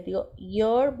varios y les digo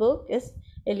your book, es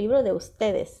el libro de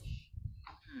ustedes.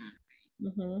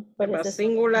 Para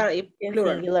singular y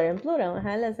plural. Singular en plural,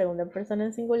 ajá, la segunda persona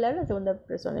en singular, la segunda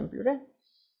persona en plural.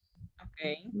 Ok.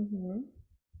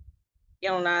 Y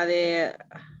en la de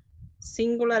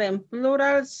singular en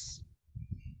plurals,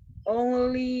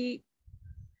 only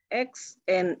X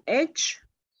and H.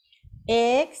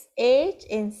 X, H,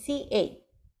 and CH.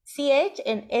 CH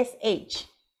and SH.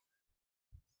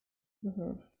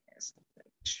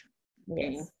 SH.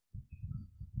 Yes.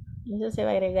 Eso se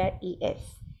va a agregar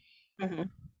IS.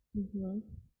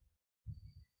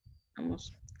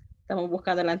 Estamos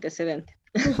buscando el antecedente.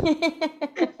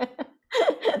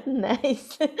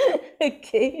 Nice.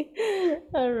 Okay.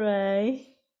 All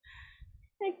right.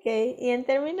 Okay. Y en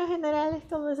términos generales,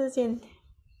 ¿cómo se siente?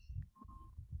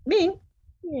 Bien.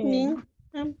 Bien.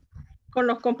 Con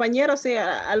los compañeros, sí,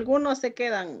 algunos se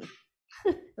quedan,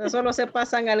 solo se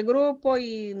pasan al grupo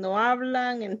y no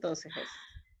hablan, entonces.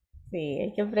 Sí,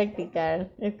 hay que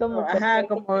practicar. Es como ajá,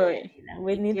 como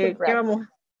we need to practice.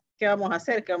 ¿Qué vamos a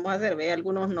hacer? ¿Qué vamos a hacer? Ve,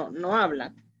 algunos no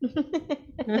hablan.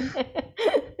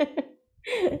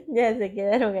 Ya se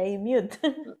quedaron ahí mute.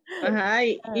 Ajá,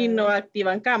 y no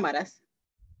activan cámaras.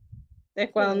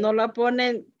 Entonces, cuando no la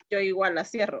ponen, yo igual la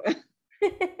cierro.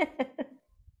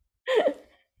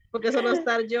 Porque solo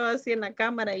estar yo así en la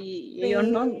cámara y ellos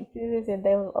no. Sí, se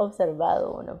siente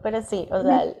observado uno. Pero sí, o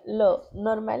sea, lo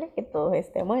normal es que todos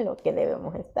estemos en lo que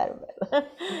debemos estar, ¿verdad?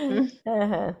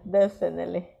 Ajá,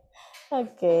 definitely.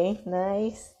 Ok,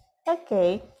 nice.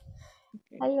 Ok.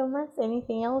 ¿Algo más?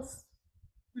 Anything else?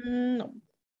 No.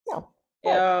 No.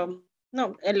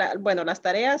 No, bueno, las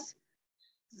tareas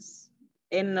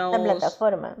en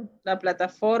la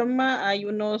plataforma hay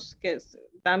unos que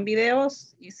dan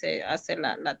videos y se hace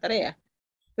la tarea.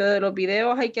 Pero de los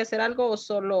videos hay que hacer algo o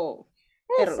solo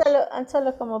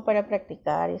Solo como para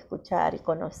practicar y escuchar y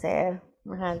conocer,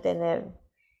 ajá, tener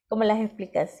como las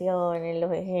explicaciones,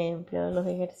 los ejemplos, los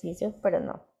ejercicios, pero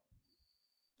no.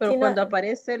 Pero cuando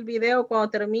aparece el video, cuando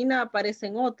termina,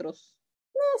 aparecen otros.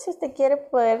 Si usted quiere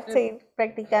poder seguir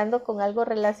practicando con algo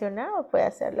relacionado, puede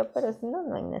hacerlo, pero si no,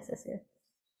 no hay necesidad.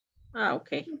 Ah, ok.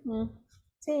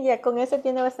 Sí, ya con eso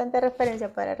tiene bastante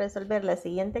referencia para resolver la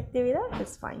siguiente actividad,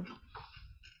 es fine.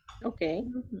 Ok.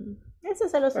 Eso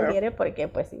se lo sugiere porque,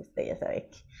 pues, si usted ya sabe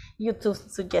que YouTube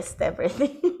suggests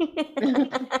everything.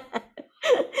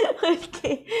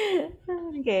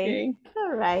 Okay.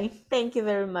 All right. Thank you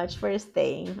very much for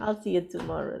staying. I'll see you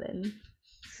tomorrow then.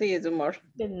 See you tomorrow.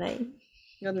 Good night.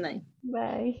 Good night.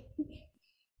 Bye.